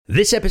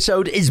This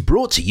episode is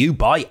brought to you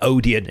by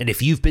Odeon, and if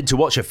you've been to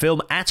watch a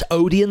film at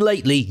Odeon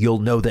lately, you'll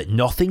know that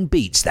nothing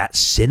beats that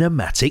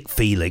cinematic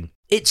feeling.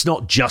 It's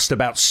not just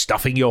about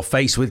stuffing your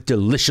face with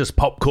delicious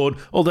popcorn,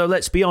 although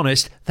let's be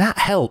honest, that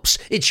helps.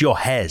 It's your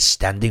hair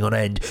standing on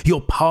end,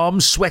 your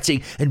palms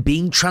sweating, and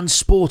being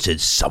transported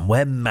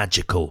somewhere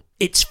magical.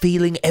 It's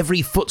feeling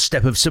every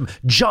footstep of some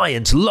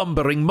giant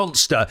lumbering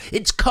monster.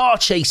 It's car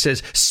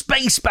chases,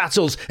 space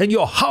battles, and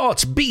your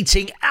heart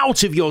beating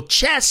out of your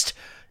chest.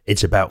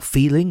 It's about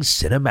feeling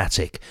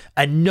cinematic,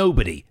 and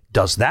nobody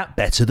does that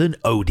better than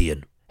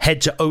Odeon.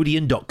 Head to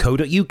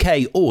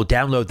odeon.co.uk or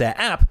download their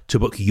app to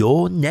book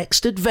your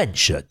next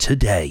adventure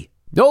today.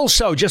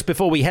 Also, just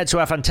before we head to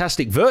our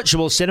fantastic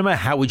virtual cinema,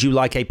 how would you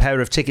like a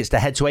pair of tickets to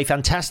head to a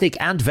fantastic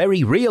and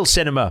very real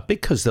cinema?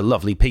 Because the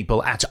lovely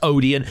people at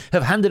Odeon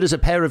have handed us a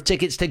pair of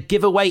tickets to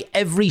give away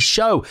every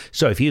show.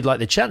 So if you'd like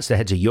the chance to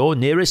head to your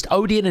nearest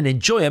Odeon and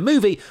enjoy a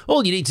movie,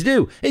 all you need to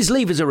do is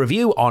leave us a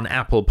review on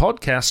Apple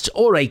Podcasts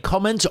or a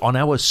comment on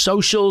our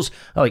socials.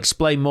 I'll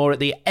explain more at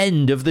the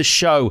end of the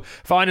show.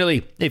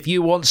 Finally, if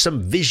you want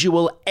some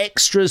visual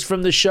extras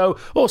from the show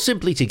or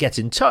simply to get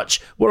in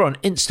touch, we're on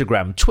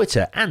Instagram,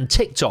 Twitter and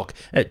TikTok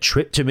at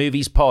Trip to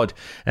Movies Pod.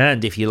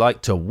 And if you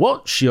like to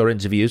watch your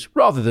interviews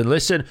rather than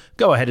listen,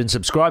 go ahead and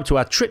subscribe to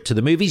our Trip to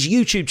the Movies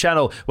YouTube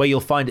channel, where you'll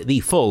find the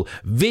full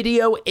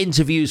video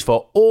interviews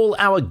for all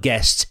our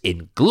guests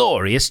in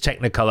glorious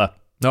Technicolor.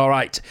 All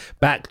right,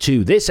 back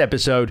to this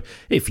episode.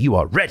 If you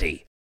are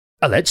ready,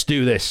 let's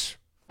do this.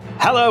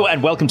 Hello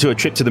and welcome to A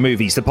Trip to the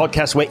Movies, the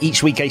podcast where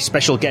each week a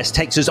special guest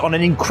takes us on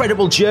an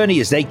incredible journey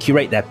as they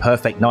curate their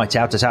perfect night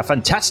out at our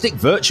fantastic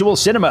virtual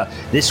cinema.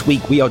 This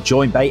week we are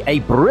joined by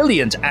a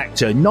brilliant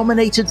actor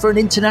nominated for an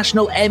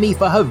international Emmy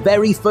for her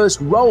very first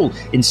role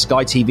in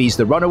Sky TV's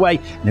The Runaway,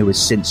 and who has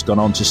since gone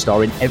on to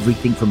star in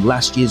everything from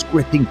last year's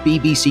gripping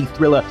BBC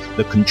thriller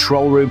The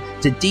Control Room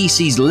to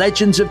DC's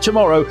Legends of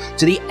Tomorrow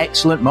to the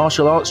excellent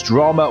martial arts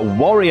drama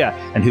Warrior,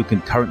 and who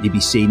can currently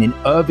be seen in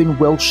Irvin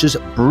Welsh's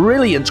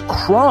brilliant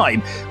Crime,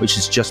 which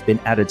has just been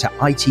added to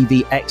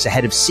ITVX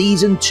ahead of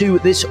season 2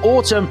 this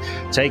autumn.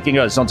 Taking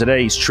us on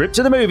today's Trip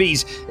to the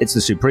Movies, it's the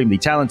supremely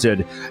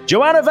talented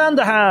Joanna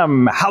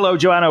Vanderham. Hello,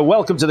 Joanna.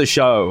 Welcome to the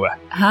show.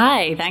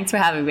 Hi. Thanks for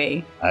having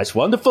me. It's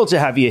wonderful to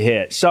have you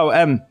here. So,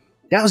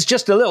 that was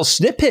just a little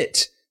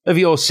snippet of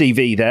your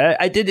CV there.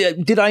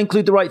 Did I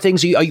include the right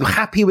things? Are you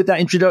happy with that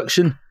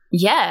introduction?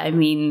 Yeah, I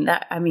mean,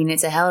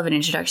 it's a hell of an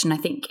introduction. I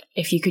think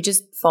if you could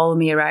just follow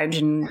me around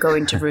and go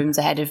into rooms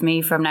ahead of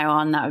me from now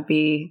on, that would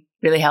be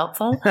really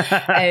helpful.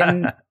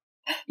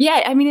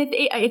 Yeah, I mean,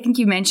 I think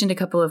you mentioned a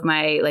couple of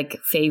my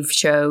fave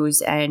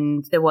shows,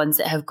 and the ones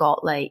that have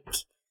got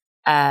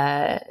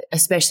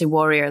especially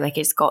Warrior,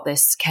 it's got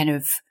this kind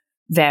of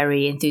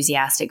very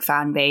enthusiastic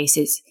fan base.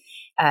 It's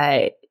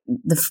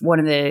one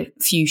of the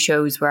few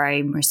shows where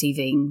I'm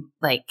receiving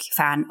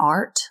fan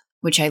art,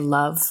 which I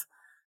love.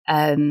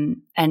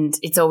 And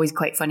it's always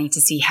quite funny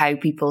to see how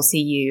people see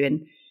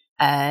you,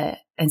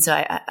 and so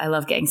I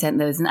love getting sent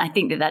those. And I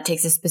think that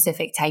takes a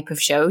specific type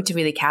of show to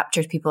really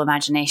capture people's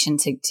imagination,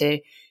 to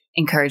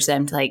encourage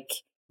them, to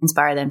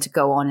inspire them to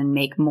go on and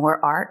make more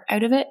art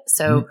out of it.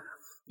 So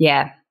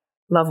yeah,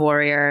 love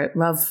Warrior,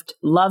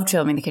 loved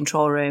filming The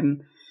Control Room,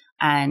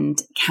 and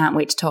can't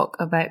wait to talk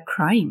about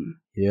Crime.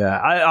 Yeah,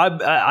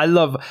 I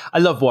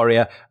love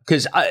Warrior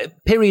because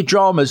period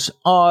dramas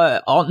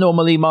aren't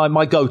normally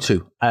my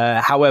go-to.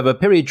 However,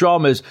 period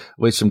dramas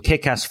with some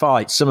kick-ass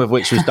fights, some of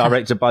which was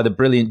directed by the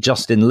brilliant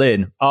Justin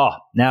Lin.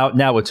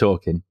 Now we're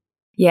talking.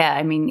 Yeah,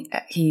 I mean,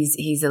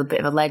 he's a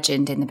bit of a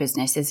legend in the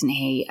business, isn't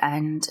he?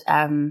 And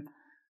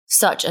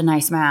such a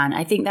nice man.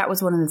 I think that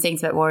was one of the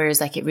things about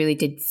Warriors. It really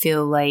did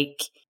feel like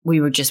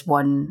we were just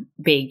one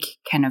big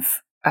kind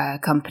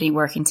of company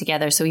working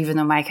together. So even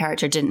though my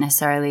character didn't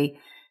necessarily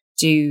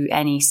do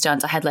any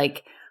stunts, I had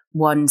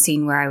one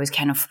scene where I was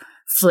kind of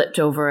flipped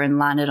over and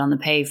landed on the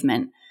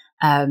pavement,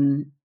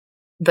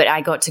 but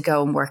I got to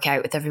go and work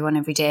out with everyone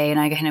every day, and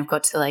I kind of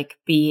got to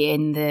be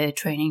in the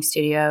training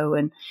studio,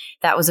 and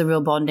that was a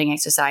real bonding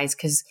exercise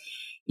because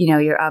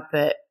you're up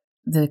at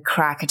the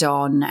crack of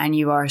dawn and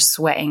you are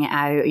sweating it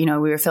out. We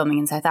were filming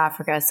in South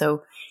Africa,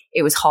 so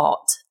it was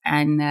hot,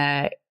 and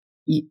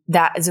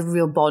that is a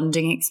real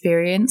bonding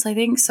experience, I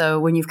think. So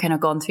when you've kind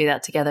of gone through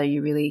that together,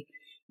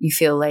 you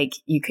feel like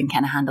you can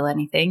kind of handle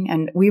anything.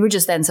 And we were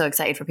just then so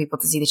excited for people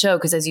to see the show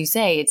because, as you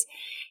say,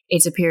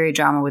 it's a period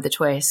drama with a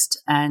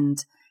twist. And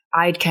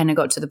I'd kind of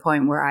got to the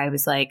point where I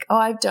was like,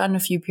 I've done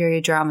a few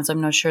period dramas. I'm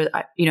not sure.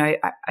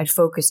 I'd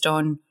focused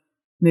on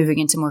moving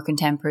into more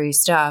contemporary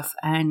stuff.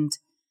 And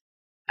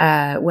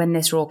when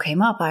this role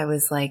came up, I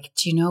was like,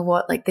 do you know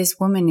what? This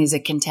woman is a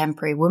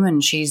contemporary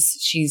woman.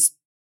 She's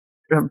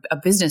a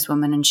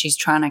businesswoman, and she's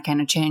trying to kind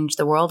of change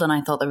the world. And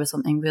I thought there was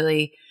something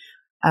really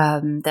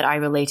that I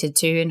related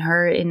to in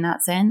her in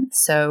that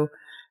sense. So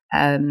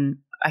I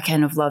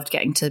kind of loved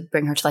getting to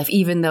bring her to life,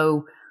 even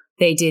though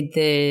they did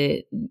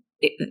the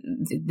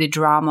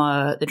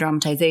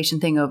dramatization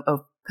thing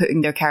of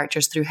putting their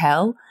characters through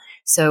hell.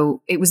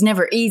 So it was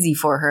never easy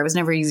for her. It was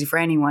never easy for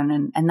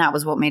anyone. And that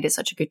was what made it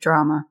such a good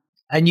drama.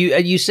 And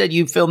you said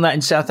you filmed that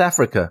in South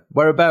Africa.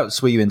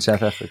 Whereabouts were you in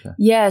South Africa?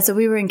 Yeah, so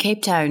we were in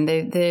Cape Town,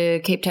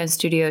 the Cape Town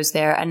studios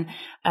there. And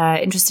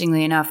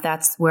interestingly enough,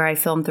 that's where I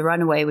filmed The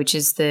Runaway, which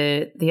is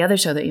the other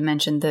show that you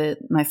mentioned,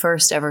 my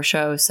first ever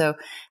show. So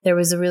there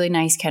was a really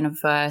nice kind of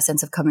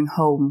sense of coming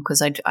home,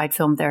 because I'd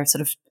filmed there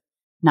sort of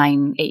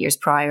 8 years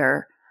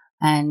prior.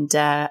 And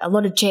a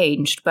lot had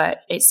changed, but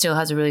it still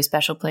has a really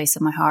special place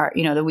in my heart.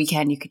 You know, the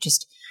weekend you could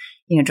just,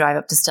 drive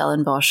up to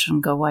Stellenbosch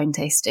and go wine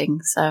tasting.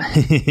 So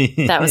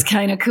that was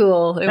kind of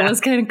cool. It was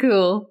kind of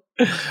cool.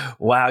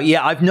 Wow.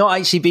 Yeah, I've not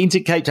actually been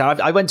to Cape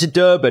Town. I went to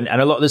Durban, and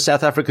a lot of the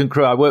South African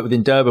crew I worked with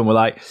in Durban were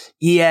like,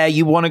 yeah,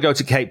 you want to go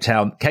to Cape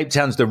Town. Cape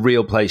Town's the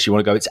real place you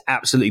want to go. It's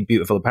absolutely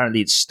beautiful.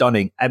 Apparently it's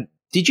stunning.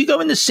 Did you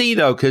go in the sea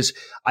though? Because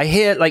I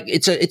hear like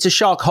it's a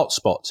shark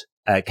hotspot,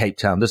 Cape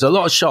Town. There's a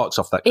lot of sharks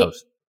off that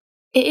coast.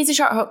 It is a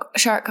shark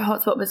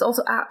hotspot, but it's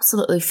also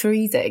absolutely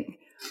freezing.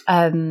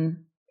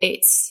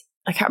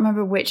 I can't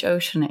remember which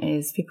ocean it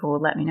is. People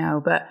will let me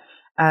know, but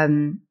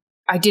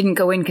I didn't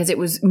go in because it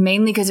was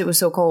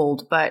so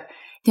cold. But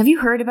have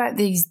you heard about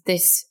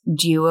this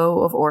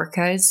duo of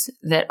orcas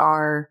that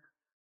are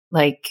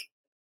like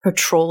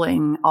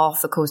patrolling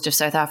off the coast of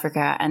South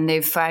Africa, and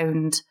they've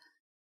found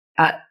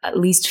at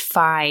least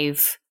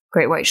 5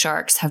 great white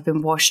sharks have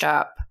been washed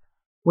up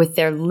with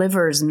their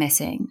livers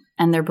missing,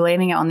 and they're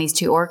blaming it on these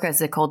 2 orcas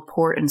they called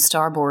port and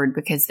starboard,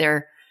 because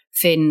their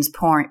fins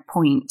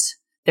point,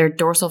 their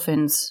dorsal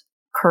fins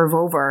curve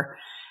over,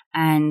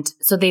 and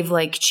so they've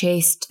like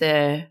chased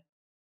the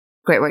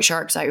great white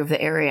sharks out of the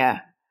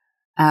area,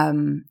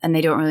 and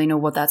they don't really know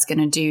what that's going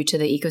to do to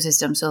the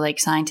ecosystem. So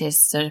like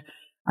scientists are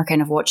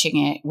kind of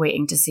watching it,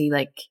 waiting to see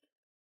like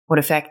what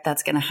effect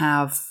that's going to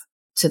have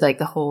to like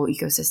the whole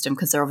ecosystem,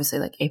 because they're obviously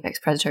like apex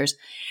predators.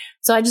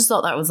 So I just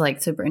thought that was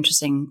like super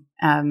interesting.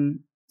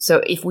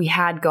 So if we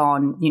had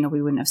gone, we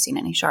wouldn't have seen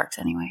any sharks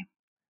anyway.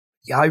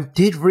 Yeah, I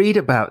did read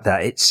about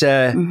that.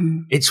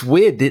 It's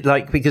weird,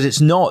 because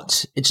it's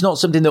not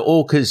something that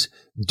orcas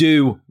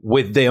do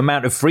with the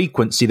amount of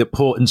frequency that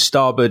port and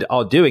starboard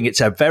are doing.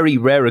 It's a very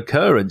rare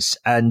occurrence,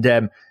 and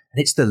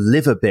it's the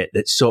liver bit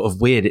that's sort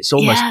of weird. It's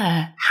almost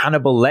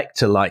Hannibal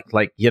Lecter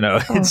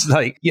It's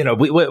like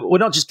we're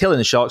not just killing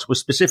the sharks; we're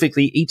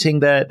specifically eating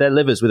their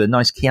livers with a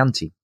nice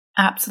Chianti.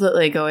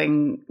 Absolutely,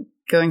 going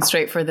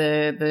straight for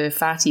the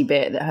fatty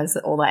bit that has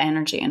all that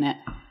energy in it.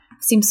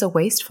 Seems so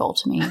wasteful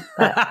to me.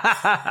 But.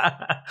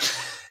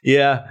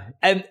 Yeah.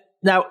 And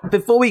now,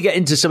 before we get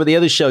into some of the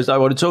other shows that I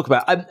want to talk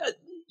about,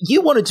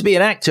 you wanted to be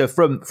an actor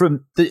from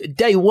the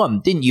day one,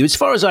 didn't you? As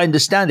far as I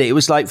understand it, it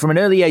was like from an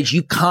early age,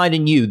 you kind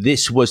of knew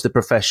this was the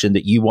profession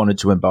that you wanted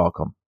to embark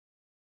on.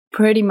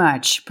 Pretty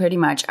much.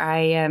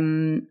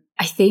 I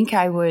think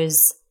I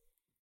was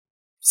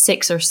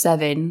 6 or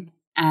 7,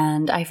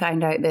 and I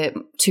found out that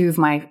 2 of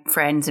my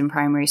friends in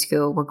primary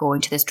school were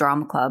going to this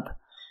drama club.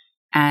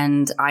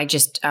 And I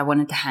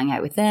wanted to hang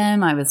out with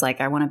them. I was like,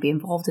 I want to be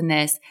involved in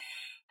this.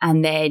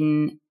 And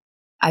then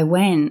I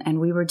went, and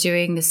we were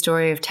doing the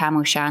story of Tam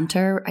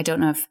O'Shanter. I don't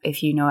know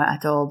if you know it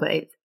at all, but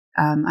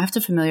I have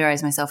to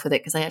familiarize myself with it,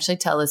 because I actually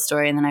tell this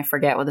story and then I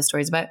forget what the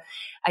story's about.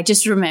 I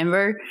just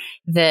remember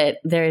that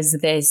there's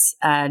this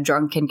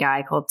drunken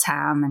guy called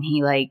Tam, and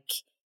he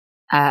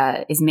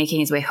is making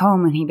his way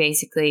home, and he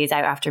basically is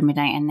out after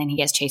midnight, and then he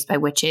gets chased by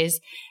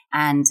witches,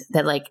 and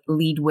that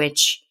lead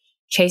witch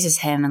chases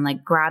him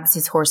and grabs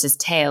his horse's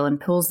tail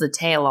and pulls the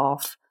tail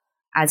off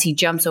as he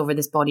jumps over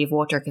this body of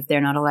water, because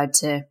they're not allowed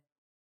to,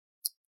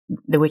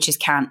 the witches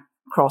can't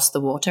cross the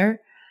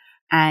water.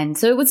 And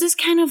so it was this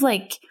kind of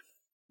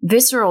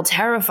visceral,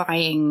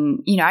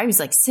 terrifying, I was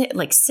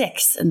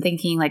 6 and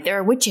thinking there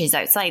are witches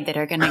outside that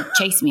are going to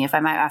chase me if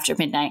I'm out after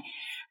midnight.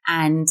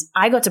 And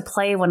I got to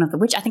play one of the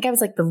witches. I think I was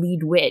the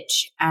lead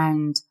witch,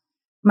 and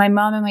my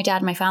mom and my dad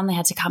and my family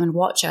had to come and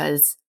watch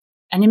us.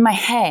 And in my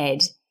head,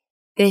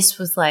 this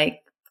was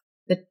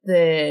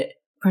the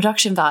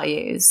production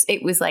values.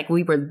 It was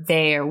we were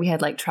there. We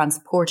had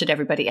transported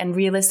everybody. And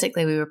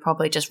realistically, we were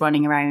probably just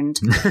running around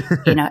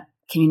in a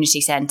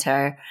community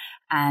center.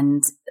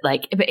 And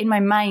but in my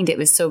mind, it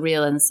was so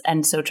real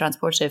and so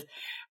transportive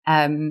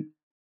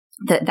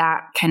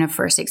that kind of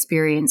first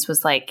experience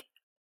was I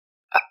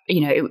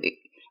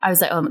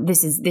was like, oh,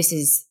 this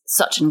is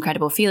such an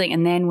incredible feeling.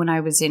 And then when I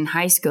was in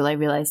high school, I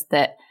realized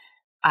that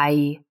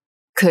I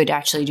could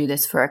actually do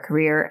this for a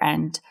career,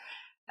 and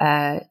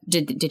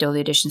did all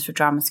the auditions for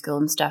drama school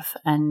and stuff,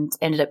 and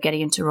ended up getting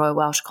into Royal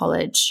Welsh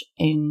College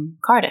in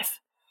Cardiff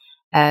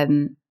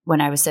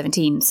when I was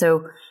 17.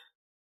 So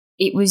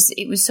it was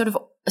sort of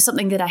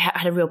something that I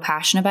had a real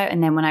passion about.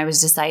 And then when I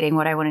was deciding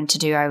what I wanted to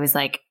do, I was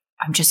like,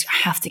 I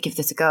have to give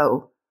this a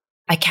go.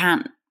 I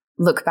can't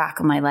look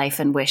back on my life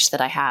and wish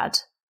that I had.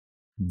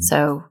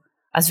 So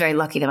I was very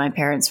lucky that my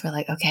parents were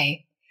like,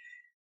 okay,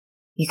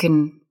 you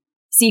can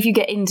see if you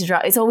get into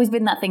drama. It's always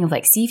been that thing of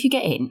see if you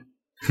get in.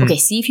 Okay,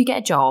 see if you get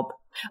a job.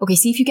 Okay,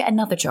 see if you get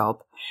another job.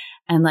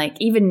 And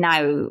even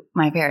now,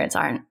 my parents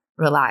aren't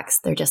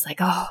relaxed. They're just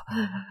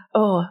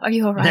oh, are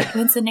you all right?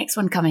 When's the next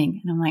one coming?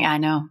 And I'm like, I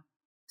know.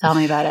 Tell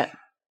me about it.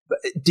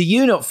 Do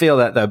you not feel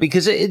that though?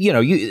 Because it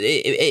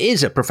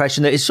is a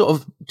profession that is sort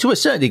of, to a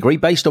certain degree,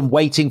 based on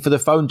waiting for the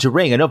phone to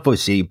ring, and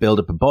obviously you build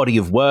up a body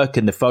of work,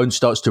 and the phone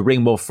starts to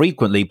ring more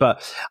frequently.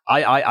 But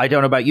I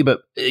don't know about you,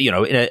 but in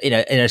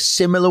a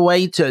similar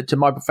way to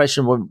my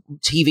profession, when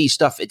TV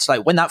stuff, it's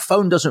like when that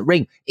phone doesn't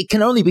ring, it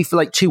can only be for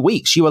like 2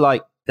 weeks. You were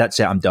like, that's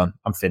it, I'm done,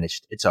 I'm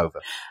finished, it's over.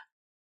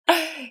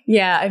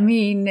 Yeah, I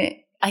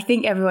mean, I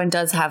think everyone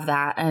does have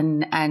that,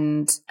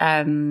 and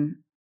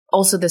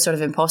also the sort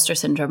of imposter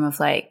syndrome of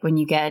like when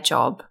you get a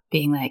job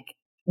being like,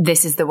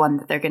 this is the one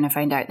that they're going to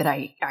find out that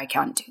I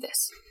can't do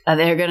this.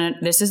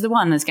 This is the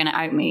one that's going to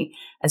out me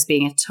as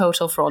being a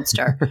total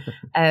fraudster.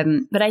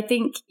 But I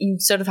think you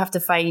sort of have to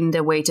find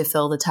a way to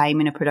fill the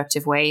time in a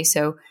productive way.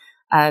 So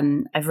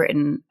I've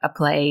written a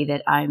play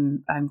that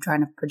I'm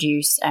trying to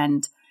produce,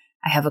 and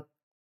I have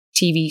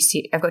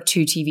I've got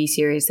 2 TV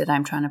series that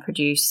I'm trying to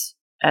produce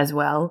as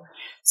well.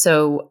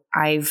 So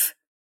I've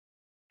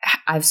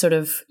sort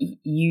of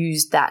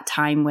used that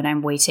time when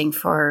I'm waiting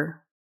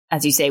for,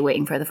 as you say,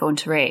 waiting for the phone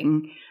to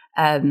ring,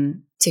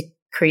 to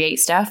create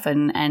stuff.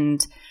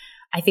 And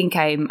I think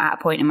I'm at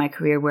a point in my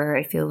career where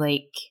I feel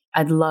like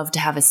I'd love to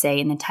have a say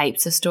in the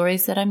types of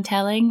stories that I'm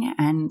telling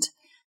and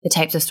the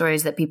types of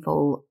stories that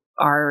people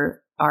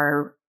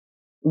are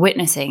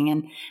witnessing.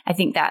 And I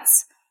think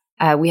that's,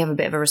 we have a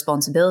bit of a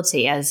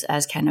responsibility as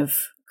kind of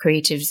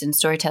creatives and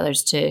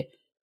storytellers to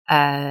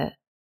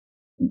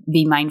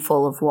be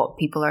mindful of what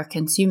people are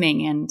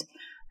consuming. And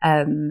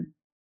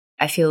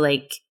I feel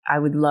like I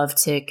would love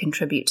to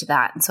contribute to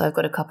that. And so I've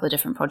got a couple of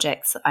different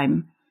projects that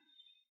I'm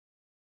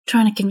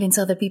trying to convince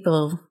other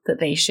people that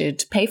they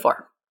should pay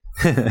for.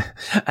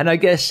 And I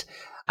guess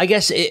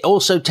it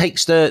also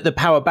takes the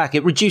power back.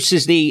 It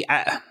reduces the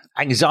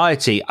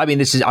anxiety. I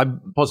mean,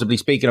 I'm possibly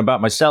speaking about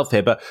myself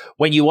here, but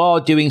when you are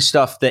doing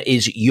stuff that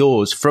is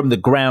yours from the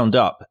ground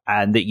up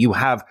and that you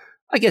have,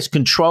 I guess,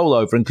 control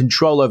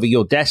over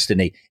your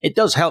destiny, it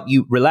does help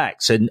you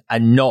relax and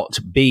not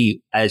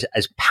be as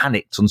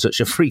panicked on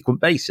such a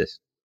frequent basis.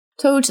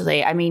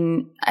 Totally. I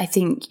mean, I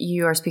think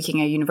you are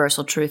speaking a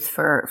universal truth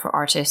for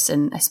artists,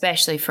 and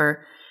especially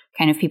for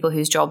kind of people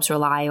whose jobs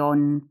rely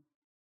on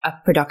a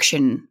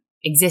production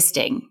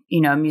existing.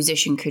 You know, a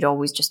musician could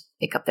always just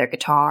pick up their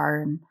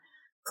guitar and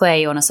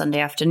play on a Sunday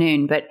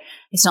afternoon, but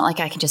it's not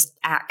like I can just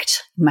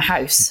act in my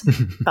house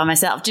by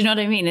myself. Do you know what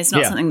I mean? It's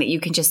not something that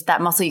you can just,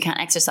 that muscle you can't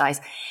exercise.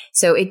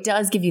 So it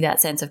does give you that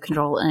sense of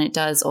control, and it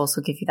does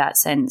also give you that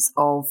sense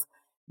of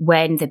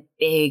when the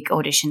big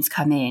auditions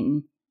come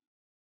in,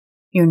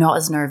 you're not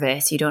as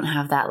nervous. You don't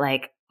have that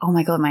like, oh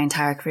my God, my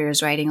entire career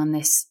is riding on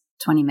this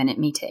 20-minute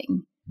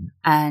meeting.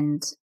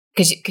 And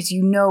because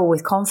you know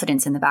with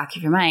confidence in the back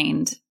of your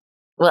mind,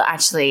 well,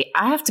 actually,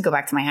 I have to go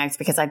back to my house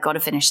because I've got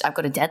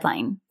a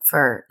deadline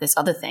for this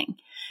other thing.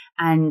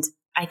 And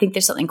I think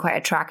there's something quite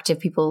attractive.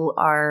 People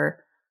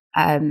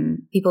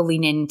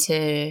lean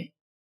into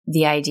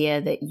the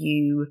idea that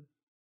you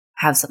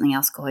have something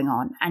else going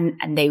on,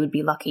 and they would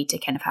be lucky to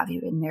kind of have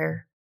you in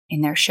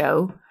their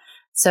show.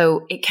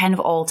 So it kind of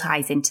all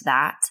ties into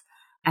that.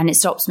 And it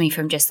stops me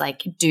from just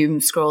like doom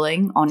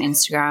scrolling on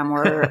Instagram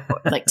or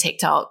like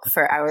TikTok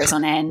for hours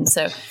on end.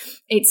 So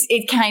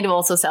it's kind of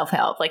also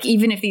self-help. Like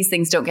even if these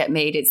things don't get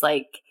made, it's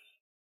like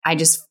I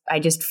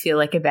just feel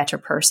like a better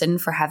person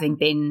for having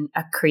been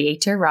a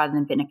creator rather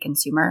than been a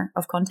consumer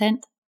of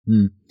content.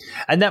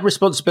 And that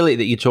responsibility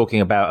that you're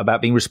talking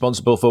about being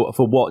responsible for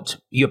what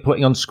you're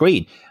putting on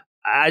screen.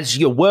 As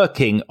you're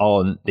working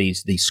on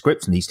these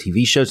scripts and these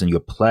TV shows and your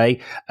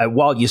play,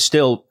 while you're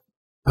still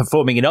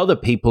performing in other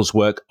people's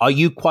work, are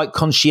you quite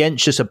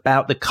conscientious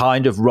about the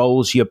kind of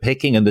roles you're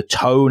picking and the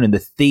tone and the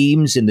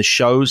themes in the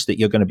shows that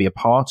you're going to be a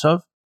part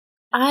of?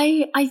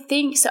 I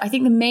think so. I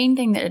think the main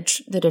thing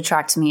that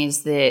attracts me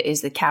is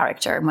the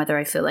character and whether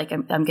I feel like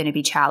I'm going to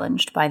be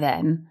challenged by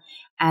them,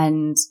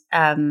 and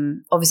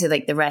obviously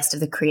like the rest of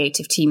the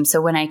creative team.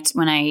 So when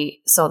I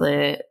saw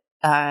the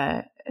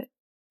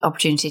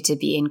opportunity to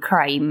be in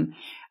crime,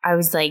 I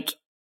was like,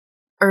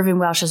 Irving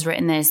Welsh has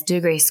written this,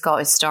 Dougray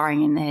Scott is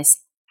starring in this.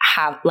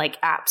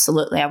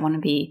 Absolutely, I want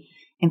to be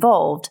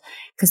involved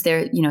because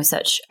they're,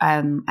 such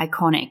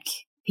iconic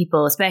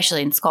people,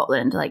 especially in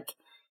Scotland. Like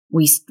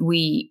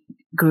we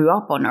grew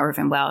up on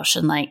Irving Welsh,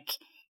 and like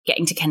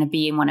getting to kind of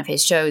be in one of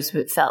his shows,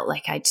 it felt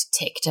like I'd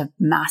ticked a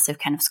massive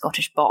kind of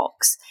Scottish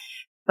box.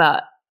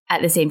 But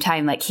at the same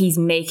time, like he's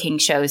making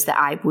shows that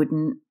I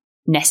wouldn't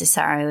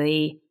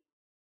necessarily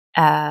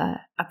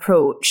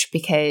approach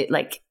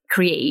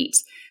create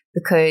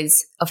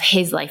because of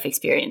his life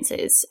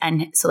experiences.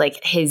 And so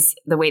like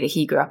the way that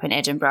he grew up in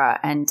Edinburgh,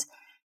 and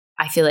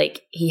I feel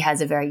like he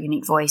has a very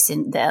unique voice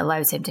that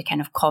allows him to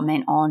kind of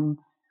comment on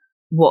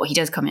what he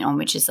does comment on,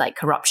 which is like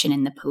corruption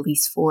in the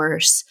police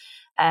force,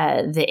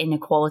 the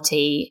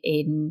inequality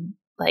in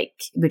like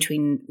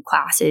between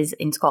classes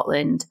in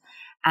Scotland,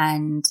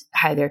 and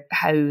how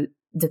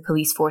the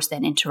police force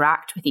then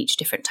interact with each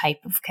different type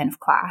of kind of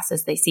class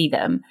as they see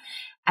them.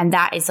 And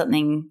that is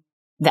something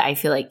that I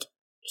feel like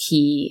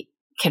he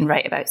can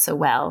write about so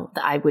well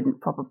that I wouldn't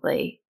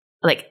probably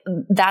like.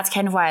 That's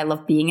kind of why I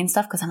love being in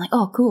stuff, because I'm like,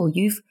 oh, cool,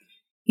 you've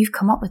you've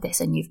come up with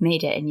this and you've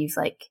made it and you've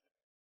like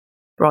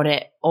brought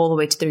it all the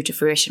way through to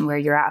fruition where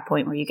you're at a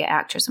point where you get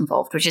actors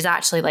involved, which is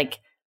actually like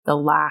the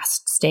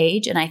last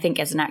stage. And I think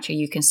as an actor,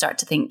 you can start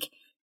to think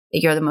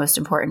that you're the most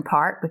important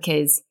part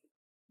because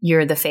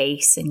you're the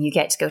face and you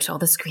get to go to all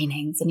the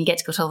screenings and you get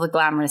to go to all the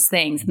glamorous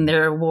things and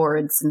there are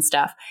awards and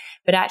stuff.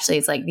 But actually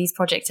it's like these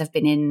projects have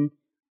been in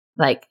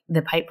like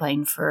the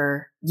pipeline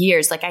for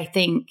years. Like I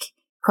think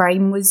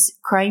Dougray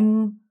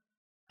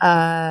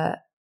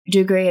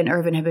and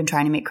Irvin have been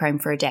trying to make Crime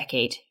for a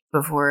decade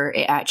before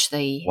it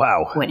actually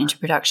went into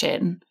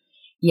production.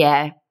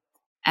 Yeah.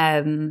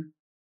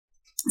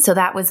 So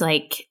that was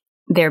like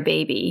their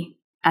baby.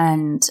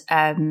 And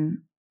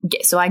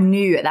so I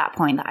knew at that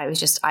point that I was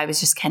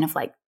just kind of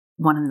like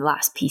one of the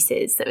last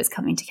pieces that was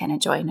coming to kind of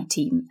join a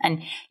team.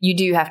 And you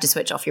do have to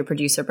switch off your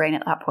producer brain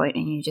at that point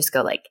and you just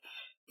go like,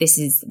 this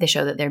is the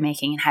show that they're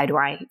making and how do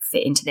I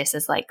fit into this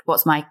as like,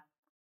 what's my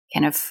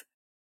kind of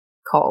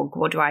cog?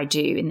 What do I do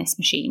in this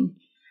machine?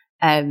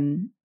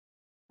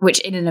 Which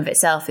in and of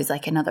itself is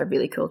like another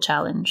really cool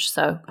challenge.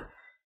 So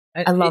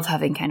I love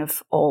having kind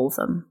of all of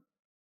them.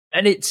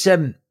 And it's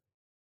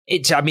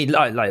I mean,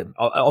 like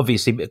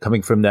obviously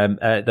coming from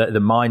the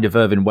mind of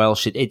Irvin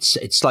Welsh, it's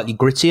slightly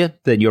grittier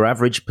than your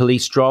average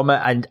police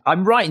drama. And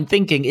I'm right in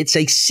thinking it's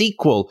a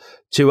sequel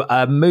to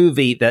a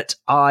movie that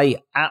I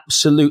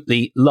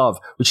absolutely love,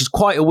 which is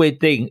quite a weird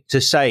thing to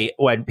say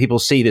when people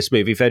see this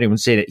movie. If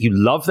anyone's seen it, you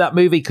love that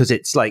movie because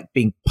it's like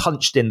being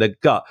punched in the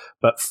gut.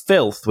 But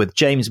Filth with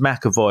James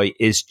McAvoy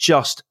is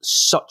just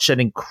such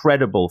an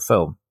incredible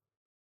film.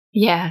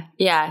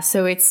 Yeah.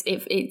 So it's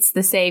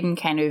the same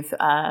kind of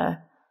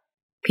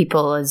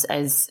people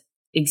as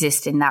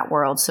exist in that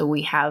world. So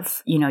we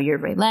have, you're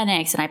Ray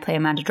Lennox and I play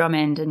Amanda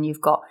Drummond and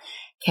you've got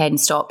Ken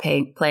Stott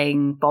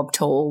playing Bob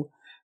Toll,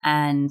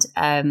 and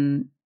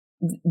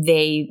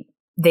they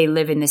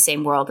live in the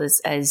same world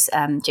as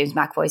James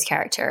McAvoy's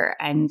character.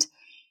 And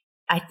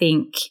I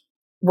think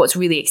what's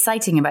really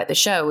exciting about the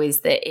show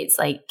is that it's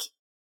like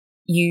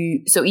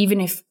so even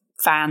if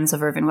fans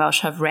of Irvin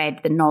Welsh have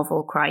read the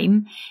novel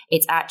Crime,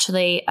 it's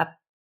actually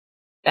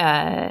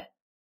the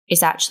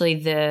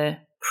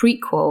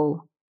prequel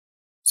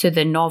to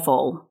the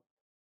novel,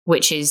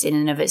 which is in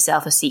and of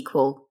itself a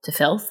sequel to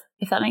Filth,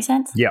 if that makes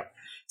sense. Yeah.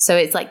 So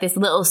it's like this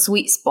little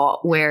sweet spot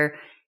where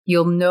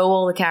you'll know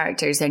all the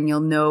characters and you'll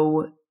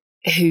know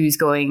who's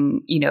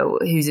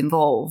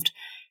involved,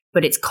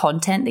 but it's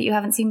content that you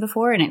haven't seen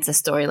before and it's a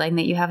storyline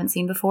that you haven't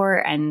seen before.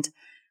 And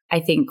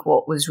I think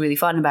what was really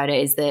fun about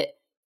it is that,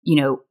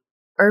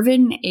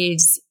 Irvin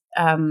is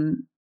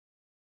in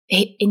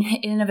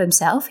and of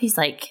himself, he's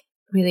like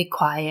really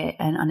quiet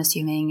and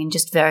unassuming and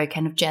just very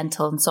kind of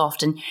gentle and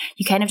soft. And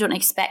you kind of don't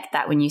expect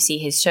that when you see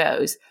his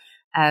shows.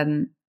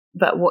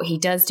 But what he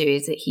does do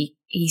is that he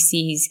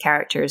sees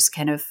characters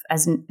kind of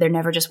as they're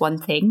never just one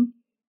thing.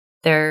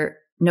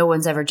 No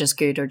one's ever just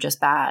good or just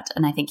bad.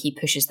 And I think he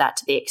pushes that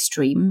to the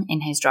extreme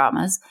in his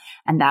dramas.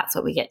 And that's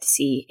what we get to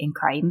see in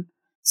Crime.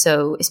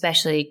 So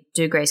especially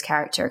Dougray's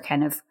character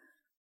kind of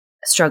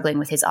struggling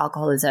with his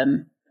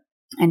alcoholism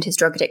and his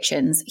drug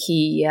addictions.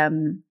 He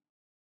and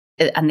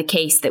the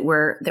case that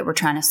we're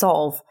trying to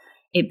solve,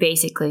 it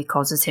basically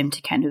causes him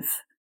to kind of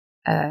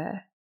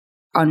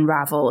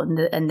unravel,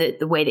 and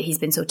the way that he's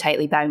been so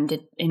tightly bound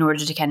in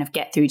order to kind of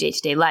get through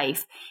day-to-day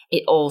life,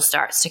 it all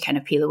starts to kind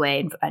of peel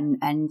away,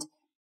 and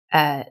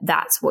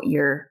that's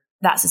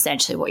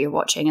essentially what you're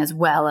watching, as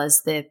well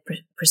as the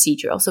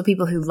procedural. So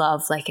people who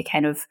love like a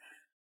kind of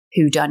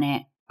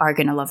whodunit are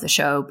going to love the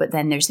show, but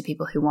then there's the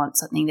people who want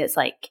something that's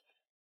like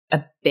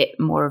a bit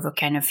more of a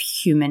kind of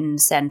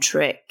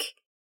human-centric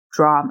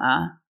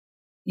drama.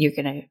 We're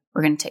gonna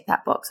tick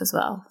that box as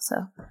well. So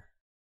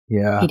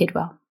yeah, he did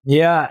well.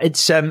 Yeah,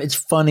 it's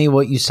funny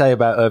what you say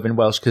about Irvin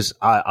Welsh, because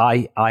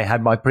I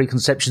had my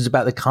preconceptions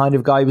about the kind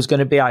of guy he was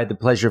going to be. I had the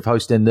pleasure of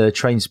hosting the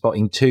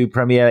Trainspotting 2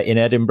 premiere in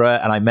Edinburgh,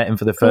 and I met him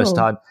for the first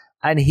time,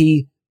 and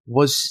he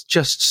was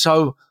just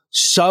so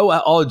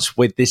at odds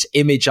with this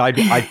image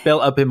I'd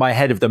built up in my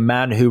head of the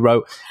man who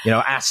wrote,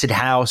 Acid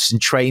House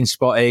and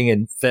Trainspotting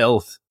and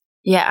Filth.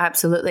 Yeah,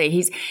 absolutely.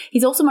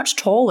 He's also much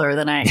taller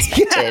than I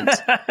expected.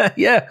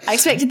 Yeah. I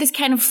expected this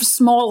kind of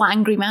small,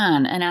 angry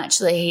man, and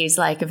actually he's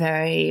like a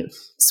very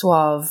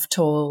suave,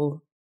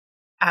 tall,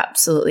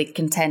 absolutely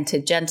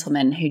contented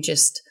gentleman who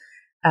just,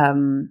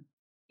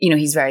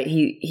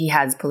 he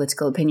has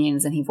political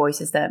opinions and he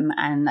voices them,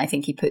 and I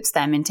think he puts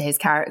them into his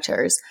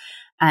characters.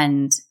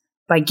 And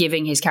by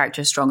giving his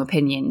characters strong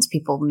opinions,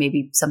 people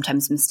maybe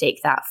sometimes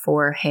mistake that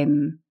for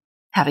him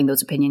having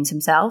those opinions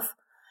himself.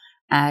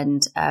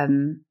 And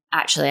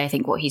actually, I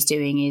think what he's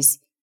doing is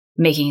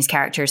making his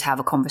characters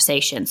have a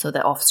conversation so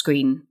that off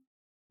screen,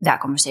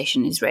 that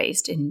conversation is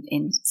raised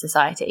in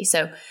society.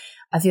 So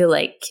I feel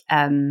like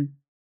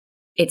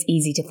it's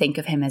easy to think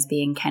of him as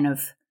being kind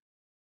of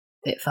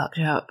a bit fucked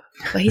up,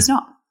 but he's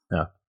not.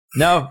 No.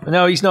 No,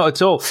 he's not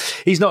at all.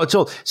 He's not at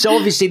all. So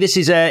obviously this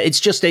is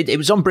it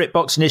was on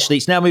BritBox initially.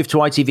 It's now moved to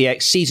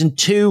ITVX. Season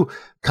 2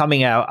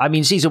 coming out. I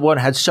mean, season 1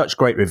 had such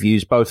great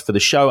reviews, both for the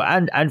show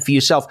and for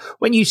yourself.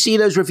 When you see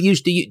those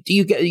reviews, do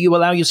you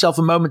allow yourself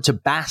a moment to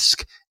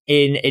bask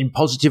in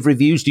positive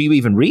reviews? Do you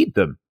even read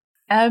them?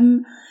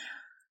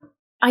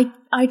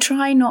 I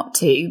try not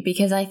to,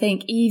 because I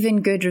think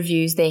even good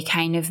reviews, they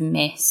kind of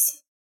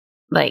miss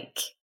like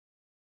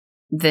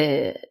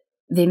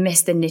they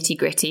miss the nitty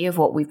gritty of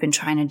what we've been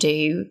trying to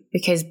do,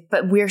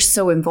 but we're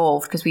so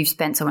involved because we've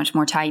spent so much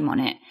more time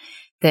on it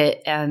that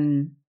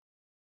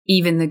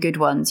even the good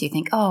ones you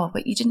think, oh,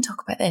 but you didn't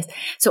talk about this.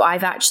 So I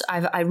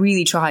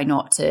really try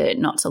not to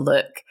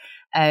look.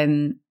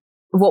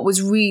 What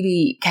was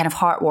really kind of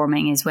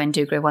heartwarming is when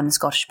Dougray won the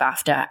Scottish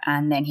BAFTA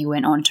and then he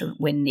went on to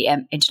win the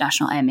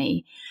International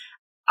Emmy.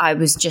 I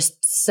was just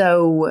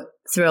so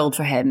thrilled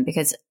for him,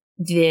 because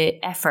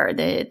the effort,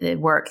 the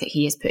work that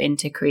he has put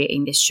into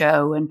creating this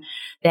show and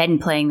then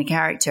playing the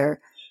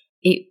character,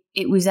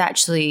 it was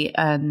actually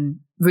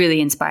really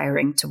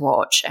inspiring to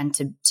watch and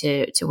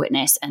to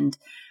witness. And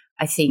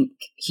I think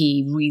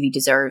he really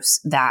deserves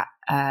that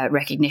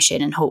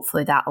recognition, and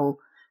hopefully that'll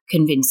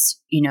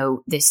convince,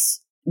 this,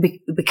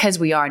 because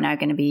we are now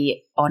going to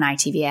be on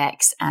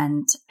ITVX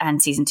and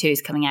season 2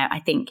 is coming out. I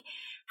think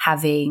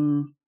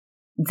having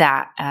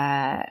that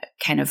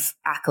kind of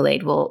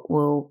accolade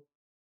will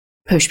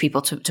push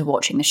people to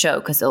watching the show,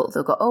 because they'll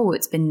go, oh,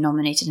 it's been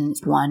nominated and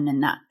it's won,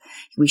 and that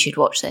we should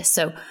watch this.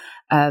 So,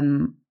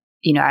 I'm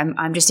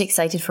just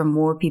excited for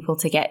more people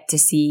to get to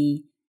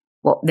see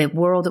what the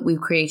world that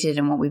we've created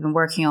and what we've been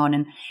working on.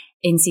 And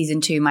in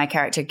season 2, my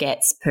character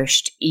gets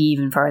pushed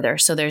even further.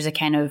 So there's a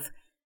kind of,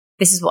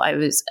 this is what I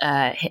was,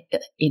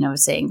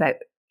 saying about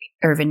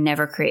Irvin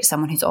never creates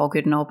someone who's all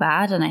good and all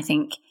bad. And I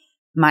think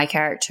my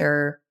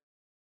character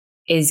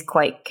is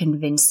quite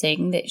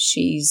convincing that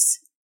she's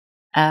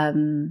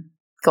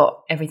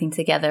got everything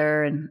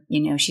together and,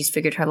 she's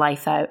figured her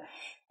life out.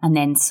 And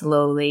then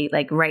slowly,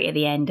 like right at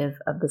the end of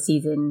the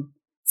season,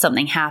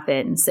 something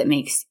happens that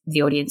makes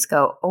the audience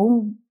go,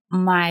 oh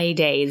my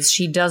days,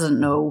 she doesn't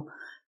know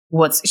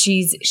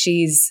she's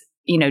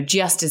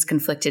just as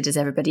conflicted as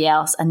everybody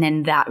else. And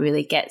then that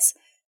really gets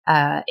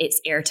its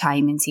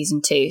airtime in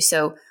season 2.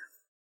 So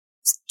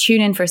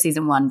tune in for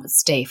season 1, but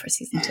stay for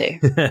season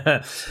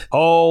 2.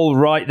 All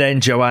right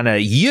then, Joanna,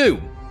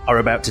 you are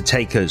about to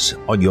take us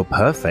on your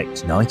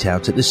perfect night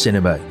out at the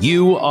cinema.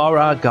 You are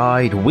our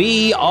guide.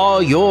 We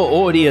are your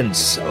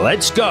audience.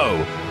 Let's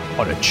go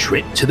on a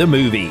trip to the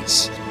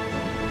movies.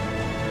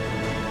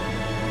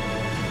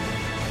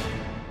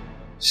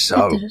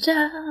 So,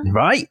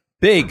 right?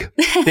 Big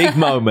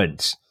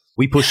moment.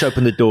 We push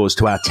open the doors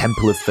to our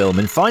temple of film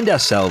and find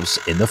ourselves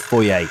in the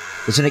foyer.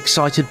 There's an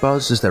excited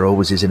buzz, as there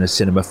always is in a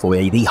cinema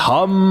foyer, the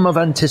hum of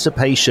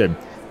anticipation.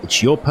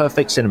 It's your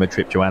perfect cinema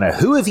trip, Joanna.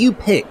 Who have you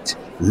picked,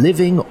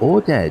 living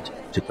or dead,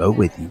 to go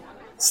with you?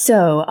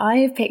 So I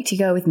have picked to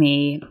go with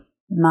me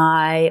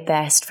my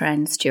best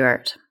friend,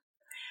 Stuart.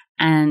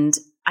 And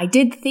I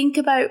did think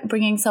about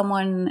bringing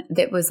someone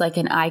that was like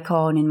an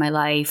icon in my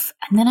life.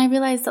 And then I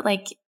realized that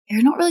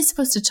you're not really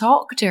supposed to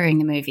talk during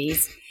the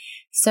movies.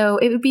 So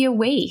it would be a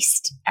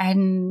waste.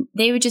 And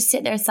they would just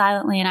sit there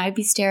silently and I would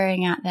be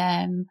staring at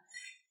them.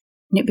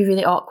 And it'd be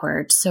really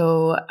awkward.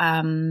 So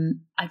I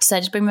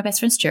decided to bring my best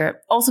friend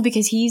Stuart. Also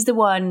because he's the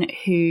one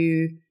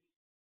who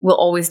will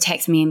always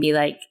text me and be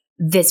like,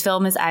 this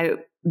film is out.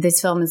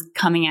 This film is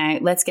coming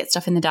out. Let's get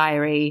stuff in the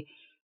diary.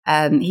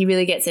 He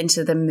really gets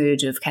into the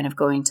mood of kind of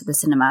going to the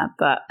cinema.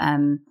 But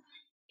I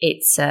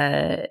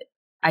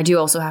do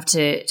also have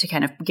to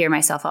kind of gear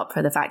myself up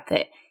for the fact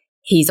that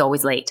he's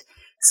always late.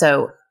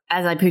 So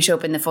as I push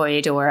open the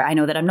foyer door, I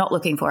know that I'm not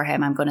looking for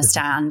him. I'm going to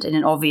stand in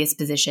an obvious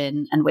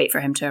position and wait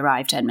for him to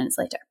arrive 10 minutes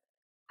later.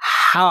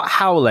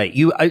 How late?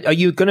 Are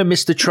you going to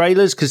miss the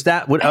trailers? Because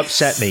that would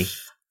upset me.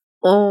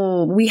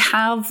 Oh, we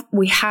have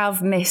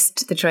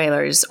missed the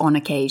trailers on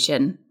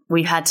occasion.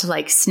 We've had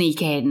to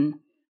sneak in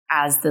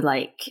as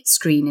the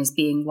screen is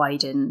being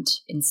widened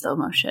in slow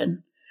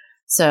motion.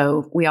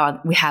 So we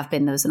have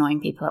been those annoying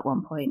people at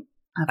one point.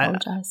 I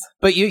apologize.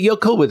 But you're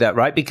cool with that,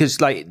 right? Because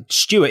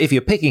Stuart, if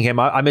you're picking him,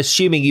 I'm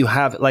assuming you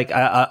have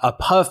a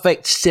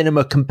perfect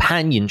cinema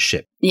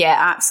companionship. Yeah,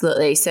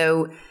 absolutely.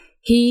 So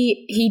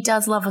he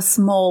does love a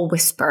small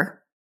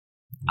whisper.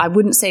 I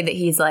wouldn't say that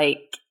he's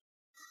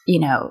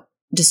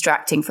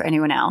distracting for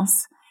anyone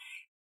else.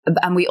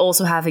 And we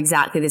also have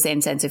exactly the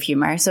same sense of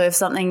humor. So if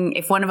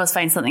one of us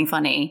finds something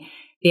funny,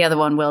 the other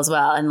one will as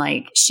well.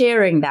 And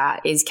sharing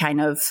that is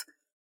kind of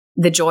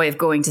the joy of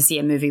going to see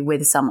a movie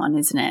with someone,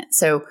 isn't it?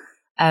 So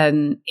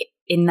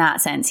in that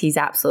sense, he's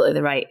absolutely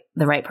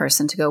the right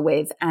person to go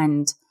with.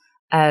 And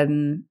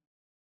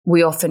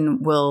we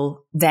often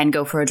will then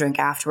go for a drink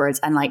afterwards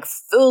and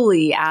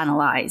fully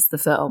analyze the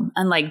film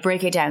and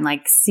break it down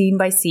scene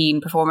by scene,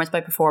 performance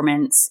by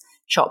performance,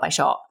 shot by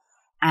shot.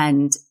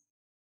 And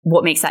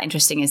what makes that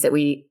interesting is that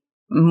we,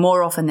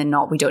 more often than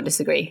not, we don't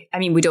disagree. I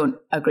mean, we don't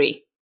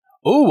agree.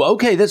 Oh,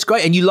 okay, that's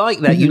great. And you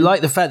like that? Mm-hmm. You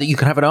like the fact that you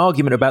can have an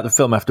argument about the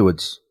film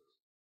afterwards?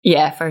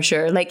 Yeah, for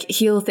sure. Like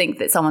he'll think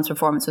that someone's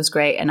performance was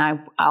great and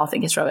I'll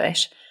think it's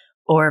rubbish,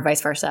 or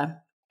vice versa.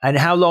 And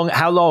how long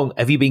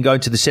have you been going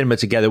to the cinema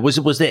together? Was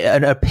it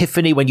an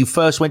epiphany when you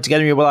first went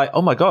together and you were like,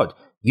 oh my God,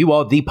 you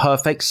are the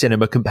perfect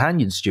cinema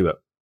companion, Stuart?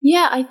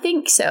 Yeah, I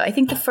think so. I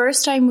think the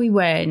first time we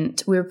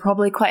went, we were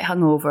probably quite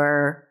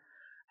hungover,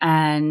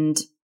 and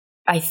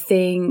I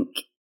think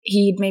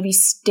he'd maybe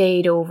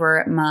stayed over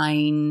at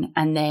mine,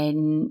 and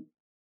then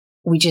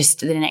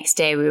the next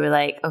day we were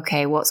like,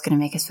 okay, what's going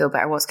to make us feel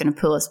better? What's going to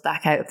pull us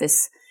back out of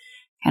this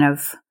kind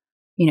of,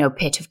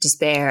 pit of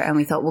despair? And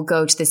we thought, we'll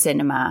go to the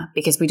cinema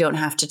because we don't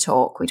have to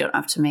talk. We don't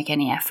have to make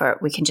any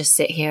effort. We can just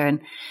sit here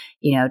and,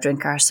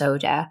 drink our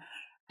soda.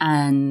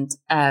 And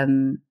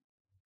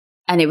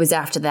it was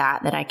after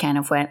that I kind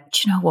of went,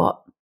 do you know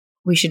what?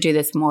 We should do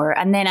this more.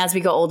 And then as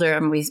we got older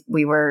and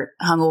we were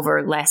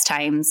hungover less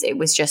times, it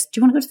was just, do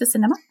you want to go to the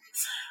cinema?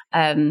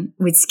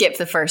 We'd skip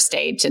the first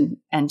stage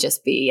and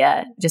just be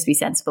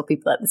sensible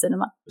people at the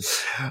cinema.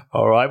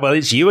 All right. Well,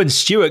 it's you and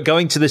Stuart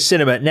going to the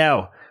cinema.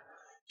 Now,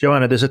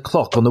 Joanna, there's a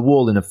clock on the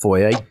wall in the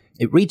foyer.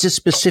 It reads a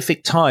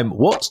specific time.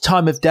 What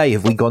time of day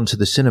have we gone to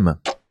the cinema?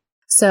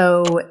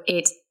 So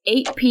it's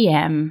 8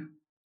 p.m.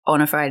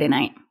 on a Friday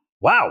night.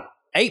 Wow.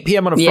 8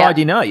 p.m. on a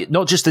Friday night.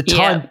 Not just the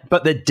time,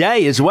 but the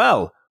day as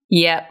well.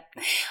 Yeah.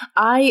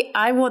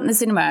 I want the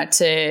cinema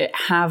to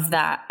have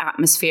that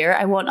atmosphere.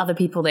 I want other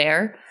people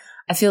there.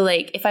 I feel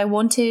like if I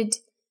wanted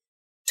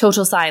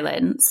total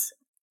silence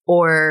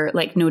or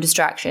like no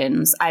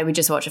distractions, I would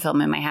just watch a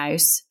film in my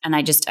house and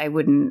I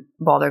wouldn't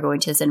bother going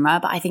to the cinema.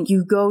 But I think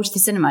you go to the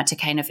cinema to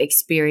kind of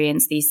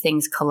experience these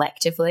things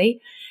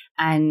collectively.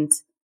 And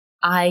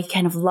I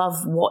kind of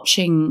love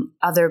watching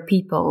other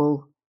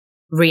people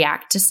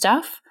react to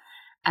stuff.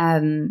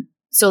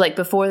 So like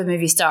before the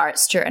movie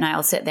starts, Stuart and I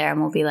will sit there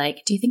and we'll be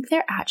like, do you think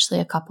they're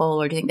actually a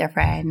couple, or do you think they're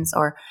friends?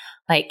 Or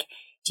like,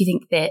 do you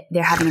think that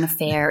they're having an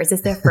affair? Is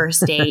this their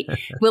first date?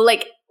 We'll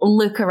like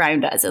look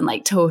around us and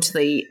like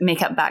totally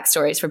make up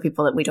backstories for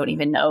people that we don't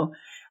even know.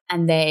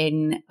 And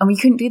we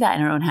couldn't do that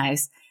in our own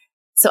house.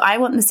 So I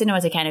want the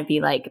cinema to kind of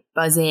be like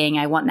buzzing.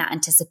 I want that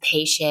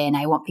anticipation.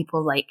 I want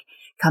people like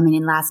coming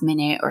in last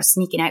minute or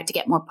sneaking out to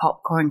get more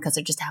popcorn because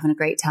they're just having a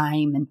great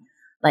time. And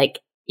like,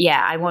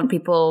 yeah, I want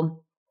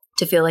people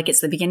to feel like it's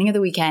the beginning of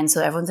the weekend,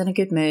 so everyone's in a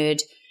good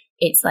mood.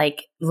 It's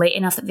like late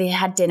enough that they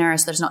had dinner,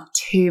 so there's not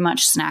too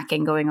much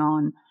snacking going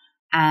on.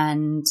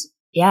 And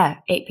yeah,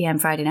 8 p.m.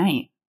 Friday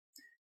night.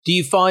 Do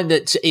you find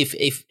that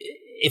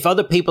if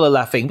other people are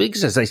laughing,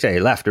 because as they say,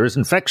 laughter is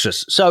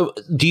infectious. So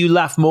do you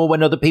laugh more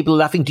when other people are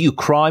laughing? Do you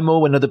cry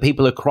more when other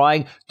people are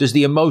crying? Does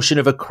the emotion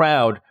of a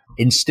crowd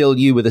instill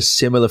you with a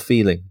similar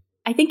feeling?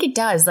 I think it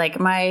does. Like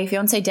my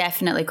fiance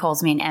definitely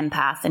calls me an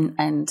empath,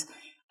 and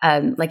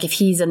like if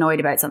he's annoyed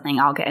about something,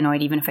 I'll get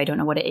annoyed even if I don't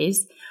know what it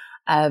is.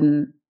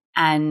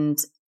 And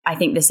I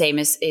think the same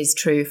is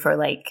true for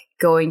like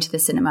going to the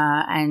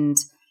cinema, and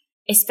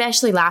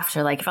especially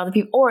laughter. Like if other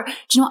people, or do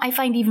you know what I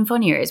find even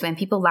funnier is when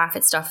people laugh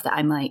at stuff that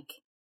I'm like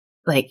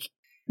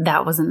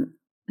that wasn't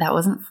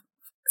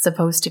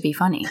supposed to be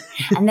funny.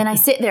 And then I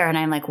sit there and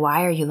I'm like,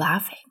 why are you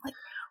laughing?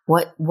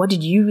 Like what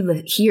did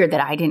you hear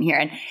that I didn't hear?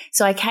 And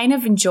so I kind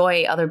of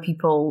enjoy other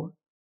people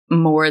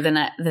more than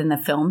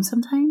the film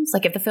sometimes.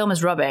 Like if the film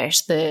is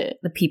rubbish, the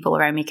people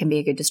around me can be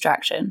a good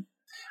distraction.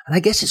 And I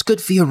guess it's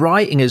good for your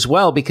writing as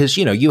well, because,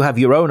 you have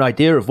your own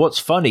idea of what's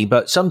funny,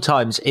 but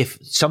sometimes if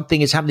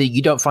something is happening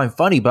you don't find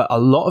funny, but a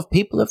lot of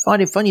people are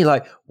finding it funny, you're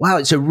like, wow,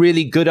 it's a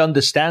really good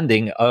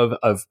understanding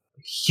of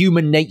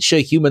human nature,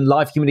 human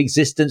life, human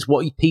existence,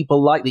 what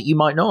people like that you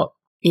might not.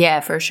 Yeah,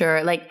 for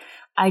sure. Like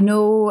I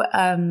know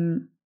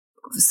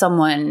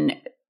someone,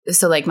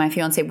 so like my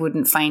fiance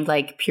wouldn't find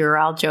like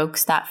puerile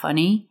jokes that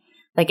funny.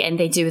 Like, and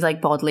they do with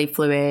like bodily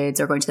fluids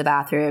or going to the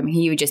bathroom.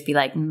 He would just be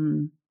like,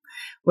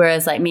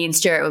 Whereas like me and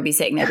Stuart would be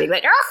sitting there being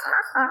like,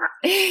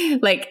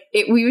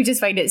 we would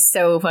just find it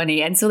so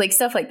funny. And so like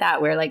stuff like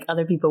that, where like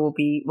other people will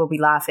be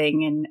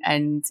laughing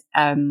and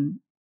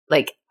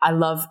like, I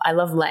love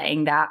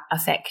letting that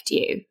affect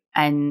you.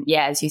 And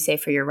yeah, as you say,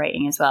 for your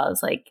writing as well,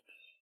 it's like,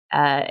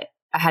 I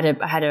had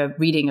a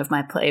reading of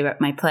my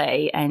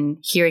play and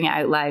hearing it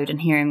out loud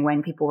and hearing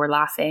when people were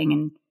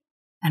laughing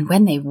and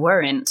when they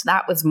weren't,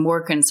 that was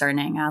more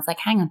concerning. I was like,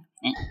 hang on a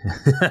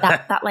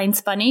minute. That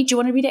line's funny. Do you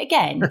want to read it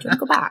again? Do you want to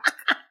go back?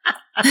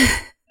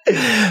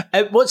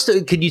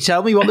 Can you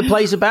tell me what the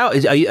play's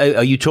about? Are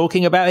you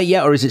talking about it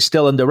yet, or is it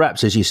still under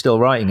wraps as you're still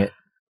writing it?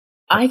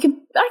 I could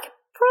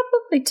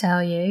probably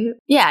tell you.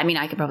 Yeah, I mean,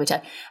 I could probably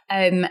tell.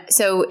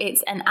 So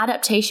it's an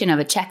adaptation of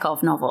a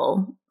Chekhov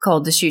novel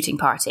called The Shooting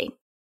Party.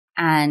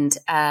 And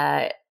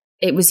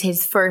it was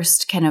his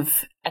first kind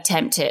of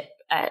attempt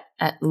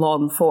at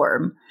long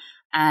form.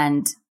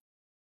 And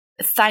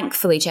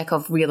thankfully,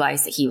 Chekhov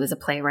realized that he was a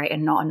playwright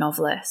and not a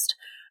novelist.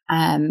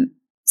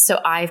 So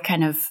I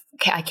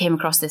came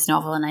across this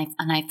novel and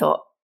I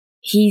thought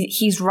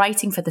he's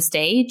writing for the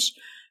stage,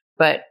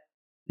 but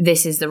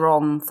this is the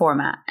wrong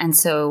format. And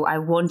so I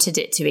wanted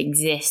it to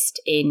exist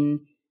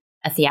in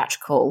a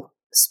theatrical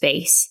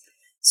space.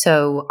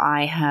 So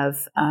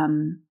I've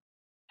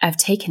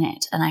taken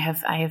it and I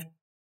have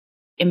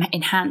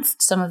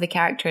enhanced some of the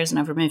characters and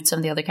I've removed some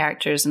of the other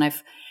characters, and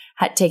I've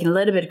had taken a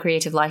little bit of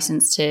creative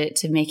license to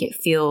make it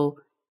feel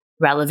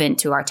relevant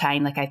to our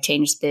time. Like I've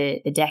changed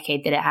the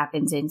decade that it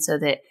happens in, so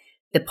that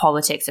the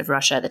politics of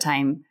Russia at the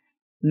time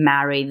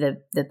marry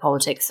the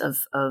politics of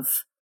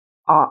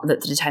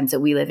the times that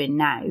we live in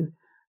now.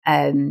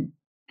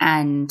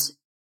 And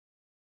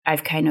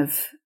I've kind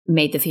of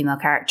made the female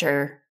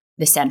character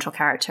the central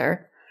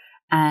character,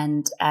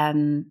 and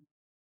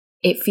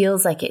it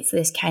feels like it's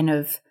this kind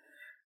of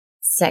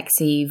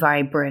sexy,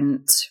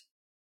 vibrant,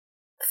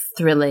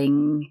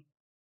 thrilling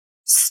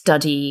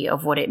study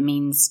of what it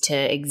means to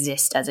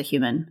exist as a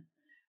human.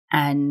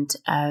 And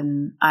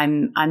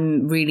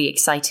I'm really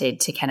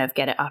excited to kind of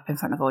get it up in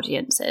front of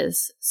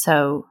audiences.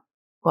 So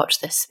watch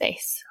this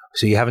space.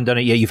 So you haven't done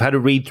it yet. You've had a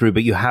read through,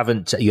 but you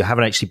haven't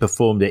actually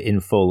performed it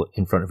in full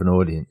in front of an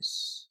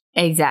audience.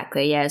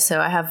 Exactly. Yeah.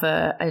 So I have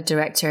a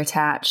director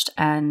attached,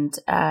 and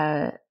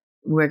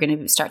we're going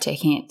to start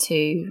taking it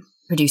to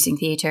producing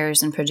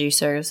theaters and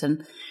producers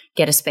and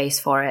get a space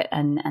for it,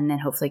 and then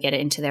hopefully get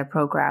it into their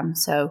program.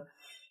 So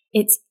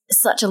it's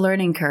such a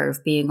learning curve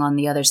being on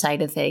the other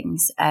side of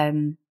things.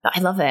 But I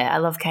love it. I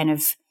love kind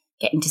of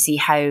getting to see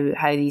how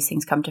these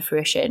things come to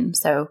fruition.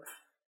 So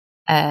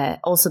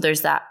also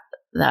there's that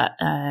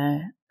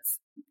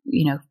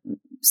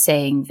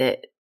saying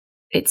that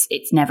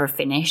it's never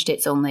finished.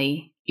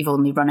 You've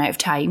only run out of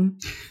time.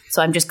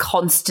 So I'm just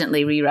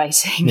constantly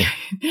rewriting,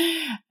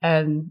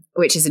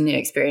 which is a new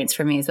experience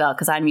for me as well,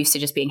 because I'm used to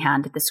just being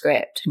handed the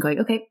script and going,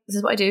 okay, this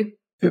is what I do.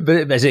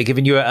 But has it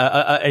given you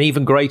an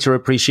even greater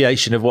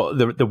appreciation of what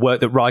the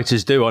work that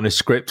writers do on a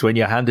script when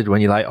you're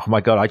like, oh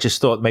my God, I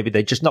just thought maybe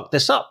they just knocked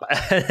this up,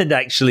 and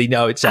actually,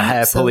 no, it's a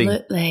hair pulling.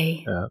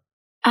 Absolutely.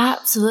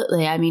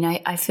 Absolutely. I mean,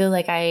 I feel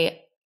like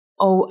I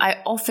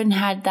often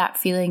had that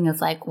feeling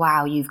of like,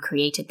 wow, you've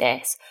created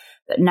this.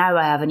 But now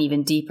I have an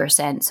even deeper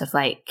sense of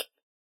like,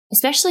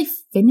 especially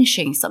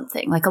finishing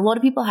something. Like a lot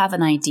of people have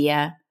an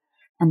idea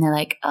and they're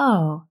like,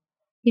 oh,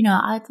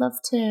 I'd love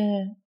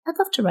to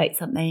write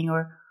something,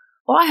 or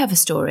I have a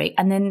story.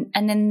 And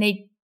then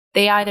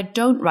they either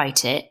don't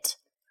write it,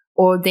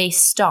 or they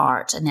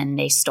start and then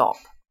they stop,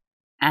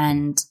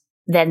 and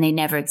then they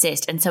never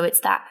exist. And so it's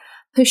that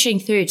pushing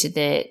through to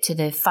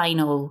the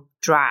final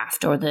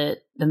draft, or the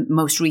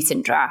most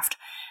recent draft,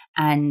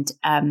 and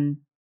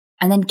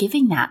then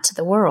giving that to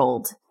the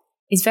world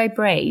is very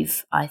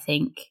brave, I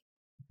think.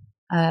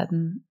 I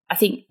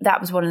think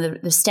that was one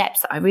of the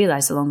steps that I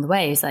realized along the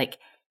way, is like,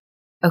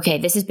 okay,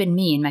 this has been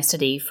me in my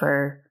study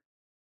for,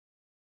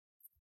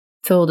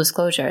 full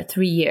disclosure,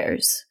 3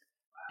 years.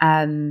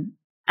 And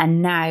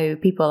now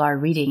people are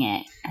reading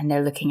it and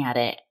they're looking at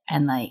it,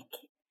 and like,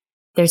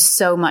 there's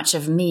so much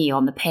of me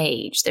on the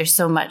page. There's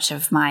so much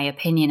of my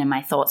opinion and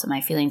my thoughts and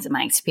my feelings and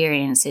my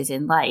experiences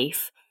in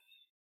life,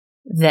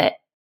 that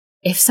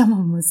if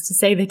someone was to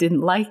say they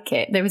didn't like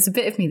it, there was a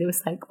bit of me that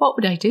was like, what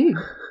would I do?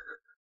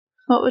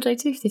 What would I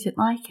do if they didn't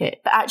like it?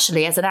 But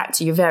actually, as an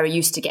actor, you're very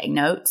used to getting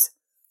notes.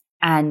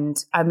 And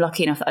I'm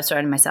lucky enough that I've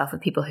surrounded myself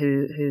with people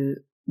who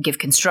give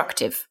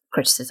constructive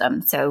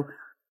criticism. So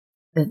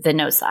the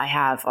notes that I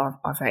have are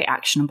very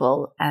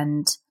actionable.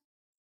 And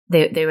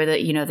they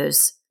were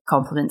those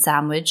compliment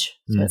sandwich.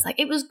 So it's like,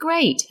 it was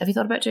great. Have you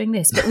thought about doing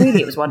this? But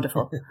really, it was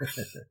wonderful.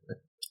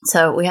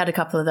 So we had a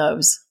couple of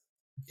those.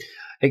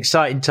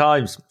 Exciting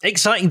times.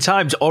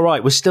 All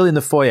right, we're still in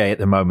the foyer at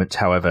the moment,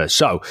 however.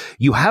 So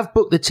you have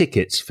booked the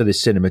tickets for the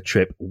cinema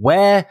trip.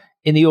 Where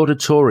in the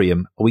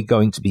auditorium are we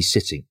going to be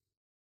sitting?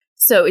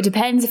 So it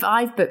depends if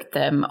I've booked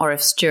them or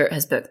if Stuart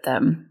has booked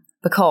them,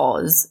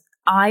 because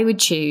I would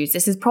choose,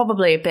 this is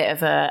probably a bit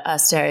of a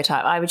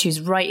stereotype, I would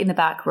choose right in the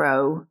back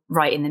row,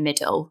 right in the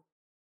middle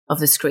of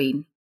the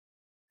screen,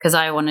 because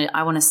I want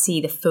to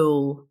see the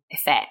full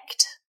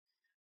effect.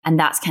 And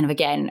that's kind of,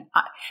 again,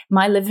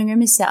 my living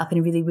room is set up in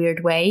a really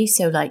weird way.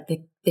 So like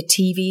the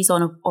TV's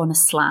on a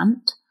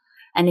slant.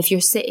 And if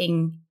you're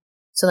sitting,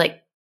 so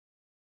like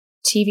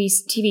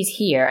TV's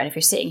here, and if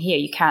you're sitting here,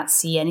 you can't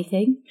see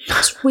anything.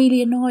 It's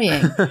really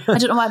annoying. I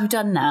don't know why we've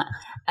done that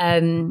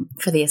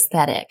for the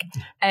aesthetic.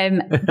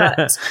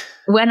 But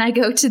when I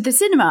go to the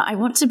cinema, I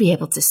want to be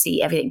able to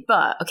see everything.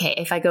 But okay,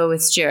 if I go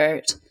with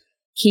Stuart,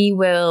 he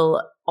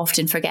will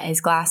often forget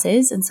his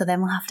glasses. And so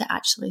then we'll have to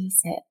actually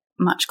sit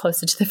much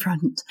closer to the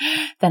front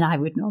than I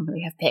would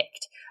normally have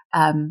picked.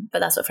 But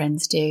that's what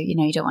friends do. You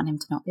don't want him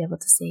to not be able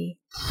to see.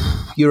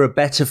 You're a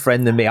better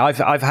friend than me. I've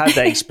had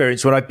that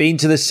experience when I've been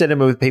to the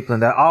cinema with people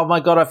and they're, oh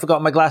my God, I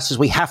forgot my glasses.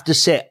 We have to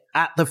sit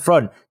at the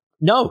front.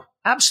 No,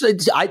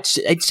 absolutely.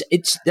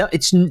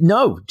 It's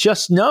no,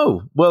 just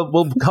no.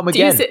 We'll come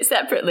again. Do you sit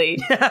separately?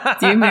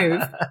 Do you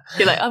move?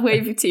 You're like, I'll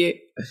wave to you.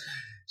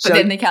 But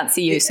then they can't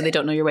see you, so they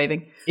don't know you're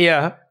waving.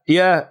 Yeah.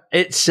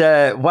 It's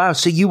wow.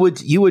 So you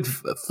would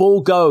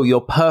forego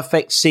your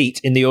perfect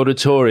seat in the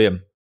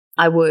auditorium.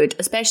 I would,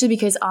 especially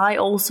because I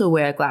also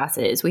wear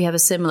glasses. We have a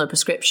similar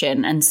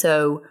prescription, and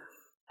so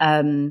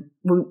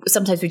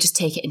sometimes we just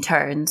take it in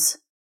turns.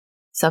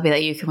 So I'll be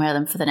like, you can wear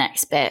them for the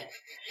next bit,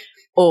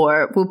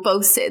 or we'll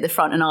both sit at the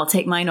front and I'll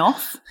take mine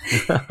off.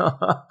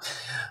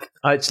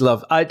 It's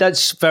love.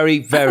 That's very,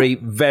 very,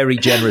 very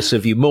generous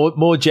of you.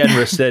 More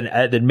generous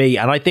than me.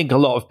 And I think a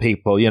lot of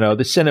people,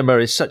 the cinema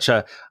is such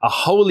a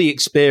holy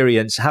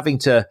experience. Having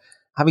to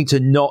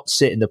not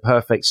sit in the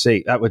perfect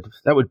seat, that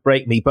would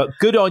break me. But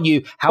good on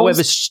you.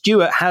 However,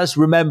 Stuart has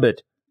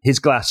remembered his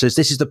glasses.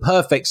 This is the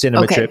perfect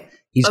cinema trip.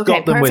 He's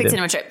got them with him. Perfect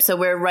cinema trip. So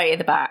we're right at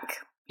the back.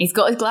 He's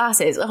got his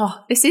glasses.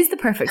 Oh, this is the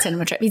perfect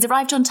cinema trip. He's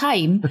arrived on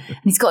time and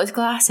he's got his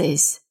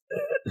glasses.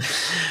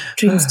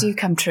 Dreams do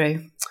come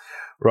true.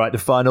 Right, the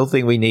final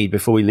thing we need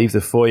before we leave the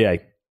foyer.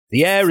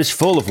 The air is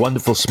full of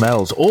wonderful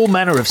smells. All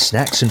manner of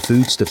snacks and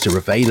foodstuffs are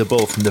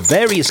available from the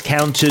various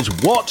counters.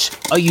 What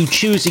are you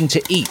choosing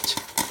to eat?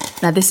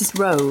 Now, this is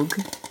rogue,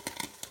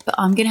 but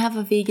I'm going to have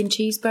a vegan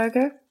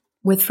cheeseburger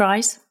with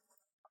fries.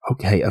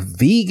 Okay, a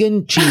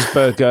vegan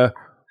cheeseburger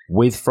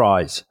with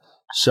fries.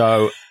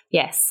 So,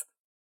 yes.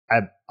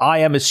 I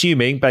am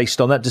assuming, based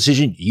on that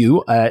decision,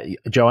 you,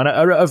 Joanna,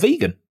 are a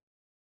vegan.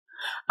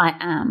 I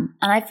am.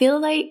 And I feel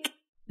like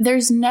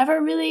there's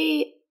never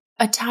really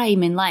a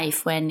time in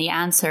life when the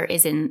answer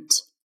isn't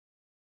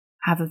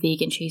have a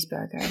vegan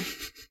cheeseburger.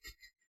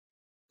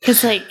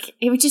 Because,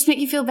 it would just make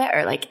you feel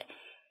better. Got to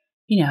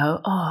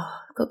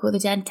go to the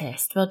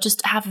dentist. Well,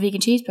 just have a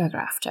vegan cheeseburger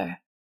after.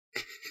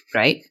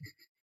 Right?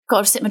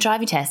 Got to sit my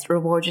driving test.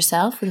 Reward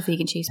yourself with a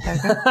vegan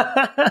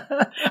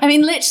cheeseburger. I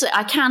mean, literally,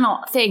 I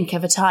cannot think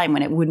of a time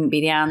when it wouldn't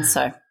be the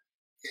answer.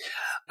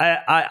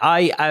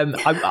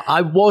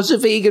 I was a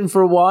vegan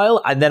for a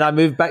while, and then I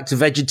moved back to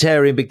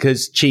vegetarian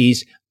because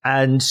cheese.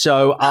 And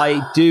so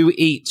I do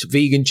eat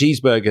vegan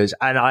cheeseburgers,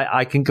 and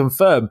I can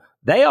confirm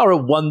they are a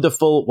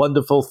wonderful,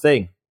 wonderful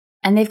thing.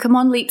 And they've come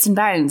on leaps and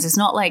bounds. It's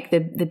not like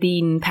the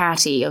bean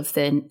patty of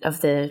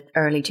the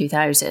early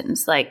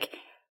 2000s.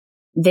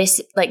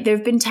 There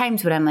have been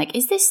times when I'm like,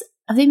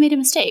 have they made a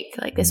mistake?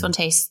 This one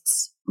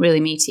tastes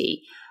really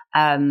meaty.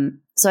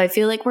 So I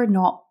feel like we're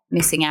not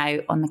missing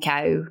out on the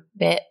cow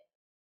bit.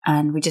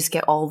 And we just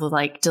get all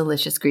the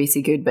delicious,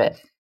 greasy, good bit.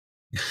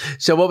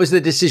 So what was the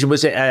decision?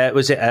 Was it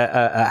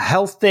a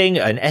health thing,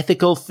 an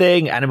ethical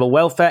thing, animal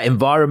welfare,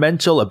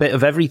 environmental, a bit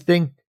of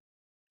everything?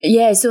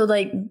 Yeah. So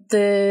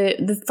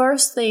the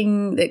first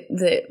thing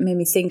that made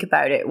me think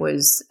about it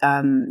was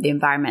the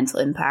environmental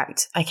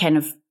impact. I kind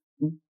of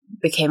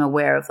became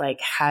aware of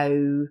how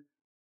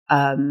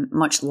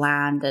much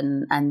land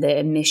and the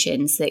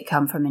emissions that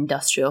come from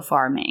industrial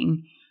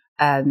farming.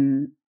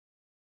 And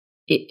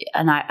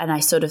I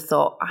sort of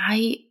thought,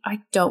 I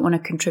don't want to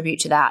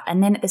contribute to that.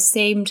 And then at the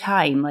same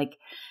time,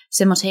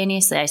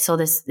 simultaneously, I saw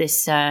this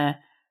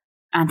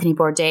Anthony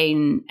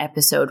Bourdain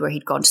episode where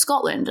he'd gone to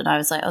Scotland, and I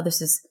was like, oh,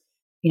 this is,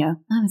 I'm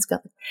in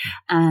Scotland.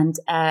 And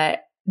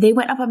they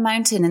went up a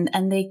mountain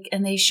and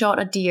they shot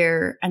a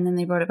deer, and then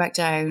they brought it back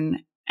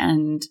down.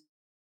 And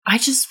I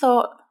just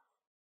thought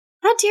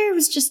that deer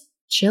was just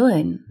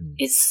chilling.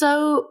 It's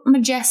so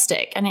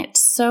majestic and it's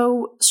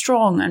so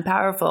strong and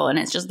powerful, and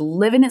it's just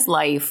living its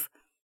life.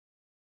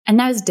 And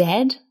now it's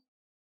dead.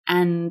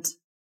 And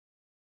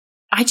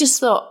I just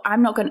thought,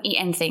 I'm not going to eat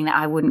anything that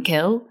I wouldn't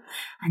kill.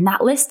 And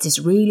that list is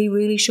really,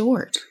 really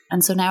short.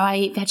 And so now I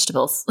eat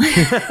vegetables.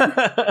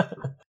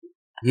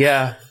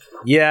 Yeah.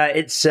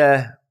 It's,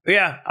 I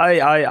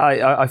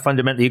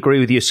fundamentally agree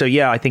with you. So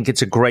I think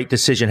it's a great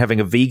decision having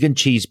a vegan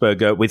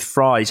cheeseburger with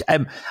fries.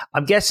 I'm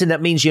guessing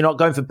that means you're not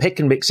going for pick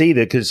and mix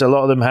either, because a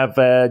lot of them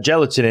have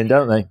gelatin in,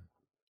 don't they?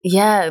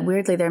 Yeah,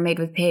 weirdly they're made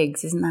with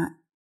pigs. Isn't that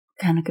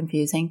kind of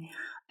confusing?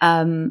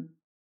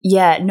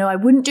 No, I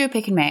wouldn't do a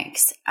pick and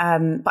mix.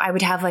 But I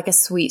would have a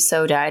sweet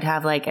soda. I'd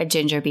have a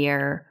ginger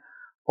beer,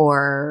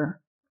 or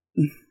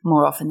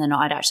more often than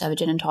not, I'd actually have a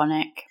gin and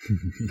tonic.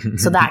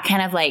 So that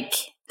kind of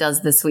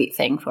does the sweet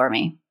thing for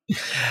me.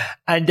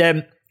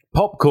 And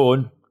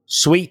popcorn,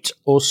 sweet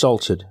or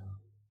salted?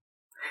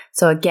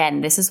 So again,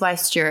 this is why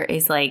Stuart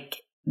is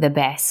the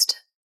best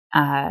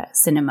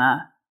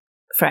cinema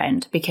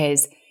friend,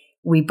 because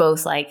we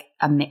both like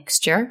a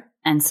mixture.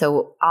 And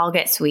so I'll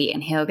get sweet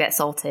and he'll get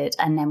salted,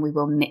 and then we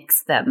will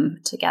mix them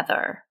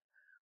together.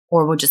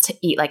 Or we'll just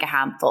eat a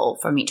handful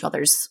from each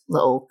other's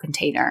little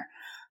container.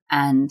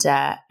 And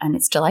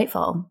it's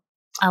delightful.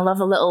 I love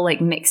a little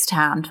mixed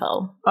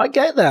handful. I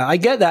get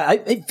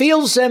that. It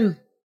feels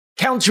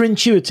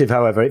counterintuitive,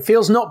 however. It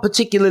feels not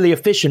particularly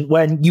efficient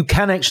when you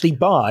can actually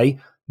buy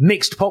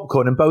mixed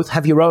popcorn and both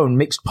have your own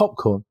mixed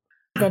popcorn.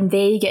 Then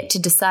they get to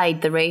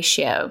decide the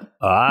ratio.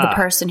 The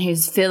person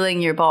who's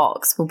filling your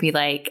box will be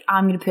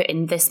I'm going to put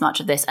in this much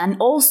of this. And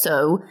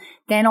also,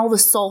 then all the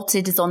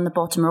salted is on the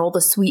bottom, or all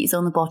the sweet is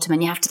on the bottom,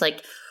 and you have to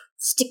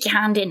stick your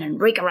hand in and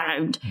rake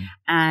around.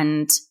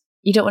 And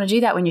you don't want to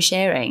do that when you're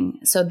sharing.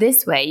 So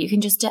this way, you can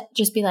just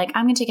be I'm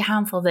going to take a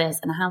handful of this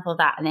and a handful of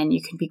that, and then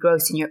you can be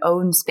gross in your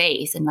own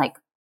space and melt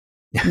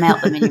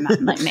them in your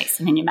mouth, mix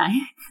them in your mouth.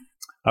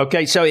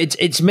 Okay, so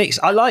it's mixed.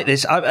 I like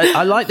this.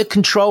 I like the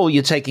control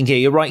you're taking here.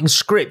 You're writing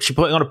scripts. You're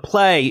putting on a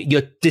play.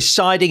 You're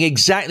deciding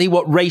exactly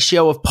what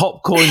ratio of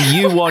popcorn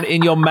you want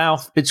in your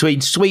mouth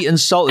between sweet and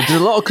salted. There's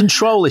a lot of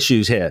control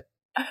issues here.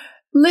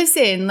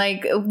 Listen,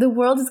 the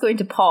world is going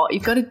to pot.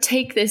 You've got to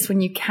take this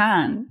when you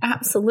can.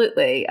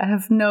 Absolutely. I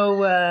have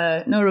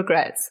no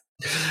regrets.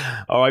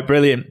 All right,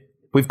 brilliant.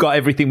 We've got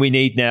everything we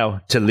need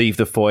now to leave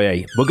the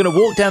foyer. We're going to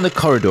walk down the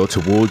corridor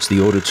towards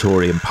the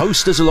auditorium.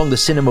 Posters along the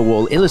cinema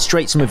wall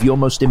illustrate some of your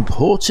most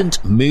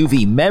important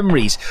movie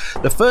memories.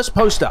 The first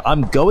poster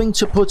I'm going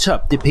to put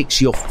up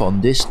depicts your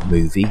fondest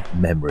movie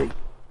memory.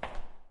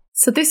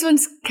 So this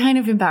one's kind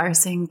of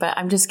embarrassing, but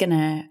I'm just going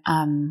to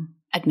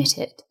admit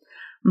it.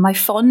 My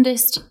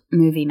fondest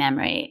movie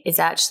memory is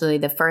actually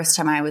the first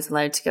time I was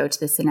allowed to go to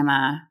the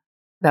cinema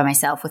by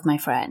myself with my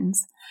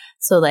friends.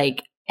 So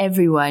like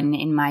everyone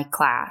in my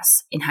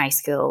class in high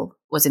school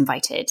was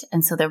invited.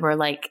 And so there were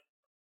like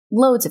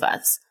loads of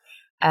us.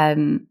 I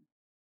mean,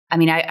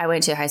 I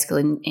went to high school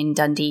in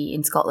Dundee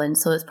in Scotland,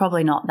 so it's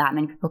probably not that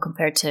many people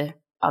compared to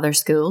other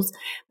schools.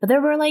 But there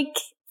were like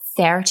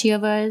 30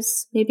 of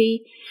us,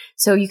 maybe.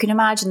 So you can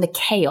imagine the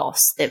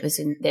chaos that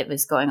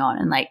was going on.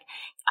 And like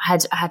I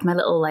had my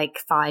little like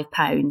 £5,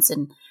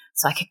 and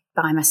so I could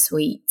buy my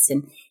sweets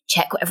and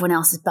check what everyone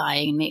else is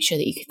buying and make sure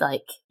that you could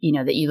like, you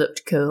know, that you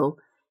looked cool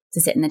to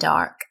sit in the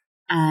dark.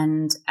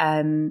 And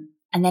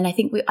then I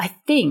think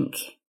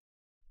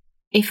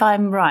if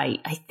I'm right,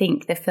 I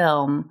think the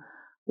film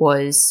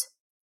was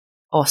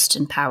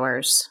Austin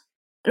Powers.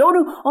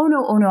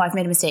 Oh no, I've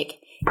made a mistake.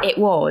 It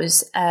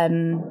was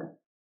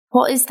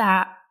what is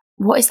that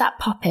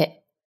puppet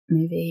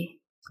movie?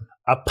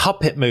 A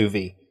puppet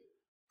movie.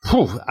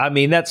 Whew, I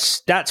mean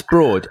that's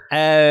broad.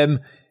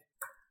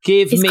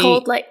 It's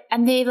called like,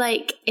 and they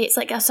like, it's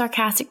like a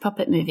sarcastic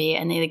puppet movie,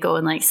 and they go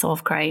and like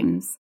solve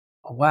crimes.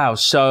 Wow.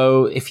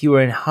 So if you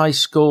were in high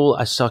school,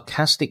 a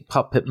sarcastic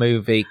puppet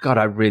movie, God,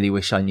 I really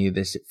wish I knew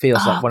this. It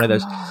feels like one of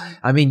those.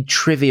 I mean,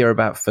 trivia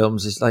about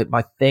films is like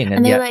my thing.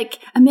 And they're like,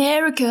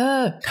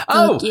 America.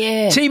 Oh,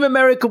 yeah. Team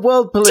America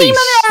World Police. Team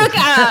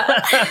America.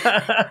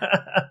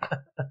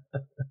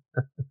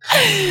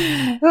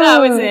 That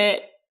was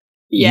it.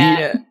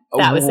 Yeah.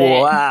 That was it.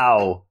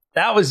 Wow.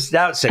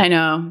 I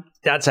know.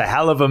 That's a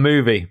hell of a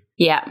movie.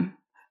 Yeah.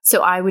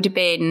 So I would have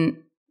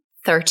been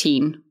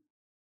 13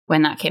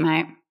 when that came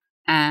out.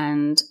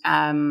 And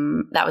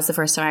that was the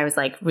first time I was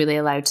like really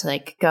allowed to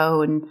like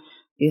go and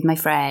be with my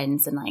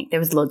friends, and like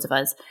there was loads of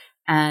us.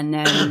 And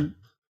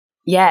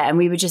and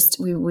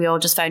we all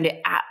just found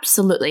it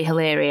absolutely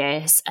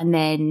hilarious. And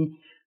then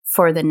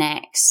for the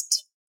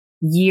next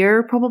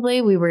year,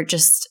 probably, we were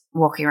just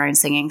walking around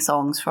singing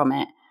songs from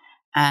it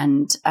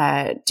and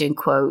doing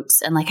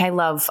quotes. And like I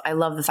love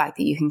the fact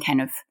that you can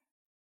kind of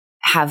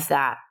have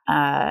that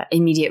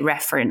immediate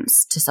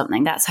reference to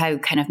something. That's how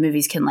kind of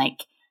movies can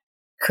like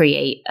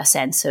create a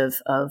sense of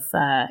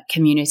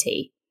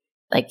community.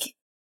 Like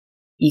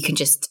you can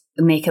just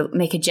make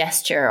a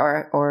gesture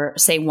or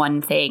say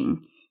one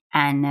thing,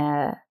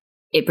 and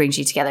it brings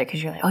you together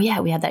because you're like, oh yeah,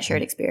 we had that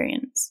shared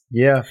experience.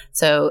 Yeah.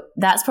 So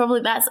that's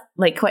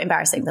like quite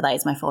embarrassing, but that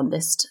is my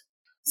fondest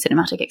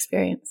cinematic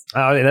experience.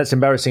 I don't think that's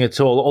embarrassing at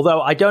all.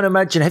 Although I don't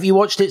imagine, have you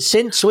watched it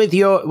since with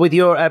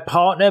your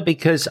partner?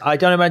 Because I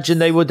don't imagine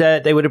they would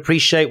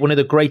appreciate one of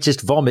the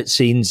greatest vomit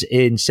scenes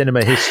in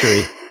cinema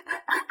history.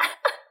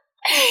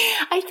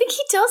 I think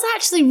he does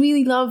actually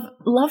really love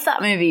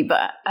that movie,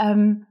 but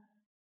I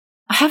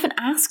haven't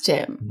asked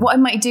him. What I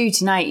might do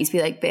tonight is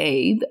be like,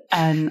 babe,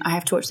 I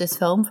have to watch this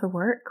film for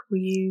work. Will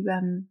you, do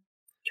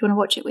you want to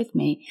watch it with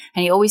me?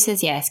 And he always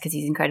says yes because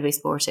he's incredibly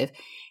sportive.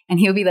 And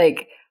he'll be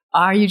like,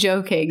 are you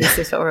joking? Is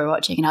this what we're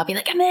watching? And I'll be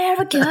like,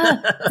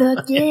 America,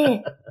 fuck yeah.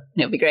 And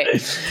it'll be great.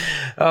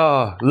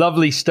 Oh,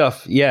 lovely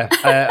stuff. Yeah.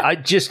 I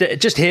just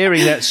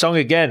hearing that song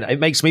again, it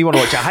makes me want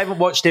to watch it. I haven't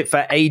watched it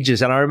for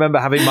ages, and I remember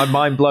having my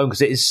mind blown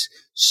because it is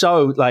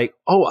so like,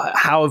 oh,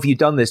 how have you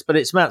done this? But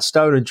it's Matt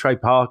Stone and Trey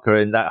Parker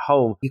and that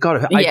whole, you got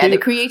to. The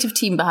creative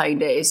team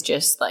behind it is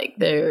just like,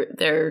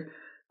 they're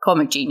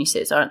comic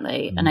geniuses, aren't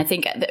they? Mm. And I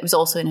think it was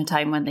also in a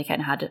time when they kind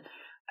of had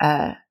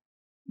a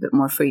bit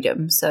more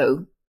freedom.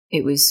 So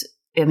it was,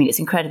 I mean, it's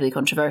incredibly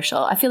controversial.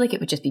 I feel like it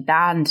would just be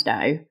banned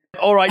now.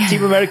 All right,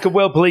 Team America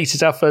World Police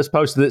is our first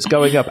poster that's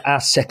going up.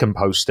 Our second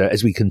poster,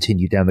 as we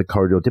continue down the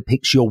corridor,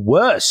 depicts your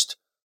worst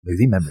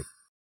movie memory.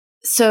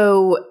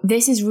 So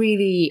this is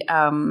really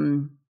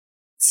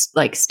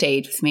like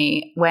stayed with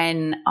me.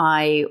 When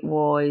I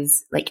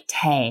was like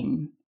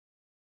 10,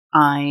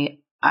 I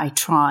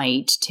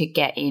tried to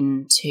get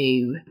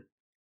into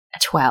a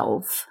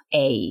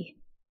 12A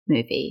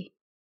movie.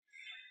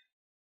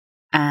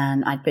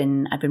 And I'd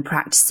been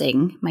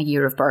practicing my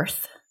year of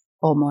birth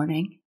all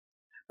morning.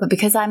 But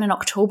because I'm an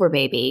October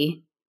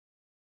baby,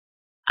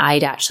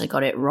 I'd actually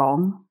got it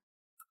wrong.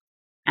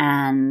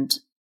 And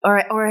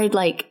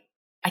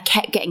I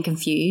kept getting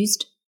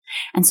confused.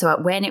 And so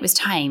when it was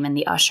time and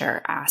the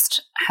usher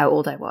asked how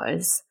old I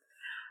was,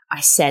 I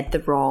said the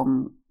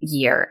wrong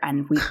year.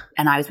 And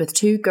I was with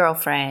two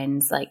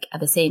girlfriends like at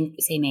the same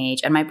age.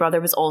 And my brother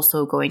was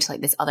also going to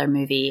like this other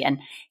movie, and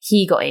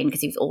he got in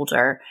because he was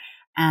older.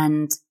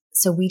 And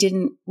so we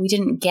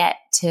didn't get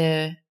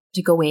to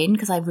go in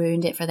because I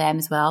ruined it for them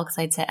as well, because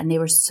I'd said, and they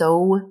were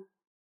so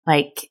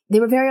like,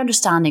 they were very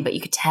understanding, but you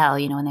could tell,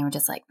 you know, and they were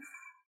just like,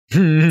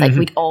 like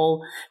we'd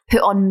all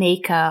put on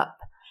makeup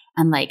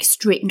and like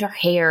straightened our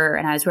hair,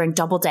 and I was wearing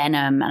double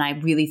denim, and I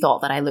really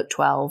thought that I looked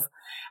 12.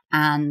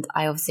 and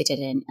I obviously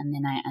didn't, and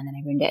then I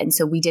ruined it, and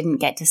so we didn't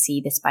get to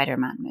see the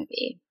Spider-Man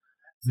movie.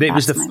 It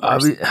was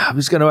I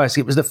was going to ask.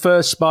 It was the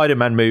first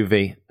Spider-Man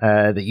movie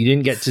that you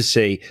didn't get to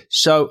see.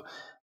 So,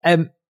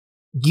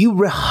 you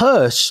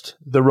rehearsed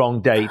the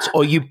wrong dates,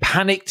 or you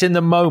panicked in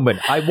the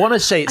moment. I want to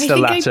say it's the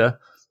latter.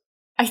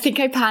 I think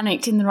I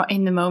panicked in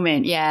the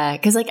moment. Yeah,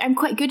 because like I'm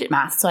quite good at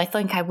math, so I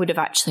think I would have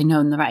actually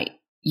known the right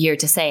year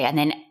to say. And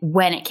then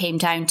when it came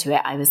down to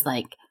it, I was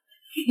like,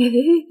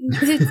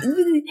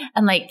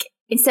 and like,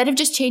 instead of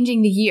just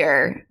changing the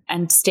year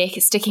and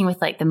sticking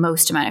with like the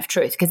most amount of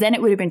truth, because then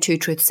it would have been 2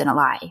 truths and a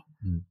lie.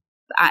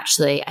 But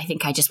actually, I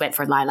think I just went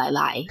for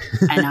lie,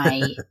 and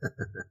I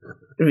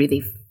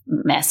really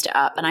messed it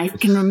up. And I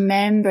can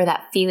remember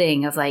that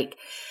feeling of like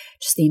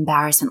just the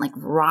embarrassment, like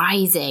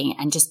rising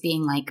and just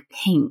being like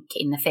pink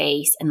in the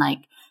face and like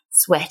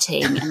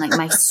sweating, and like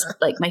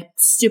my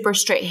super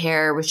straight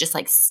hair was just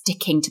like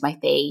sticking to my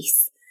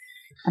face,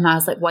 and I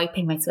was like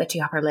wiping my sweaty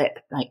upper lip,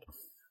 like.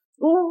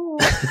 Ooh,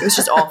 it was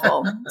just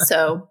awful.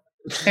 So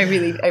I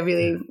really,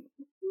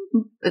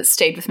 it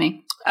stayed with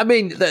me. I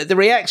mean, the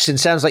reaction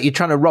sounds like you're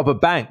trying to rob a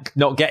bank,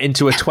 not get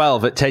into a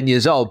 12 at 10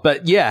 years old.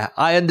 But yeah,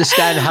 I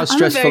understand how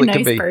stressful it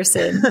can be. I'm a very nice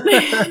person.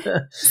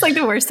 It's like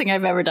the worst thing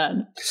I've ever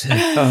done.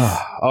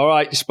 All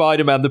right,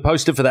 Spider-Man, the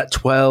poster for that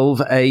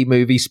 12A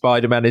movie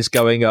Spider-Man is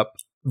going up.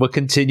 We're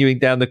continuing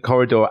down the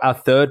corridor. Our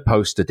third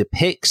poster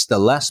depicts the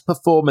last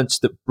performance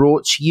that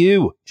brought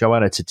you,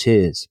 Joanna, to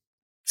tears.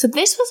 So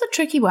this was a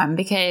tricky one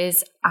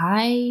because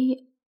I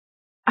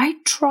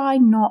try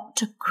not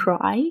to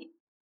cry.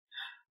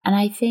 And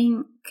I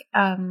think,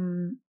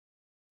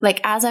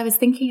 like, as I was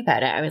thinking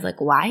about it, I was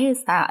like, why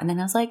is that? And then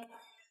I was like,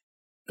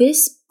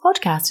 this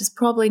podcast is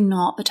probably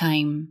not the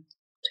time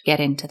to get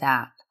into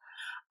that.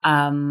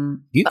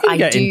 You can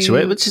get into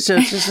it. This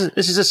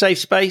is a safe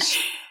space.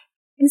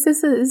 Is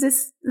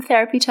this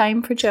therapy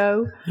time for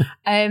Joe?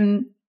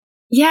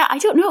 Yeah, I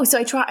don't know. So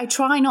I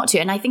try not to.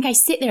 And I think I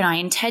sit there and I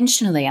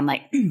intentionally, I'm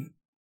like, and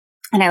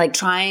I like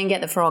try and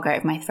get the frog out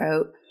of my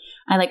throat.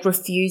 I like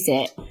refuse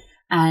it.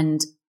 And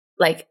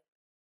like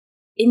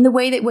in the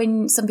way that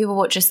when some people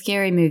watch a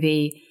scary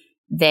movie,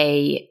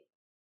 they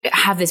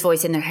have this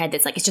voice in their head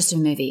that's like, it's just a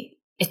movie.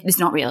 It's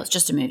not real. It's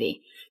just a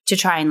movie, to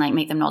try and like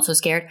make them not so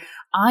scared.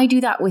 I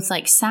do that with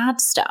like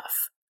sad stuff.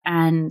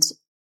 And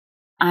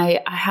I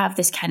have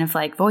this kind of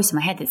like voice in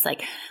my head that's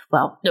like,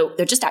 well, no,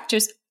 they're just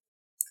actors.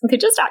 They're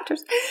just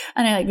actors.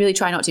 And I like really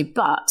try not to.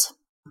 But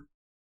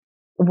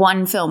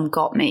one film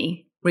got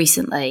me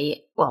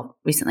recently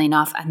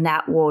enough, and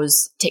that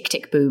was Tick,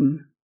 Tick,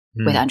 Boom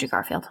with Andrew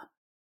Garfield.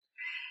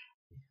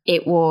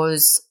 It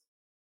was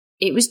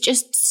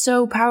just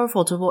so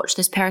powerful to watch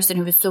this person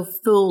who was so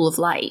full of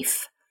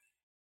life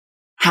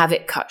have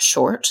it cut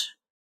short.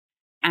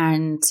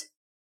 And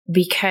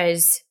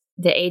because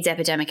the AIDS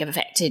epidemic have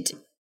affected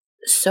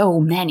so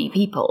many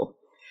people,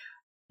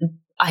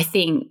 I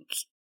think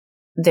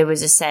there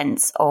was a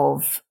sense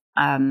of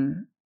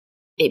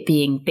it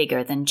being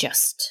bigger than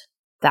just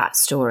that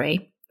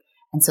story.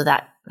 And so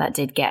that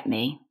did get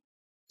me.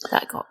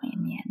 That got me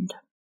in the end.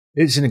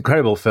 It's an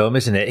incredible film,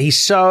 isn't it? He's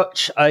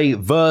such a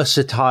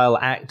versatile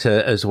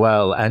actor as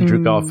well,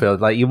 Andrew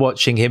Garfield. Like, you're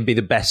watching him be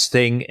the best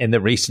thing in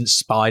the recent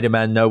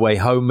Spider-Man No Way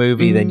Home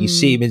movie. Then you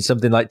see him in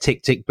something like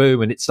Tick, Tick,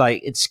 Boom. And it's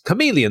like, it's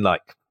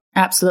chameleon-like.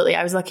 Absolutely.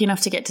 I was lucky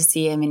enough to get to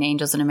see him in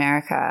Angels in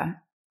America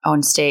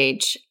on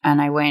stage,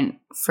 and I went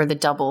for the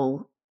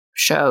double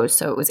show,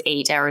 so it was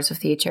 8 hours of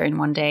theater in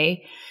one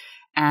day,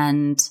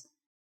 and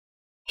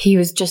he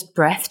was just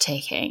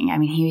breathtaking. I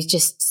mean, he was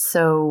just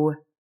so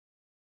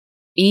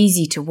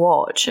easy to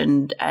watch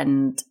and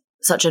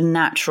such a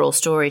natural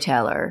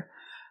storyteller,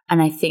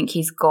 and I think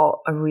he's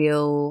got a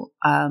real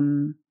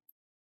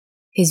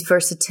his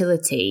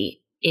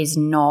versatility is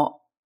not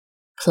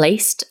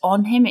placed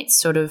on him, it's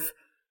sort of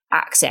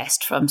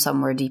accessed from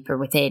somewhere deeper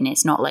within.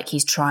 It's not like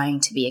he's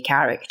trying to be a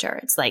character.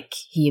 It's like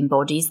he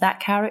embodies that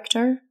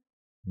character.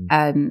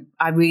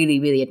 I really,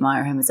 really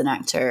admire him as an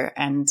actor,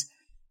 and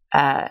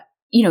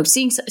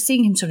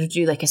seeing him sort of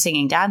do like a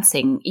singing,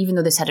 dancing, even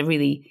though this had a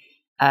really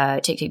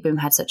Tick, Tick, Boom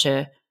had such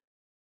a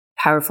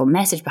powerful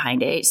message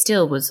behind it, it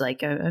still was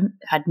like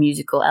had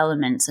musical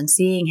elements, and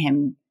seeing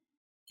him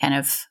kind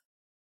of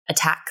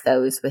attack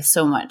those with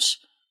so much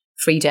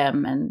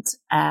freedom and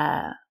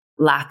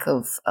lack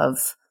of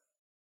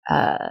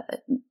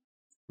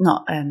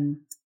not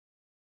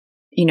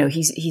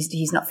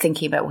he's not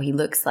thinking about what he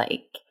looks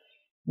like,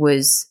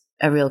 was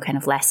a real kind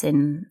of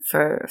lesson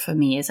for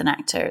me as an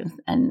actor.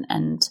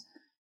 And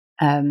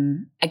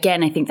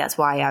again, I think that's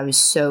why I was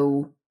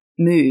so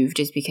moved,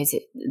 is because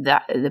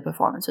the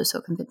performance was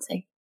so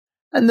convincing.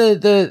 And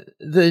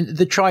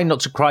the trying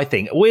not to cry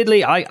thing.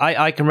 Weirdly,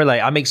 I can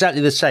relate. I'm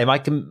exactly the same.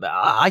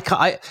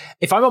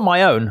 If I'm on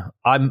my own,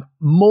 I'm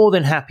more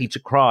than happy to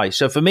cry.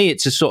 So for me,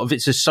 it's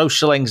a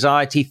social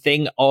anxiety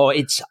thing, or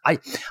I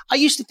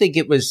used to think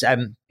it was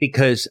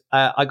because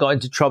I got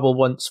into trouble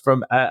once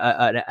from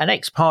an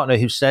ex-partner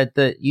who said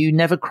that you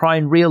never cry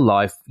in real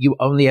life. You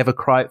only ever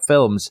cry at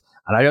films.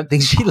 And I don't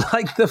think she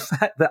liked the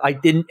fact that I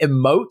didn't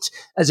emote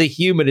as a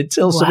human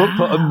until someone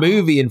put a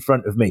movie in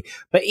front of me.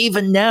 But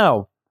even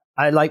now,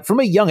 from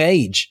a young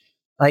age,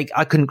 I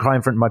couldn't cry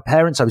in front of my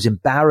parents. I was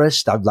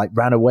embarrassed. I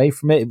ran away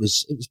from it.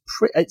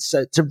 It's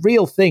a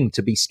real thing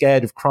to be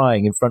scared of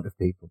crying in front of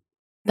people.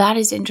 That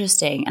is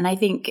interesting. And I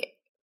think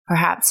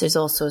perhaps there's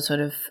also sort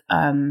of,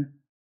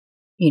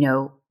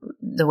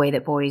 the way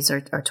that boys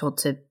are told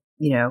to,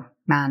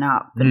 man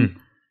up and,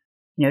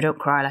 don't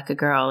cry like a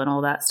girl and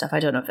all that stuff. I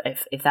don't know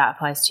if that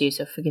applies to you,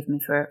 so forgive me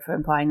for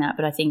implying that.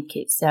 But I think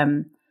it's,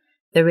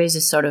 there is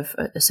a sort of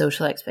a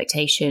social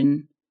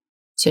expectation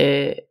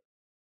to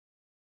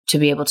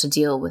be able to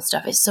deal with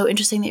stuff. It's so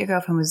interesting that your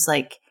girlfriend was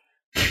like,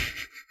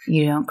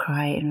 you don't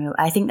cry in real.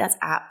 I think that's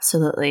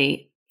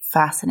absolutely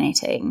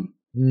fascinating.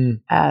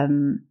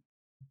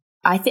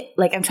 I think,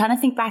 I'm trying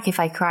to think back if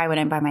I cry when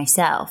I'm by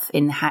myself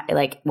in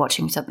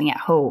watching something at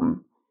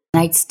home.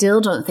 And I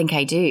still don't think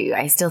I do.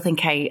 I still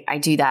think I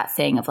do that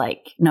thing of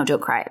no,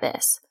 don't cry at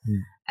this.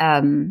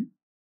 But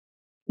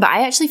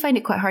I actually find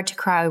it quite hard to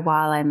cry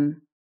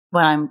when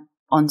I'm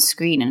on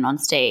screen and on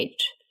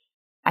stage.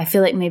 I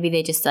feel like maybe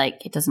they just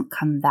it doesn't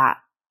come that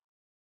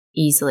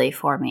easily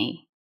for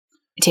me.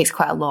 It takes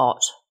quite a lot.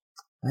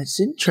 That's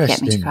interesting.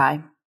 To get me to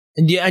cry.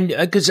 And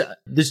because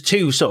there's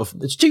two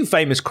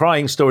famous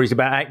crying stories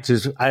about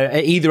actors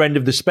at either end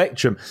of the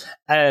spectrum.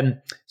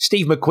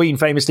 Steve McQueen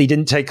famously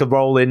didn't take a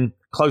role in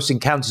Close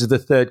Encounters of the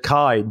Third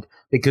Kind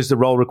because the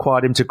role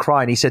required him to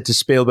cry, and he said to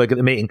Spielberg at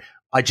the meeting,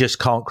 "I just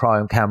can't cry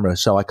on camera,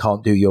 so I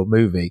can't do your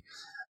movie."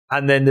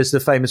 And then there's the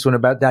famous one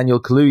about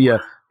Daniel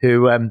Kaluuya,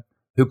 who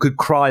could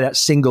cry that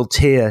single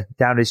tear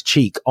down his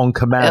cheek on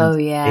command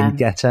in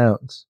Get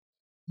Out.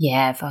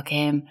 Yeah, fuck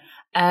him.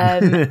 I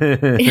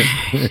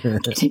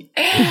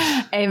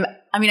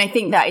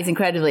think that is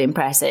incredibly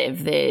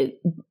impressive.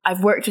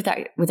 I've worked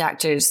with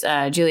actors.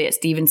 Juliet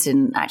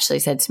Stevenson actually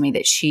said to me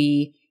that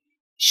she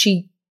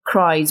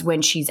cries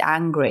when she's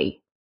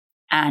angry,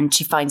 and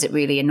she finds it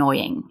really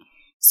annoying.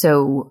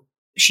 So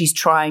she's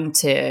trying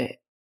to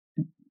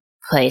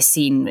play a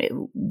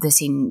scene. The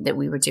scene that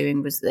we were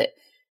doing was that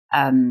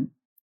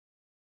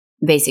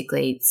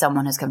basically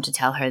someone has come to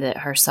tell her that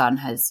her son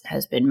has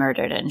been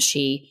murdered, and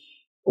she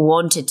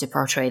wanted to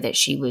portray that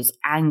she was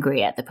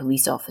angry at the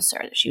police officer,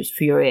 that she was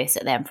furious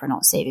at them for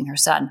not saving her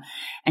son.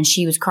 And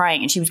she was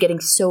crying, and she was getting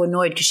so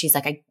annoyed because she's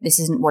like, this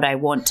isn't what I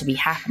want to be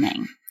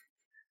happening.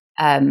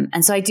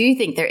 And so I do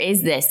think there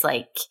is this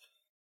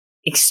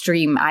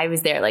extreme, I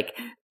was there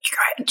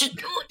just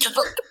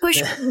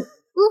push,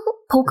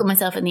 poking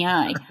myself in the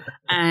eye.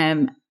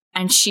 And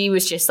she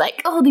was just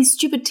oh, these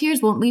stupid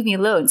tears won't leave me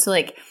alone. So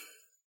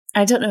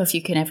I don't know if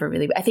you can ever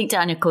really, I think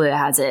Daniel Kaluuya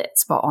has it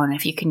spot on.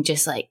 If you can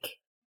just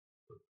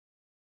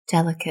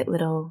delicate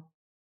little,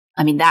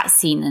 that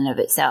scene in of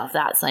itself,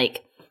 that's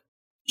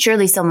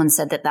surely someone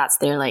said that that's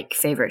their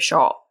favorite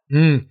shot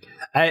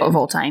of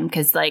all time,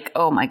 because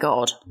oh my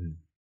god,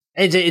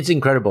 it's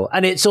incredible.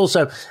 And it's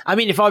also,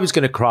 if I was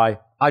going to cry,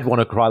 I'd want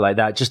to cry like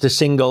that, just a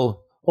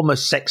single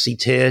almost sexy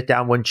tear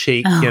down one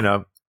cheek,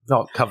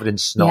 not covered in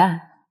snot. Yeah,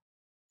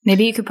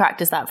 maybe you could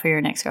practice that for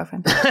your next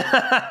girlfriend.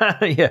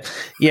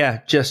 yeah,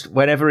 just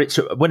whenever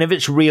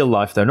it's real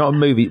life though, not a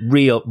movie,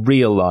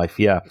 real life.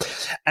 Yeah.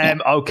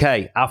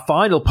 Okay, our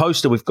final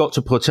poster we've got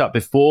to put up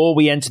before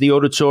we enter the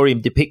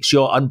auditorium depicts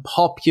your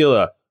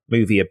unpopular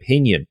movie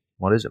opinion.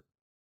 What is it?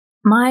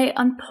 My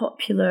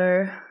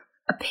unpopular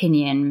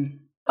opinion.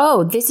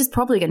 Oh, this is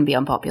probably going to be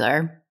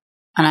unpopular,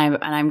 and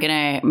I'm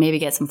going to maybe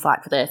get some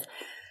flack for this.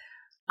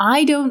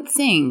 I don't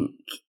think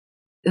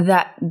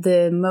that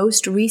the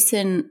most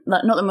recent,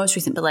 not the most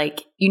recent, but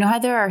how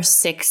there are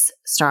 6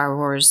 Star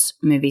Wars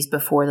movies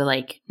before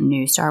the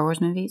new Star Wars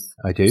movies?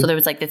 I do. So there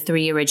was the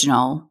 3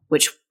 original,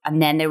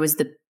 and then there was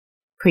the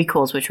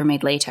prequels, which were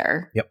made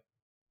later. Yep.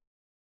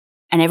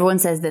 And everyone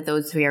says that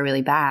those 3 are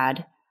really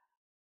bad.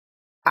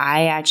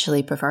 I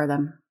actually prefer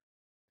them.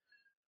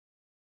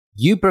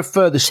 You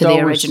prefer the Star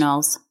Wars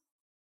originals?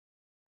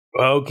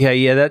 Okay,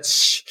 yeah, that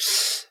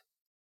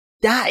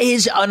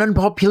is an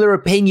unpopular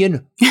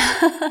opinion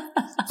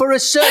for a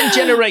certain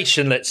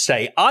generation, let's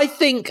say. I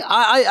think,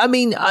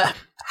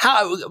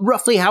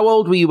 roughly how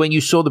old were you when you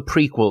saw the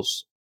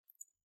prequels?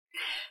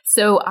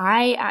 So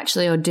I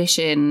actually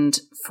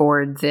auditioned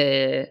for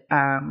the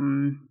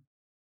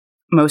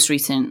most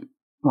recent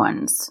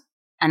ones,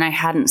 and I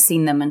hadn't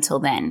seen them until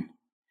then.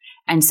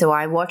 And so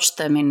I watched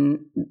them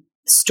in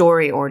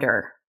story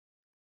order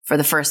that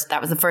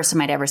was the first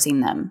time I'd ever seen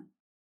them.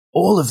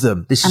 All of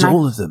them? This is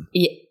all of them?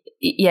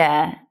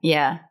 Yeah.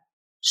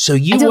 So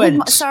you I don't went...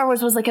 think Star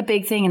Wars was a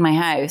big thing in my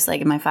house,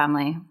 in my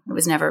family. It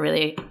was never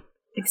really...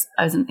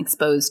 I wasn't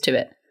exposed to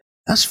it.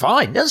 That's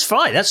fine. That's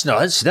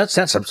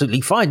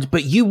absolutely fine.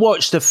 But you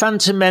watched The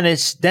Phantom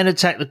Menace, then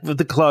Attack of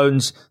the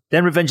Clones,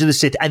 then Revenge of the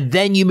Sith, and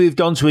then you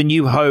moved on to A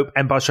New Hope,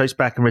 Empire Strikes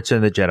Back, and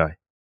Return of the Jedi.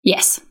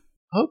 Yes.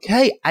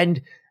 Okay.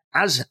 And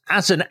as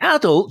an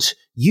adult,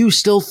 you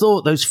still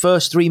thought those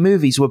first 3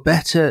 movies were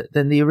better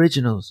than the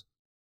originals.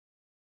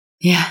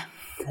 Yeah.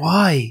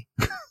 Why?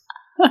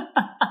 I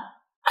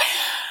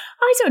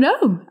don't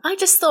know. I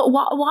just thought,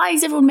 why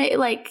is everyone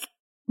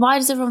why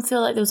does everyone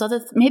feel like those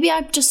other... Maybe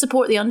I just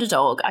support the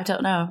underdog. I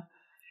don't know.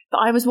 But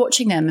I was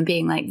watching them and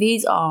being like,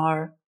 these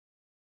are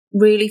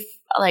really...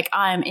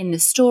 I am in the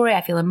story.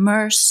 I feel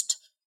immersed.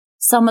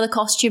 Some of the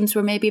costumes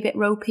were maybe a bit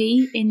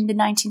ropey in the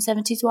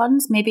 1970s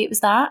ones. Maybe it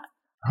was that.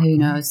 Who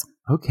knows?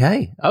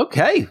 Okay.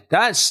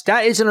 That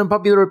is an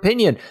unpopular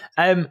opinion.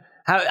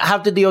 How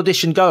did the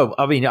audition go?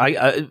 I mean,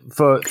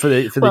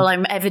 Well,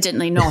 I'm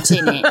evidently not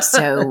in it,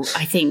 so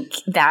I think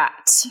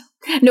that...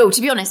 No, to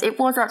be honest, it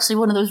was actually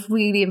one of those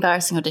really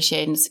embarrassing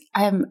auditions.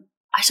 I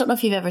don't know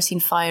if you've ever seen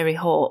Fiery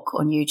Hawk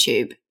on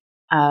YouTube.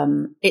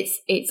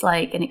 It's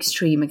like an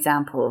extreme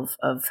example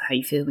of how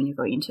you feel when you're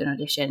going into an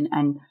audition.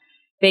 And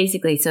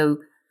basically, so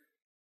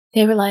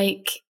they were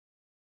like,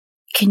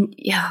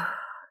 it's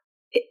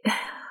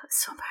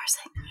so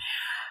embarrassing.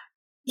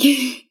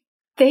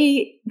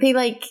 They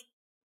like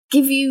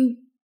give you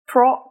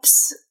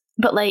props,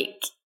 but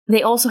like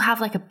they also have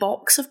like a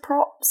box of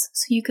props,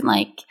 so you can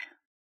like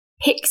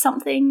pick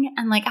something.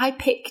 And like I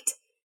picked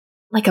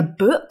like a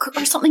book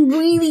or something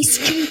really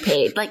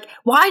stupid. Like,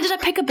 why did I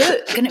pick a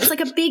book? And it was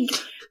like a big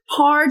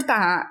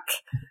hardback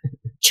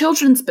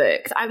children's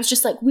book that I was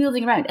just like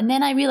wielding around. And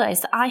then I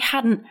realized that I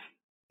hadn't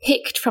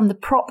picked from the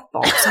prop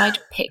box. I'd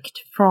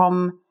picked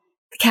from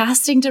the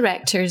casting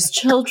director's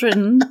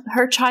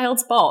her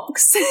child's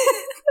box that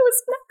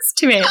was next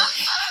to it.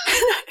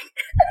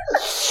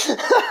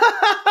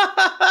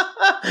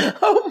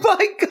 Oh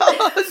my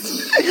God.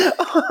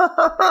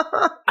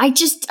 I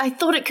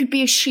thought it could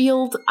be a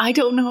shield. I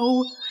don't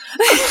know.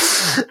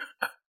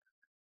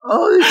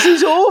 Oh, this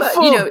is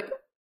awful. But,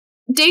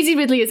 Daisy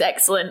Ridley is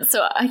excellent,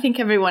 so I think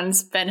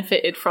everyone's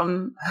benefited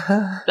from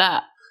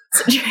that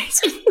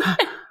situation.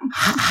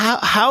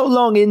 How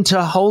long into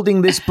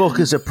holding this book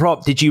as a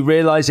prop did you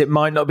realize it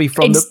might not be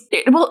from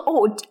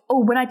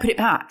when I put it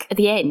back at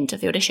the end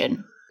of the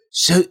audition.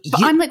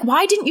 But I'm like,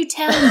 why didn't you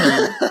tell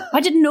me? Why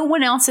did no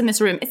one else in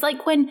this room? It's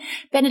like when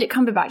Benedict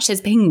Cumberbatch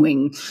says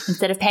penguin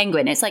instead of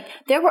penguin. It's like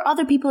there were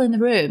other people in the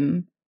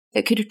room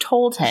that could have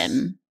told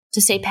him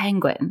to say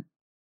penguin.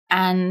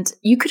 And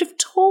you could have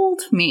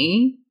told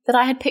me that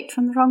I had picked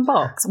from the wrong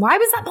box. Why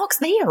was that box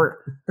there?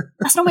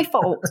 That's not my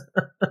fault.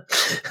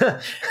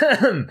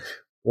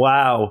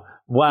 Wow.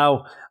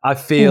 I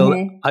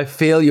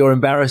feel your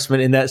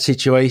embarrassment in that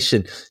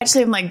situation.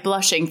 Actually, I'm like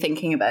blushing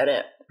thinking about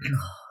it.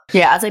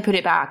 Yeah, as I put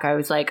it back, I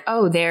was like,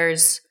 oh,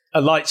 there's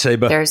a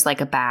lightsaber. There's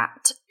like a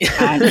bat.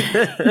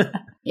 And,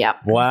 yeah.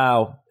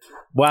 Wow.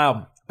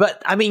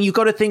 But I mean, you've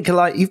got to think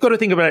about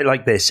it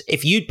like this.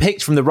 If you'd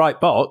picked from the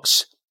right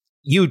box,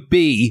 you'd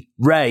be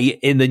Rey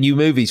in the new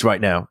movies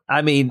right now.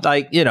 I mean,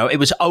 it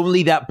was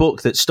only that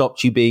book that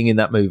stopped you being in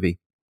that movie.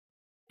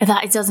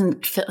 That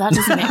doesn't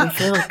make me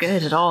feel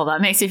good at all.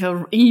 That makes me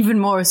feel even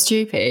more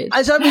stupid.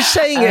 As I was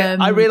saying it,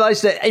 I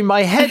realized that in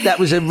my head that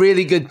was a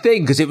really good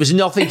thing because it was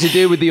nothing to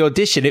do with the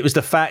audition. It was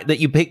the fact that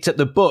you picked up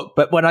the book.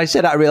 But when I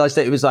said it, I realized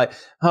that it was like,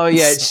 oh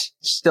yeah, it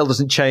still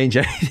doesn't change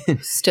anything.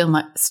 Still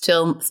my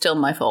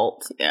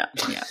fault. Yeah.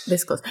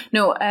 This close.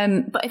 No,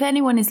 but if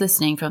anyone is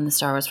listening from the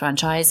Star Wars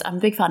franchise, I'm a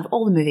big fan of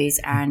all the movies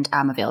and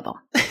I'm available.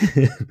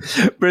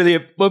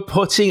 Brilliant. We're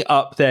putting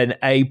up then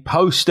a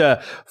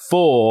poster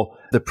for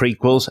the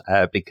prequels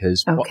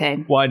because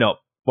why not?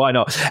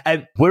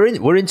 We're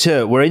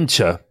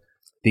into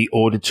the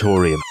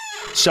auditorium.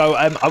 So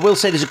I will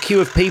say there's a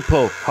queue of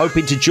people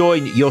hoping to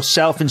join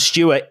yourself and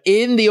Stuart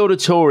in the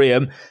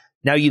auditorium.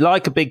 Now, you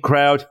like a big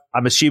crowd.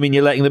 I'm assuming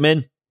you're letting them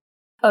in?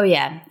 Oh,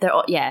 yeah. They're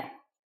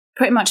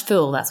pretty much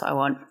full. That's what I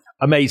want.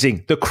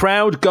 Amazing. The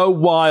crowd go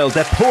wild.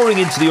 They're pouring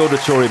into the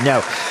auditorium. Now,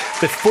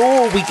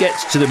 before we get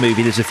to the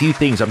movie, there's a few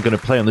things I'm going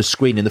to play on the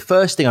screen. And the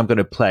first thing I'm going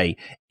to play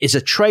is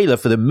a trailer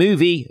for the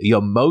movie you're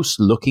most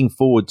looking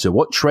forward to.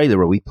 What trailer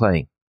are we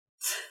playing?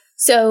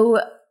 So,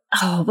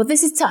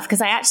 this is tough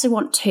because I actually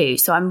want two.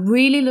 So I'm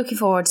really looking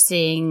forward to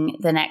seeing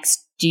the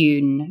next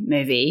Dune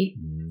movie.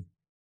 Mm.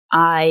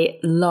 I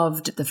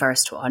loved the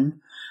first one.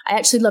 I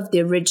actually loved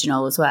the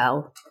original as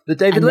well. The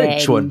David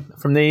Lynch one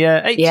from the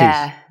 80s.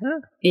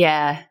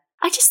 Yeah.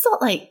 I just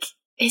thought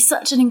it's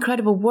such an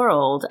incredible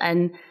world.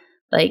 And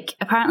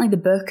apparently the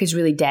book is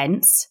really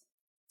dense.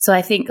 So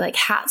I think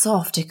hats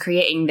off to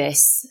creating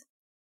this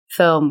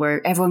film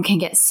where everyone can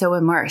get so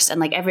immersed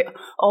and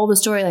all the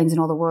storylines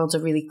and all the worlds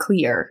are really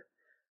clear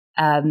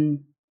and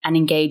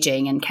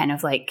engaging and kind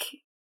of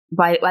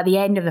by the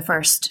end of the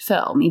first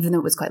film, even though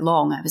it was quite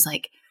long, I was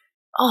like,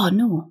 oh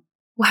no,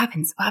 what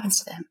happens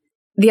to them?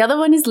 The other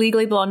one is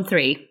Legally Blonde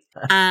 3.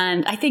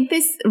 And I think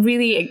this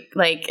really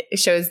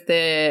shows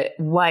the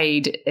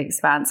wide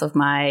expanse of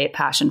my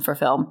passion for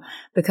film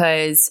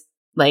because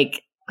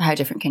how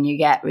different can you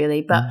get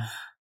really? But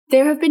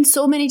There have been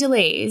so many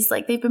delays.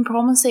 Like, they've been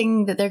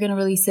promising that they're going to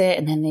release it,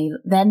 and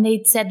then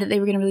they said that they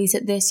were going to release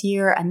it this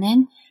year, and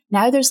then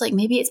now there's like,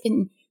 maybe it's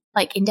been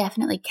like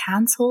indefinitely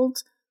cancelled,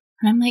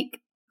 and I'm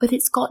like, but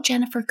it's got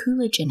Jennifer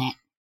Coolidge in it.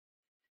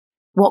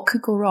 What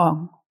could go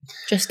wrong?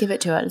 Just give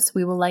it to us.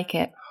 We will like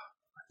it.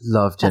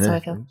 Love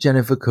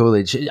Jennifer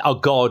Coolidge. Oh,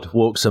 God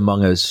walks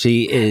among us.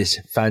 She is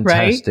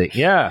fantastic. Right?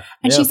 Yeah.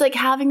 And she's like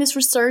having this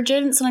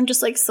resurgence, and I'm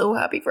just like so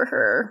happy for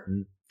her.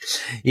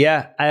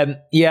 Yeah.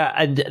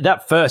 And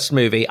that first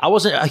movie, I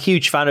wasn't a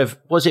huge fan of,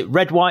 was it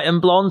Red, White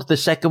and Blonde, the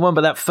second one?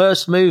 But that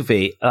first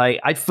movie,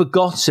 I'd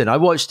forgotten. I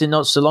watched it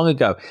not so long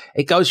ago.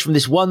 It goes from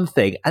this one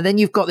thing, and then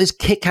you've got this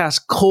kick-ass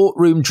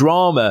courtroom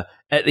drama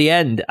at the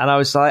end. And I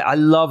was like, I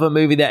love a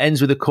movie that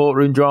ends with a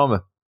courtroom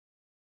drama.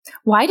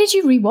 Why did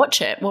you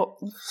rewatch it?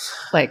 What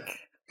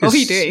were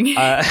you doing?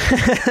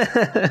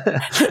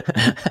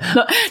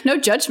 No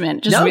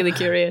judgment, just really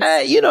curious.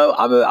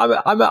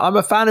 I'm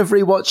a fan of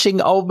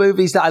rewatching old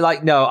movies that I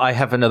like. No, I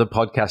have another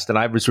podcast, and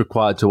I was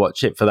required to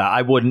watch it for that.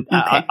 I wouldn't.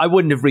 Okay. I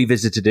wouldn't have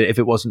revisited it if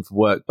it wasn't for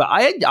work. But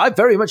I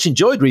very much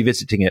enjoyed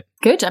revisiting it.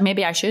 Good.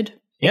 Maybe I should.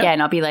 Yeah.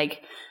 Again, I'll be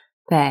like,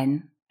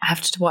 Ben, I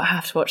have to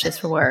watch this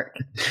for work.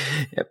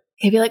 Yep.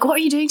 He'll be like, what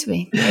are you doing to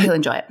me? He'll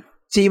enjoy it.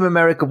 Team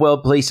America,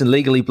 World Police and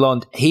Legally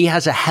Blonde. He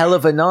has a hell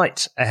of a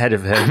night ahead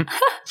of him.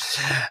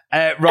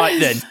 Right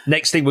then,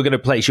 next thing we're going to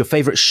play is your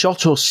favourite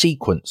shot or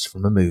sequence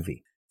from a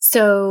movie.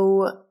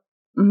 So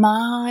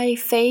my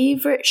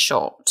favourite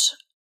shot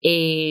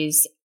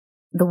is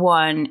the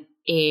one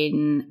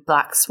in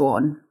Black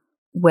Swan,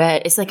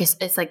 where it's like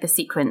the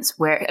sequence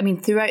where, I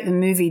mean, throughout the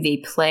movie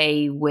they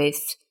play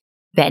with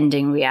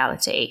bending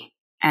reality,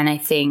 and I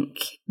think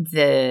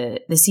the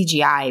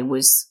CGI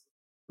was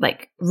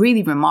like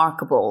really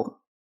remarkable,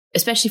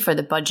 especially for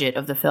the budget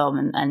of the film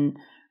and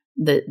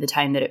the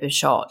time that it was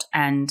shot.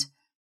 And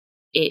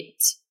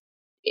it's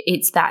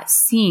that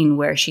scene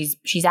where she's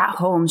at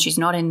home, she's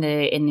not in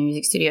the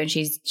music studio, and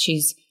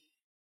she's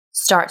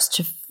starts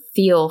to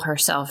feel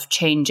herself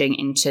changing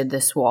into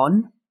the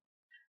swan,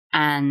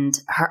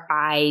 and her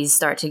eyes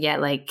start to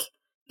get like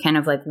kind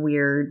of like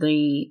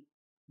weirdly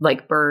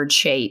like bird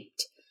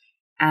shaped,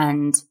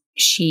 and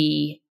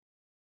she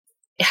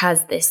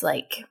has this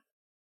like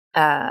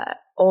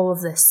all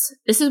of this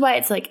is why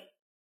it's like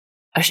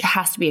it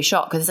has to be a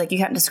shot, because it's like you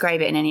can't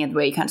describe it in any other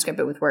way, you can't describe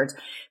it with words,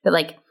 but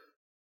like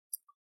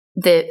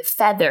the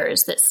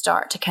feathers that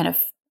start to kind of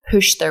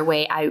push their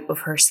way out of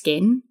her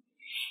skin,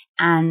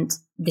 and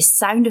the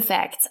sound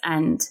effects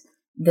and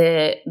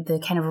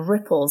the kind of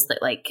ripples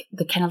that like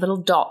the kind of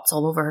little dots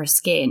all over her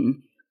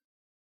skin,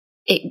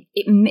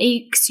 it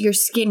makes your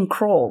skin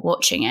crawl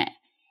watching it.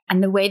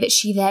 And the way that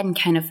she then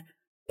kind of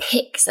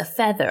picks a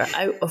feather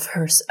out of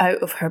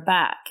her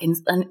back,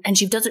 and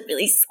she does it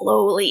really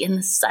slowly in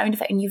the sound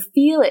effect, and you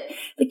feel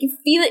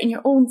it in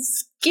your own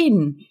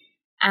skin.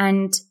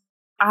 And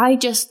I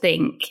just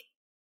think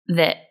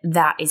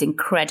that is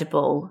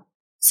incredible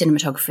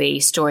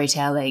cinematography,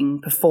 storytelling,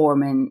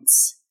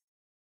 performance,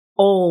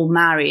 all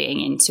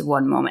marrying into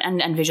one moment,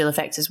 and visual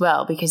effects as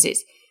well, because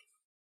it's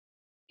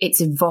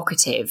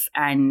evocative,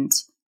 and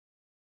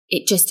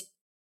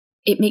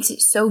it makes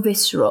it so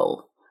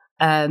visceral.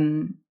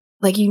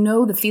 Like, you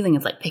know, the feeling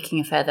of like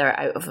picking a feather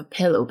out of a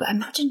pillow, but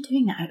imagine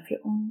doing that out of your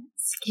own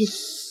skin.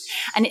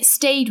 And it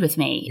stayed with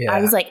me. Yeah.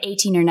 I was like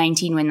 18 or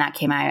 19 when that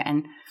came out,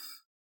 and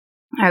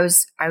I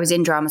was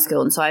in drama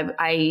school, and so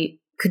I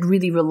could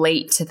really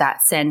relate to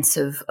that sense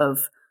of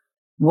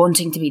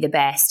wanting to be the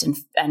best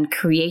and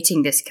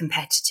creating this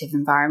competitive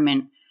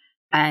environment,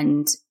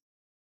 and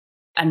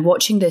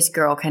watching this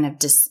girl kind of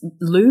just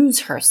lose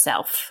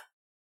herself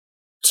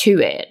to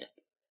it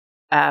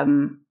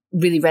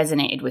really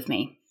resonated with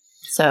me.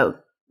 So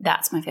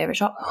that's my favorite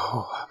shot.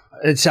 Oh,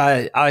 it's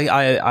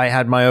I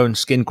had my own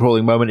skin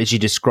crawling moment as you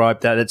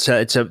described that. It's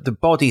the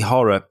body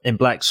horror in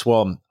Black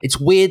Swan. It's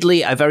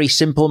weirdly a very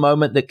simple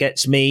moment that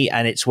gets me,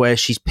 and it's where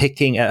she's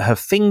picking at her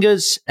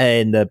fingers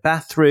in the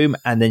bathroom,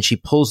 and then she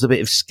pulls the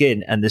bit of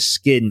skin, and the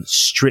skin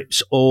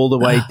strips all the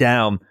way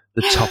down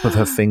the top of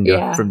her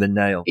finger from the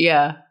nail.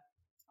 Yeah.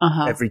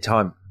 Uh-huh. Every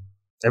time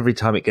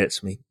it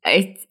gets me.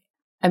 I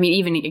mean,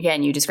 even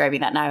again, you describing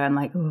that now, I'm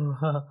like,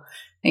 oh.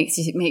 Makes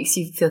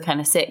you feel kind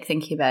of sick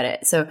thinking about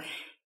it. So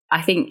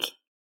I think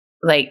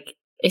like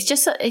it's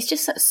just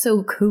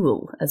so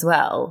cool as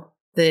well,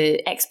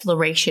 the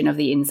exploration of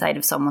the inside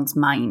of someone's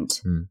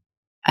mind.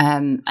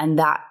 And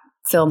that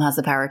film has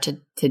the power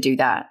to do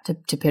that,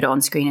 to put it on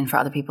screen and for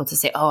other people to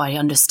say, oh, I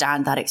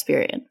understand that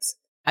experience.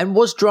 And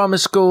was drama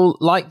school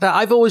like that?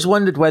 I've always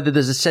wondered whether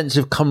there's a sense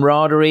of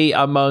camaraderie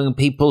among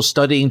people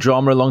studying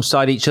drama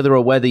alongside each other,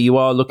 or whether you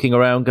are looking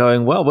around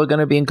going, well, we're going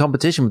to be in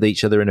competition with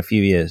each other in a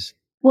few years.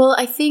 Well,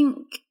 I think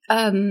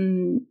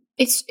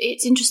it's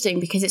interesting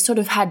because it sort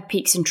of had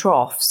peaks and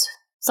troughs.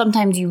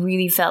 Sometimes you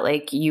really felt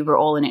like you were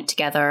all in it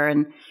together,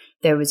 and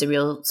there was a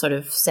real sort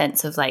of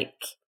sense of like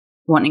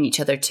wanting each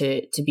other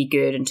to be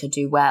good and to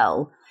do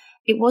well.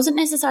 It wasn't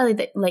necessarily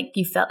that like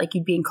you felt like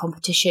you'd be in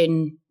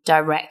competition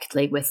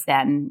directly with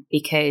them,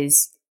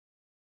 because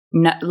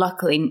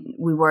luckily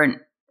we weren't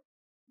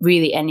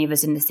really any of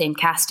us in the same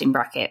casting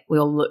bracket. We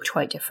all looked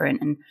quite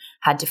different and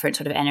had different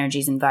sort of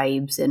energies and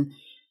vibes and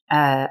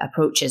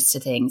approaches to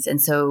things.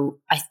 And so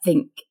I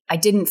think I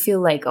didn't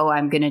feel like, oh,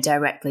 I'm going to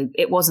directly,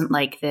 it wasn't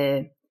like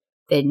the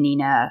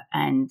Nina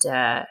and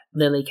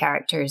Lily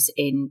characters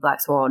in Black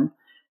Swan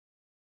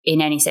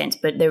in any sense,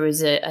 but there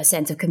was a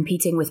sense of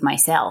competing with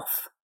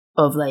myself,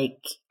 of like,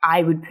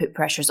 I would put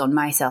pressures on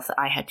myself that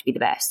I had to be the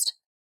best,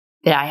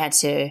 that I had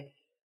to,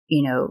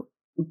 you know,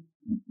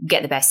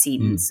 get the best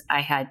scenes.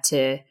 I had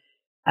to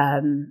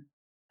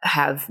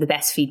have the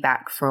best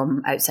feedback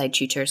from outside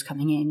tutors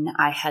coming in.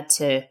 I had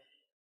to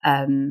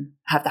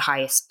have the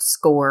highest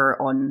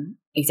score on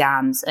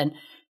exams. And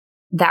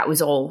that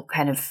was all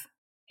kind of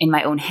in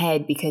my own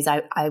head because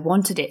I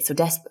wanted it so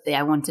desperately.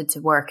 I wanted to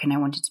work and I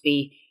wanted to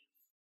be,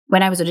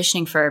 when I was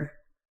auditioning for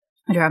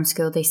a drama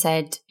school, they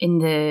said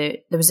there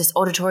was this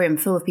auditorium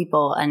full of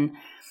people and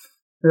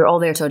we were all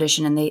there to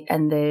audition, and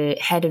the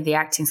head of the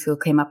acting school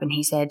came up and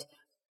he said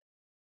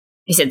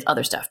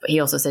other stuff, but he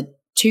also said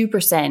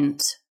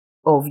 2%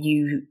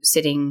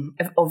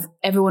 of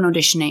everyone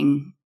auditioning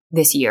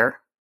this year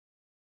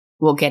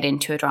will get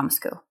into a drama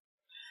school.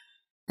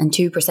 And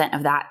 2%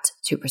 of that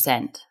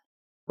 2%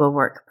 will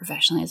work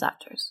professionally as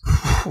actors.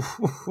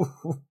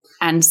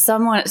 And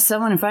someone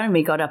in front of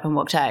me got up and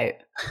walked out.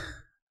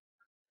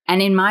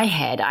 And in my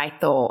head, I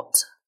thought,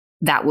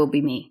 that will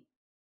be me.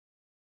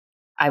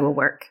 I will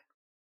work.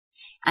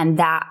 And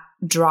that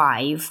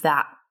drive,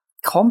 that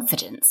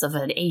confidence of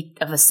a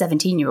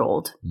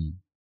 17-year-old,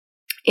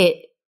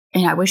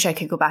 and I wish I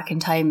could go back in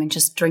time and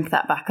just drink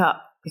that back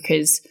up,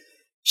 because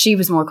she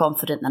was more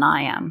confident than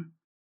I am.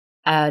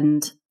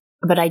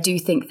 But I do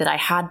think that I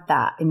had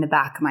that in the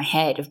back of my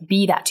head of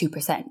be that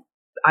 2%.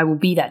 I will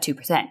be that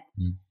 2%.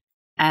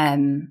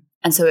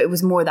 And so it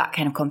was more that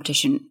kind of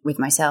competition with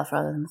myself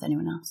rather than with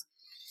anyone else.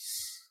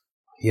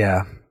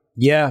 Yeah.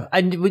 Yeah.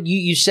 And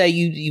you say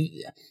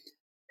you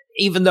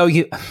even though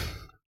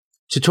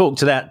to talk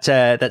to that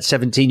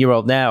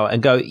 17-year-old now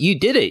and go, you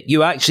did it.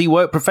 You actually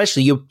work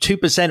professionally. You're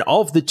 2%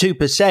 of the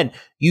 2%.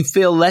 You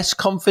feel less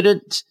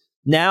confident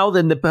now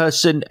than the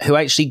person who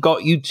actually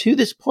got you to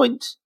this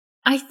point?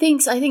 I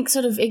think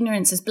sort of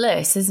ignorance is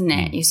bliss, isn't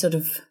it? You sort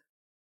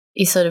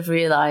of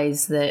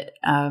realize that,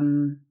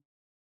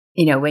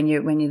 you know, when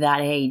you're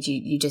that age,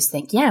 you just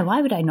think, yeah,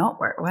 why would I not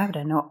work? Why would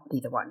I not be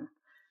the one?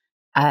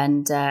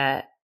 And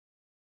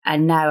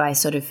now I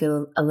sort of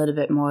feel a little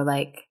bit more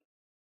like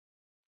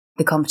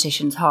the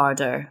competition's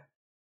harder.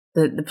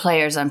 The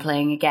players I'm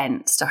playing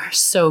against are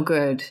so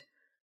good.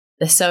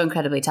 They're so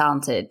incredibly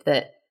talented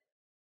that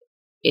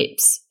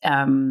it's,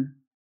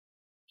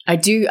 I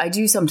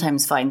do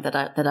sometimes find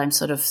that I'm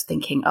sort of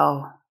thinking,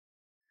 oh,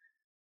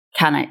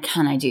 can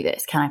I do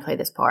this? Can I play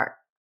this part?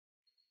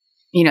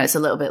 You know, it's a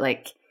little bit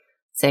like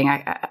saying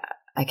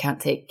I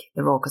can't take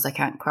the role because I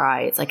can't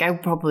cry. It's like I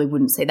probably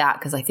wouldn't say that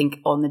because I think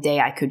on the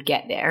day I could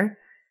get there,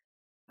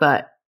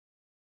 but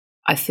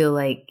I feel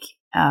like,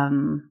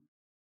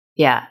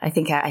 I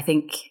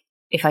think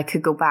if I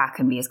could go back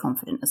and be as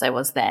confident as I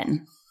was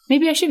then,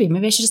 maybe I should be.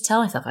 Maybe I should just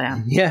tell myself I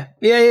am. Yeah.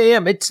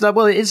 It's like,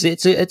 well, it's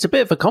a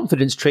bit of a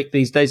confidence trick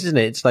these days, isn't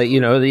it? It's like, you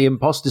know, the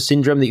imposter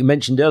syndrome that you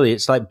mentioned earlier.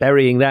 It's like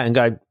burying that and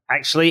going,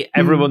 actually,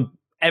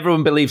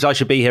 everyone believes I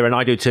should be here, and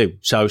I do too.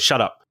 So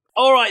shut up.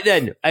 All right,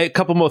 then. A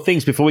couple more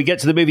things before we get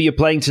to the movie you're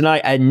playing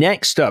tonight.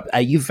 Next up,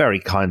 you very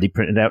kindly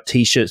printed out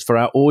T-shirts for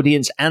our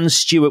audience and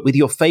Stuart with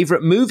your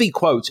favourite movie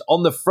quote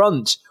on the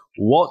front.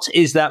 What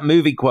is that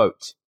movie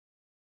quote?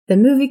 The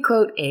movie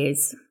quote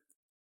is,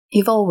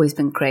 "You've always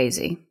been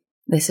crazy.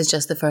 This is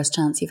just the first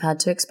chance you've had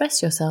to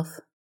express yourself."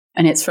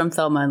 And it's from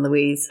Thelma and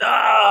Louise.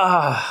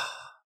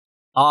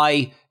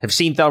 I have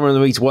seen Thelma and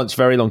Louise once,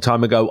 very long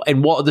time ago.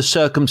 And what are the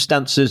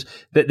circumstances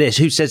that this?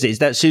 Who says it? Is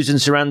that Susan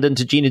Sarandon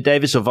to Gina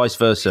Davis or vice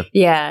versa?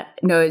 Yeah,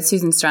 no, it's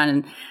Susan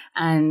Sarandon.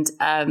 And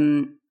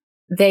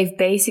they've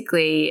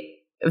basically,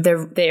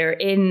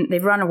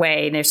 they've run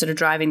away and they're sort of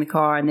driving the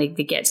car and they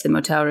get to the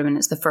motel room and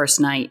it's the first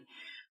night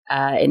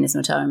in this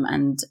motel room.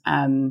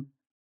 And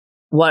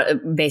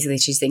basically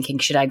she's thinking,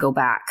 should I go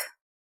back?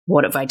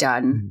 What have I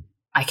done?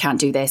 I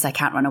can't do this. I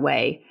can't run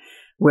away.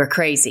 We're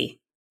crazy.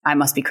 I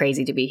must be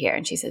crazy to be here.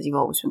 And she says, you've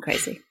always been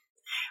crazy.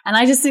 And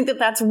I just think that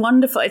that's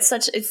wonderful.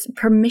 It's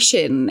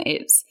permission.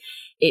 It's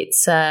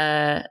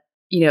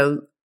you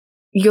know,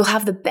 you'll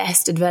have the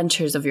best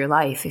adventures of your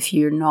life if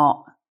you're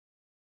not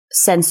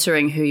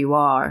censoring who you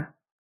are.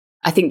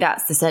 I think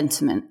that's the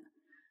sentiment.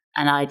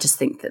 And I just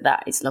think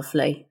that is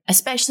lovely,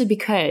 especially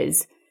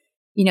because,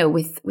 you know,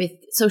 with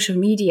social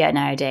media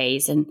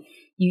nowadays, and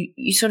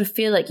you sort of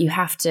feel like you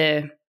have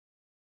to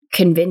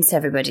convince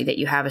everybody that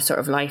you have a sort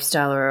of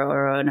lifestyle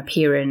or an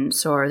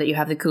appearance or that you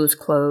have the coolest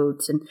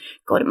clothes. And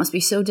God, it must be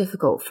so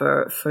difficult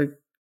for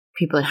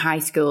people in high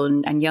school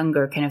and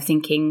younger kind of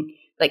thinking,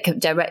 like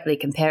directly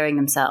comparing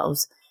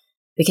themselves,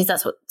 because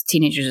that's what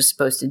teenagers are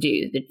supposed to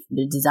do.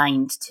 They're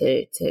designed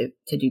to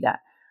do that.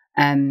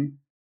 And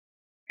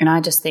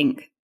I just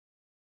think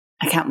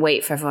I can't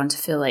wait for everyone to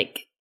feel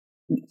like,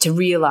 to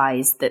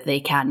realize that they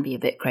can be a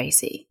bit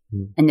crazy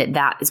and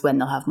that is when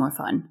they'll have more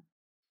fun.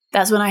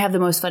 that's when I have the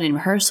most fun in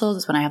rehearsals.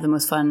 It's when I have the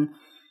most fun,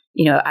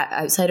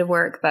 outside of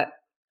work, but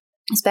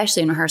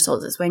especially in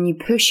rehearsals, it's when you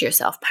push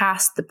yourself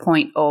past the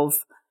point of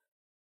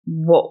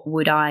what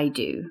would I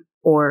do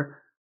or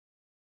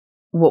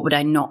what would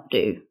I not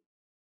do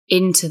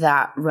into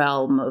that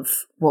realm of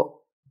what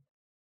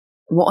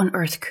on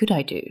earth could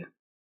I do?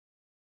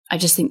 I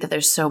just think that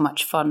there's so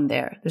much fun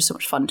there. There's so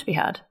much fun to be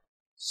had.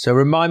 So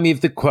remind me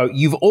of the quote.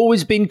 You've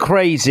always been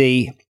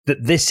crazy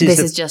that this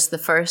is just the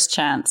first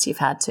chance you've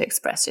had to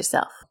express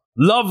yourself.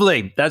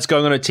 Lovely. That's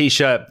going on a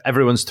t-shirt.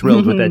 Everyone's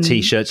thrilled with their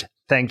t-shirts.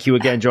 Thank you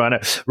again, Joanna.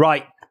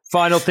 Right.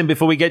 Final thing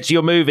before we get to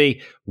your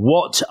movie.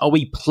 What are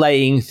we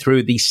playing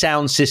through the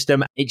sound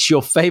system? It's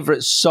your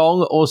favorite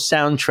song or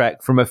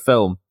soundtrack from a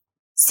film?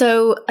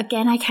 So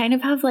again, I kind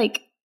of have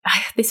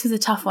this was a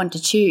tough one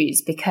to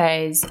choose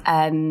because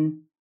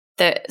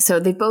they're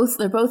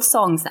both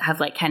songs that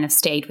have kind of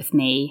stayed with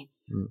me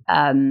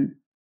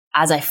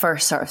as I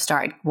first sort of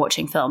started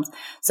watching films.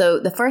 So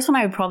the first one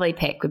I would probably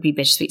pick would be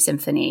Bittersweet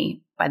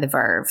Symphony by The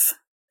Verve,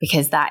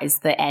 because that is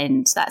the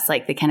end. That's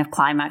the kind of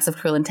climax of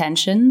Cruel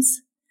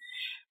Intentions.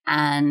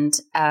 And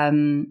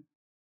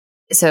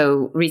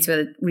so Reese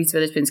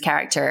Witherspoon's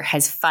character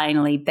has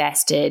finally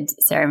bested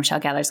Sarah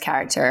Michelle Gellar's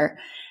character,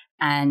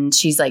 and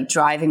she's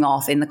driving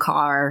off in the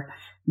car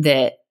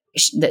that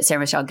Sarah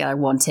Michelle Gellar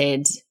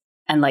wanted,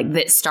 and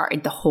that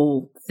started the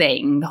whole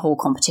thing, the whole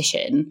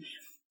competition,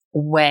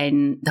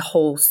 when the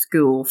whole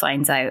school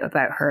finds out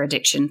about her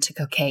addiction to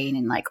cocaine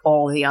and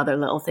all the other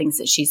little things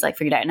that she's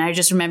figured out. And I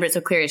just remember it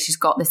so clearly. She's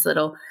got this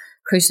little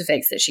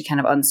crucifix that she kind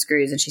of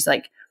unscrews, and she's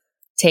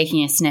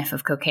taking a sniff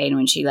of cocaine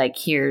when she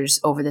hears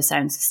over the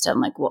sound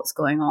system what's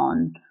going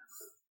on,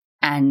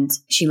 and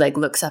she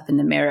looks up in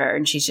the mirror,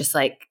 and she's just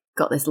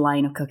got this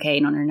line of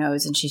cocaine on her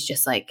nose, and she's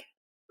just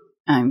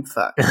I'm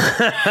fucked.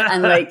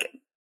 And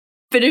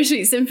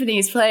Bittersweet Symphony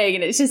is playing,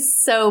 and it's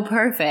just so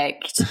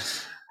perfect.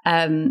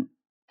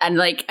 And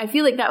I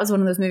feel that was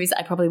one of those movies that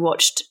I probably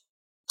watched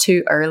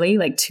too early,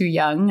 too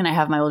young, and I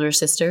have my older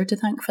sister to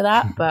thank for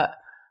that. But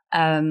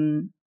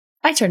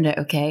I turned out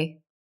okay,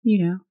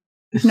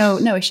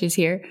 no issues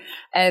here.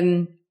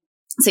 So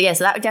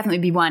that would definitely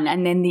be one.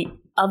 And then the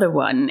other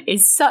one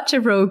is such a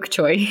rogue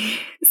choice.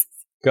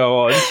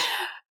 Go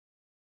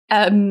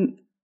on.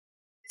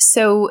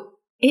 So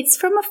it's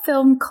from a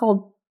film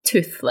called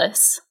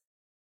Toothless,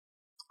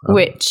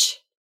 which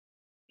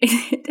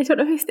I don't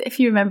know if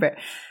you remember.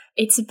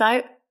 It's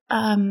about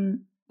a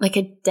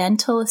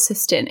dental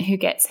assistant who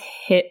gets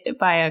hit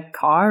by a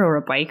car or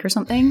a bike or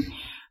something,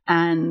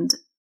 and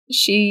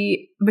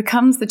she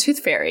becomes the tooth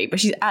fairy, but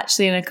she's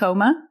actually in a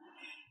coma.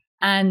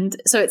 And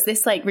so it's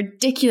this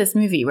ridiculous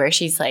movie where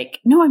she's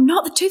no, I'm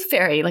not the tooth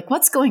fairy.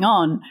 What's going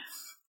on?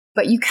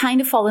 But you kind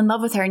of fall in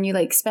love with her, and you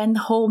spend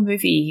the whole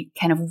movie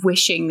kind of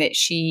wishing that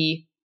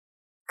she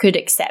could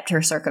accept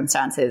her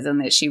circumstances and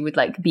that she would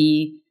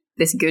be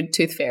this good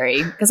tooth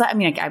fairy. Because I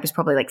was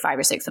probably 5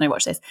 or 6 when I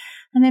watched this.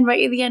 And then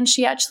right at the end,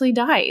 she actually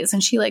dies,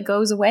 and she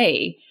goes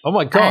away. Oh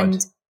my God.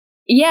 And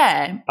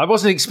yeah. I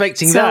wasn't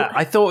expecting that.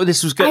 I thought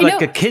this was good,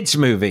 a kid's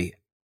movie.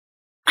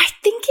 I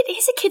think it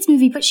is a kid's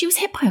movie, but she was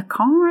hit by a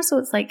car. So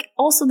it's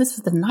also this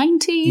was the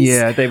 90s.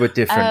 Yeah, they were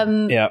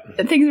different. Yeah.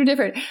 Things were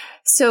different.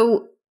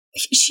 So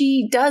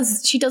she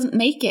doesn't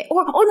make it.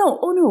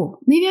 Oh no.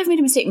 Maybe I've made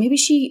a mistake. Maybe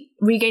she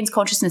regains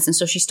consciousness, and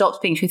so she stops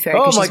being tooth fairy.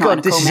 Oh my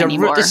God, this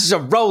is a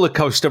roller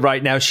coaster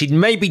right now. She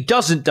maybe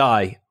doesn't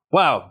die.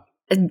 Wow.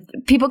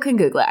 People can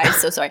Google it. I'm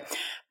so sorry.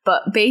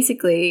 But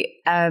basically,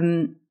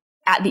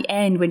 at the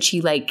end, when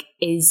she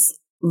is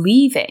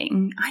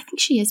leaving, I think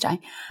she is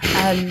dying.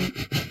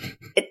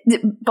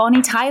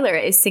 Bonnie Tyler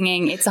is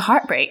singing "It's a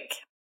Heartbreak,"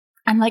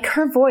 and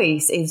her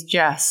voice is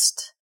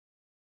just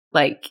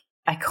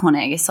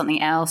iconic. It's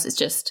something else. It's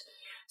just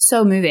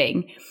so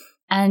moving.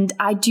 And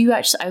I do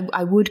actually,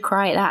 I would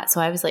cry at that.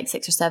 So I was 6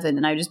 or 7,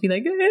 and I would just be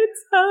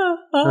it's a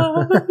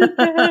heartbreak,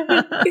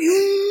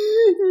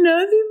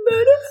 nothing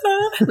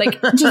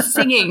but a just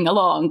singing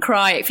along,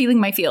 cry, feeling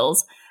my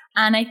feels.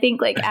 And I think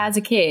as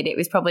a kid, it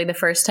was probably the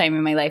first time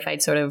in my life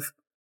I'd sort of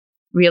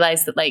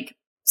realized that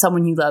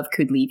someone you love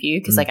could leave you.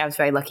 Because I was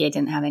very lucky I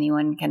didn't have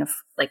anyone kind of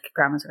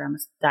grandmas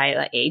die at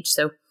that age.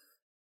 So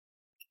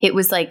it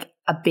was a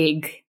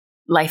big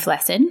life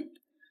lesson.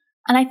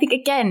 And I think,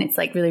 again, it's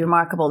really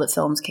remarkable that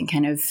films can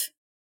kind of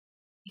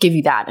give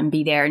you that and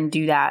be there and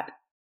do that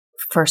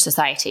for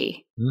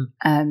society.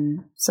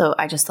 So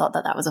I just thought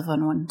that was a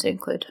fun one to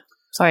include.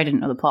 Sorry, I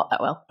didn't know the plot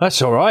that well.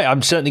 That's all right.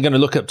 I'm certainly going to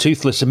look up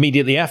Toothless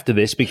immediately after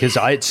this, because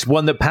it's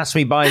one that passed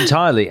me by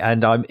entirely,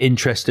 and I'm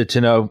interested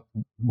to know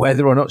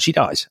whether or not she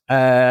dies,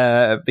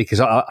 because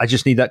I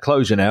just need that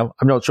closure now.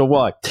 I'm not sure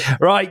why.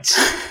 Right.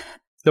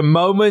 The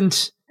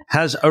moment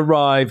has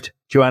arrived,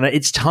 Joanna.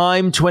 It's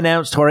time to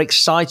announce to our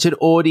excited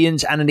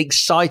audience and an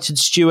excited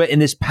Stuart in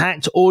this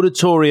packed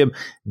auditorium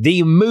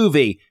the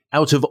movie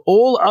out of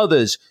all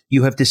others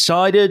you have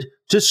decided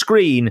to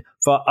screen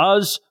for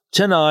us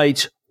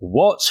tonight.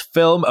 What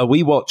film are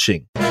we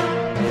watching?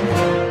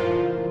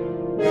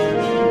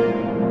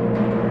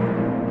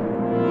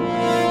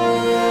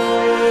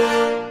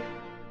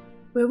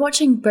 We're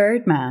watching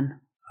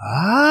Birdman.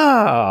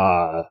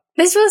 Ah.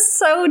 This was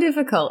so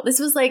difficult. This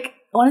was like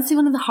honestly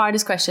one of the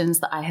hardest questions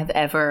that I have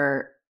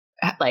ever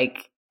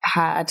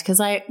had, because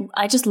I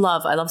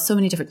love so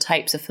many different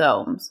types of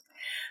films.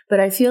 But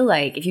I feel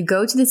like if you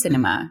go to the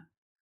cinema,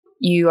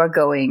 you are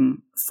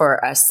going for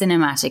a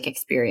cinematic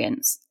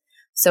experience.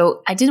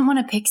 So I didn't want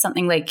to pick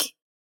something like,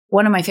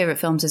 one of my favorite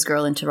films is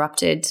Girl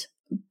Interrupted,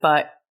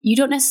 but you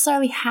don't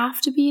necessarily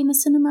have to be in the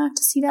cinema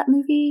to see that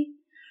movie.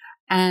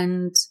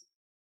 And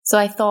so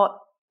I thought,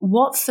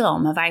 what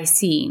film have I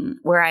seen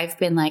where I've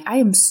been like, I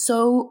am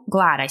so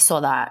glad I saw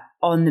that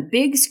on the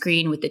big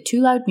screen with the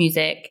too loud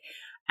music,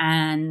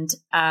 and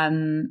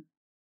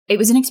it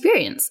was an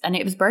experience, and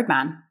it was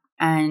Birdman.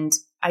 And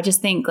I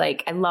just think,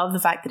 like, I love the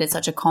fact that it's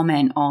such a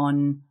comment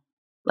on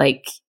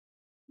like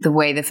the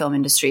way the film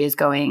industry is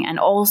going, and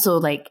also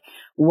like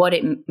what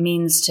it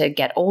means to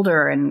get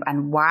older,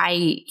 and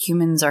why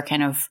humans are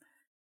kind of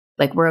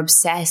like, we're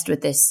obsessed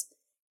with this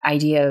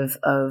idea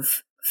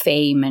of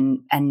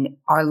fame and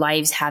our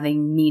lives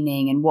having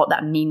meaning, and what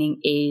that meaning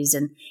is.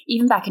 And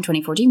even back in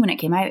 2014 when it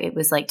came out, it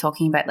was like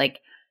talking about like,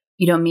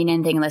 you don't mean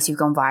anything unless you've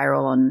gone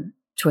viral on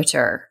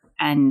Twitter.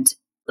 And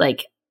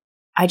like,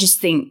 I just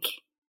think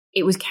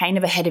it was kind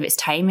of ahead of its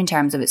time in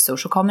terms of its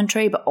social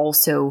commentary, but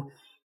also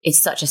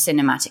it's such a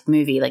cinematic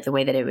movie, like the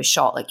way that it was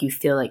shot, like you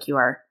feel like you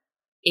are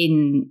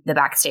in the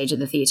backstage of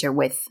the theater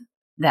with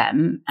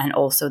them. And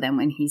also then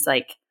when he's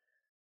like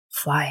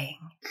flying,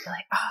 you're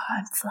like, oh,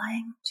 I'm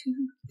flying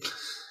too.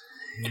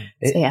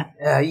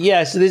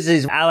 So this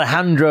is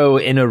Alejandro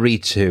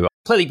Inarritu.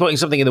 Clearly putting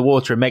something in the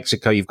water in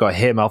Mexico. You've got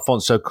him,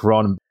 Alfonso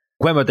Cuarón,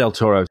 Guillermo del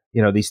Toro.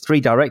 You know, these three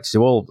directors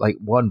who all like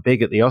won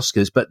big at the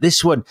Oscars. But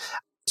this one,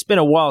 it's been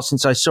a while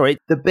since I saw it.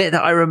 The bit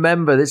that I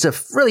remember, there's a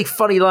really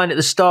funny line at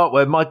the start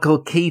where Michael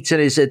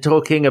Keaton is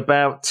talking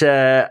about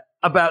the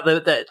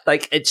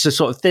like, it's a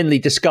sort of thinly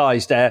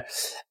disguised a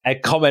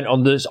comment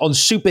on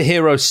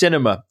superhero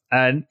cinema,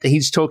 and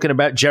he's talking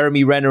about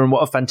Jeremy Renner and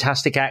what a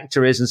fantastic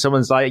actor is, and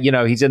someone's like, you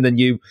know, he's in the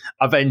new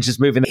Avengers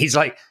movie, and he's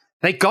like,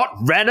 they got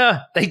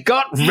Renner.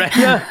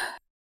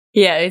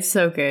 Yeah, it's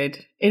so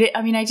good.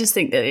 I just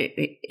think that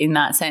in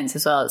that sense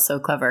as well, it's so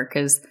clever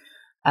because,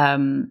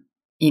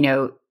 you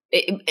know,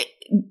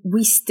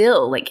 we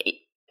still like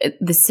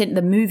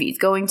the movies,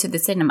 going to the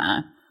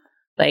cinema,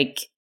 like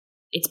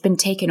it's been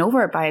taken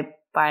over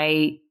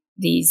by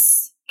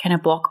these kind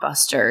of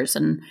blockbusters,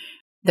 and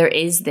there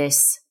is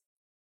this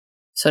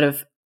sort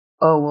of,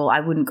 oh well, I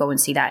wouldn't go and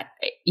see that.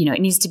 You know,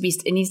 it needs to be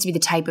the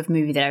type of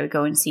movie that I would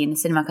go and see in the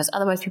cinema, because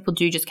otherwise people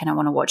do just kind of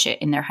want to watch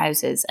it in their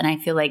houses. And I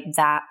feel like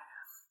that,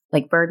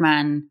 like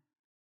Birdman,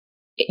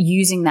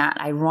 using that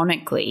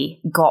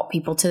ironically got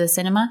people to the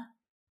cinema,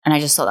 and I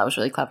just thought that was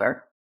really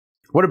clever.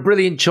 What a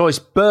brilliant choice,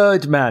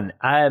 Birdman.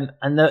 I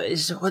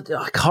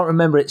can't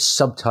remember its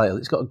subtitle.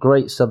 It's got a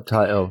great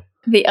subtitle.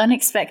 The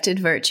Unexpected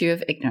Virtue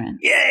of Ignorance.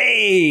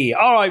 Yay!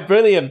 All right,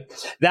 brilliant.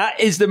 That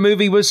is the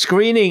movie we're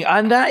screening.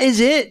 And that is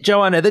it,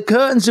 Joanna. The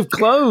curtains have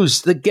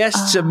closed. The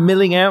guests are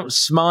milling out,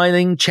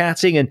 smiling,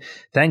 chatting, and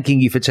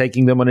thanking you for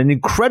taking them on an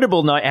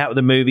incredible night out of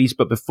the movies.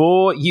 But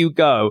before you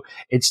go,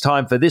 it's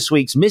time for this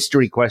week's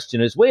mystery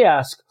question, as we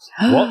ask,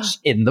 what's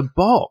in the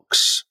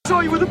box? I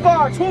saw you with the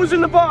box. What was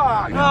in the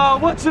box? Oh,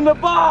 what's in the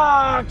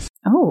box?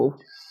 Oh.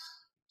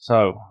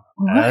 So...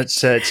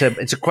 it's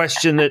a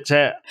question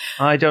that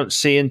I don't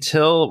see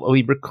until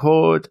we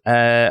record.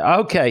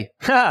 Okay.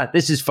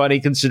 This is funny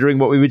considering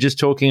what we were just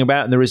talking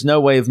about, and there is no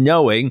way of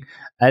knowing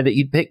that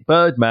you'd pick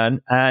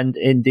Birdman and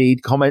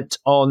indeed comment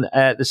on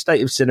the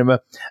state of cinema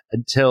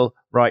until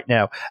right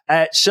now.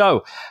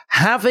 So,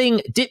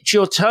 having dipped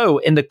your toe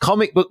in the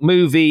comic book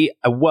movie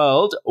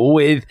world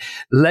with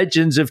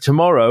Legends of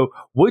Tomorrow,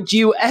 would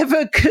you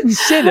ever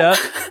consider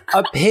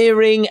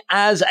appearing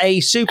as a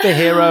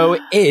superhero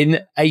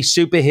in a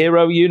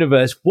superhero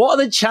universe? What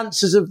are the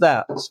chances of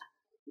that?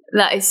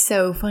 That is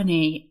so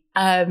funny.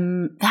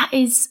 That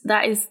is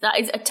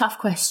a tough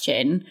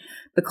question,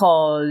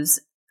 because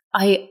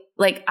I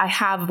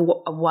have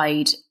a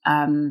wide,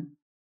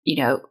 you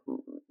know,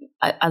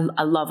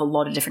 I love a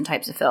lot of different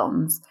types of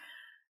films.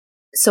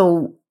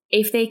 So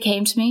if they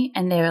came to me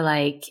and they were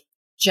like,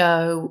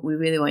 Joe, we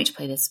really want you to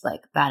play this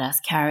like badass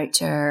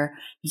character,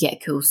 you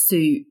get a cool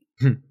suit,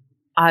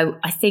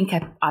 I think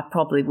I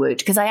probably would,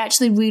 because I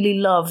actually really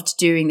loved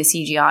doing the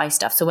CGI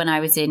stuff. So when I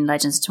was in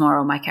Legends of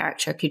Tomorrow, my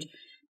character could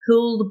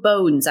pull the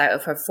bones out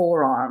of her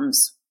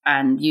forearms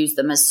and use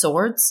them as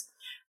swords.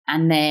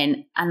 And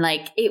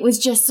like, it was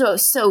just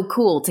so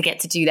cool to get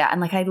to do that.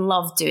 And like, I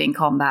love doing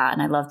combat,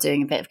 and I love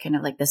doing a bit of kind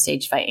of like the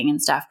stage fighting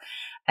and stuff.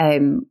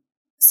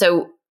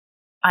 So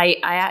I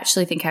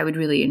actually think I would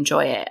really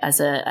enjoy it as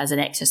an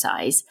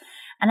exercise.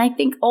 And I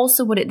think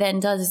also what it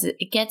then does is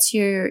it gets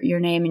your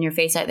name and your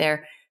face out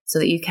there, so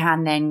that you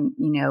can then,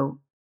 you know,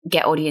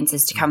 get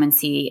audiences to come and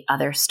see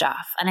other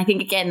stuff. And I think,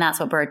 again,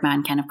 that's what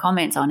Birdman kind of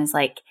comments on, is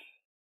like,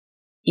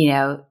 you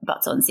know,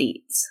 butts on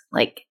seats.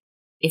 Like,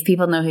 if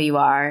people know who you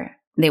are,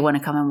 they want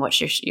to come and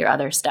watch your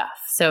other stuff.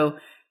 So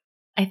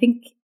I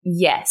think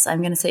Yes, I'm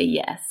going to say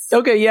yes.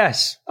 Okay,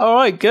 yes. All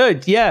right,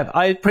 good. Yeah,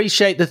 I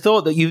appreciate the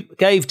thought that you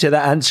gave to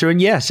that answer. And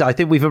yes, I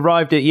think we've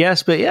arrived at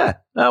yes, but yeah,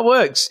 that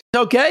works.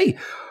 Okay.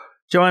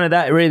 Joanna,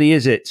 that really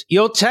is it.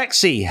 Your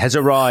taxi has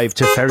arrived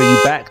to ferry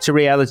you back to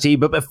reality.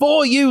 But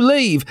before you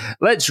leave,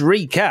 let's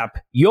recap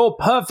your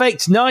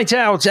perfect night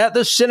out at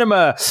the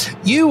cinema.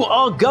 You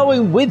are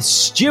going with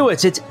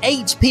Stuart at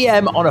 8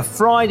 p.m. on a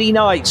Friday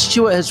night.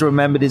 Stuart has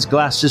remembered his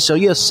glasses, so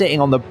you're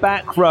sitting on the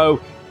back row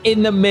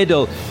in the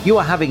middle. You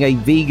are having a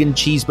vegan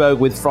cheeseburger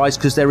with fries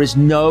because there is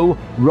no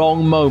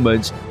wrong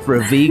moment for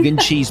a vegan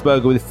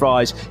cheeseburger with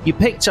fries. You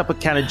picked up a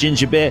can of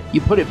ginger beer,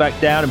 you put it back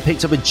down and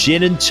picked up a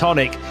gin and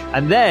tonic.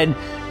 And then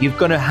you're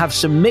going to have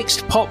some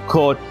mixed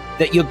popcorn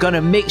that you're going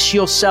to mix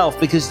yourself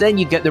because then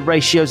you get the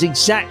ratios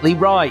exactly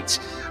right.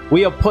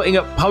 We are putting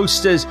up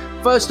posters,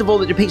 first of all,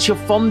 that depicts your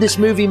fondest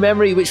movie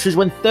memory, which was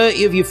when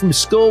 30 of you from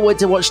school went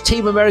to watch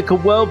Team America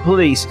World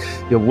Police.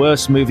 Your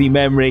worst movie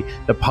memory,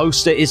 the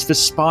poster is for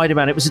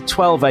Spider-Man. It was a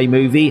 12A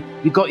movie.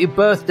 You got your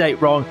birth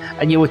date wrong,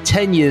 and you were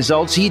 10 years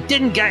old, so you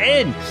didn't get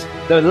in.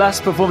 The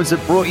last performance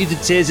that brought you to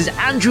tears is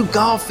Andrew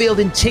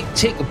Garfield in Tick,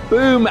 Tick,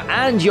 Boom,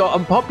 and your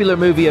unpopular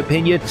movie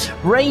opinion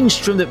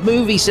ranged from that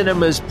movie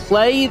cinemas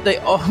play, they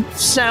all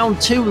sound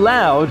too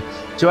loud,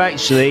 to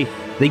actually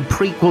the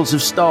prequels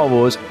of Star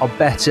Wars are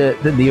better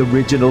than the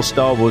original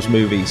Star Wars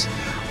movies.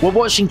 We're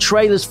watching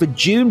trailers for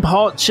Dune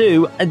Part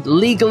 2 and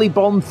Legally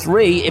Blonde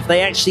 3 if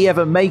they actually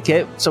ever make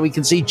it, so we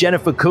can see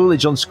Jennifer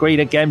Coolidge on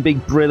screen again being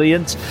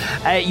brilliant.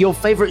 Your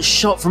favourite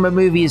shot from a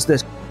movie is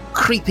the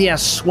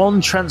creepy-ass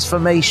swan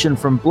transformation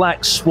from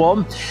Black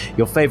Swan.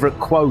 Your favourite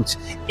quote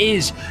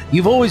is,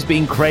 "You've always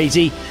been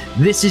crazy.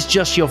 This is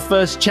just your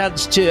first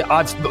chance to..."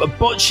 I've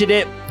butchered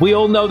it. We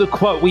all know the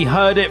quote. We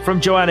heard it from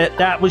Joanna.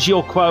 That was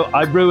your quote.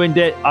 I ruined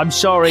it. I'm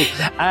sorry.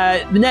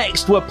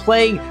 Next, we're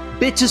playing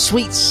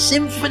Bittersweet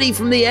Symphony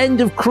from the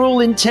end of Cruel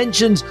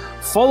Intentions,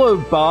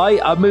 followed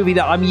by a movie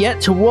that I'm yet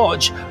to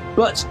watch,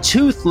 but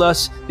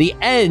Toothless, the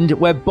end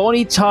where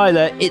Bonnie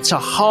Tyler, It's a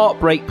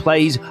Heartbreak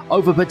plays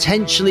over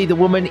potentially the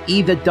woman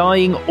either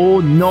dying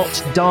or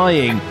not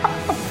dying.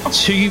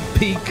 To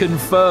be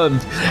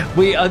confirmed.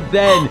 We are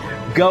then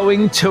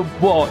going to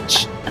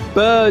watch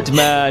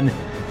Birdman.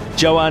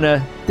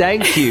 Joanna,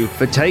 thank you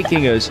for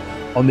taking us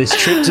on this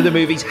trip to the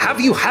movies. Have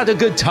you had a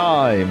good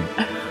time?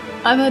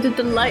 I've had a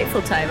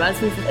delightful time.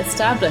 As we've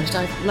established,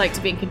 I like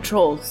to be in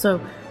control, so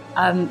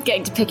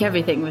getting to pick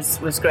everything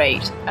was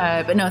great.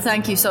 But no,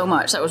 thank you so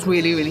much. That was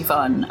really, really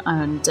fun.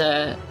 And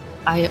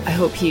I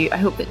hope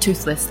that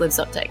Toothless lives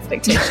up to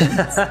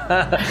expectations.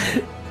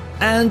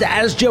 And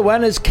as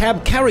Joanna's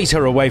cab carries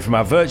her away from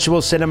our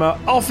virtual cinema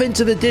off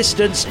into the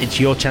distance, it's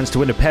your chance to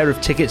win a pair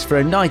of tickets for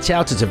a night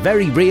out at a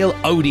very real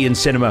Odeon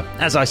cinema.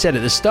 As I said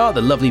at the start,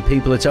 the lovely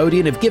people at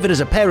Odeon have given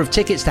us a pair of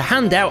tickets to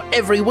hand out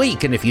every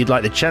week, and if you'd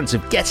like the chance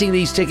of getting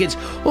these tickets,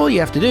 all you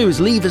have to do is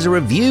leave us a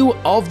review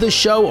of the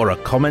show or a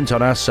comment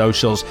on our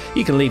socials.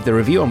 You can leave the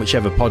review on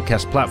whichever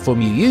podcast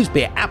platform you use,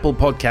 be it Apple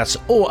Podcasts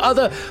or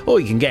other, or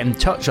you can get in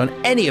touch on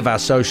any of our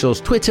socials,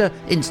 Twitter,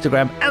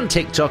 Instagram and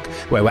TikTok,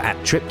 where we're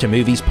at Trip to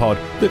Movies Pod.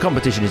 The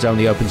competition is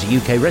only open to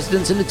UK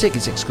residents and the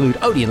tickets exclude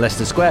Odeon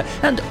Leicester Square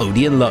and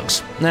Odeon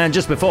Lux. And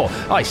just before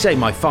I say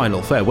my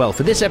final farewell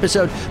for this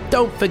episode,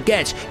 don't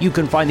forget you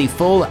can find the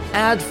full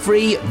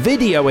ad-free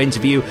video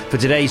interview for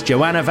today's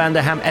Joanna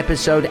Vanderham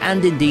episode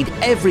and indeed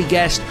every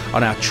guest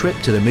on our Trip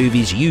to the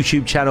Movies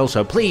YouTube channel.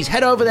 So please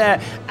head over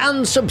there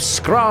and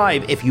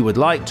subscribe if you would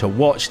like to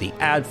watch the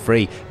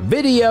ad-free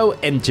video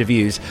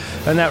interviews.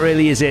 And that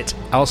really is it.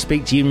 I'll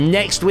speak to you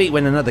next week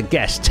when another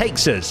guest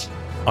takes us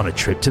on a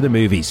trip to the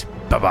movies.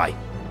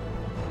 Bye-bye.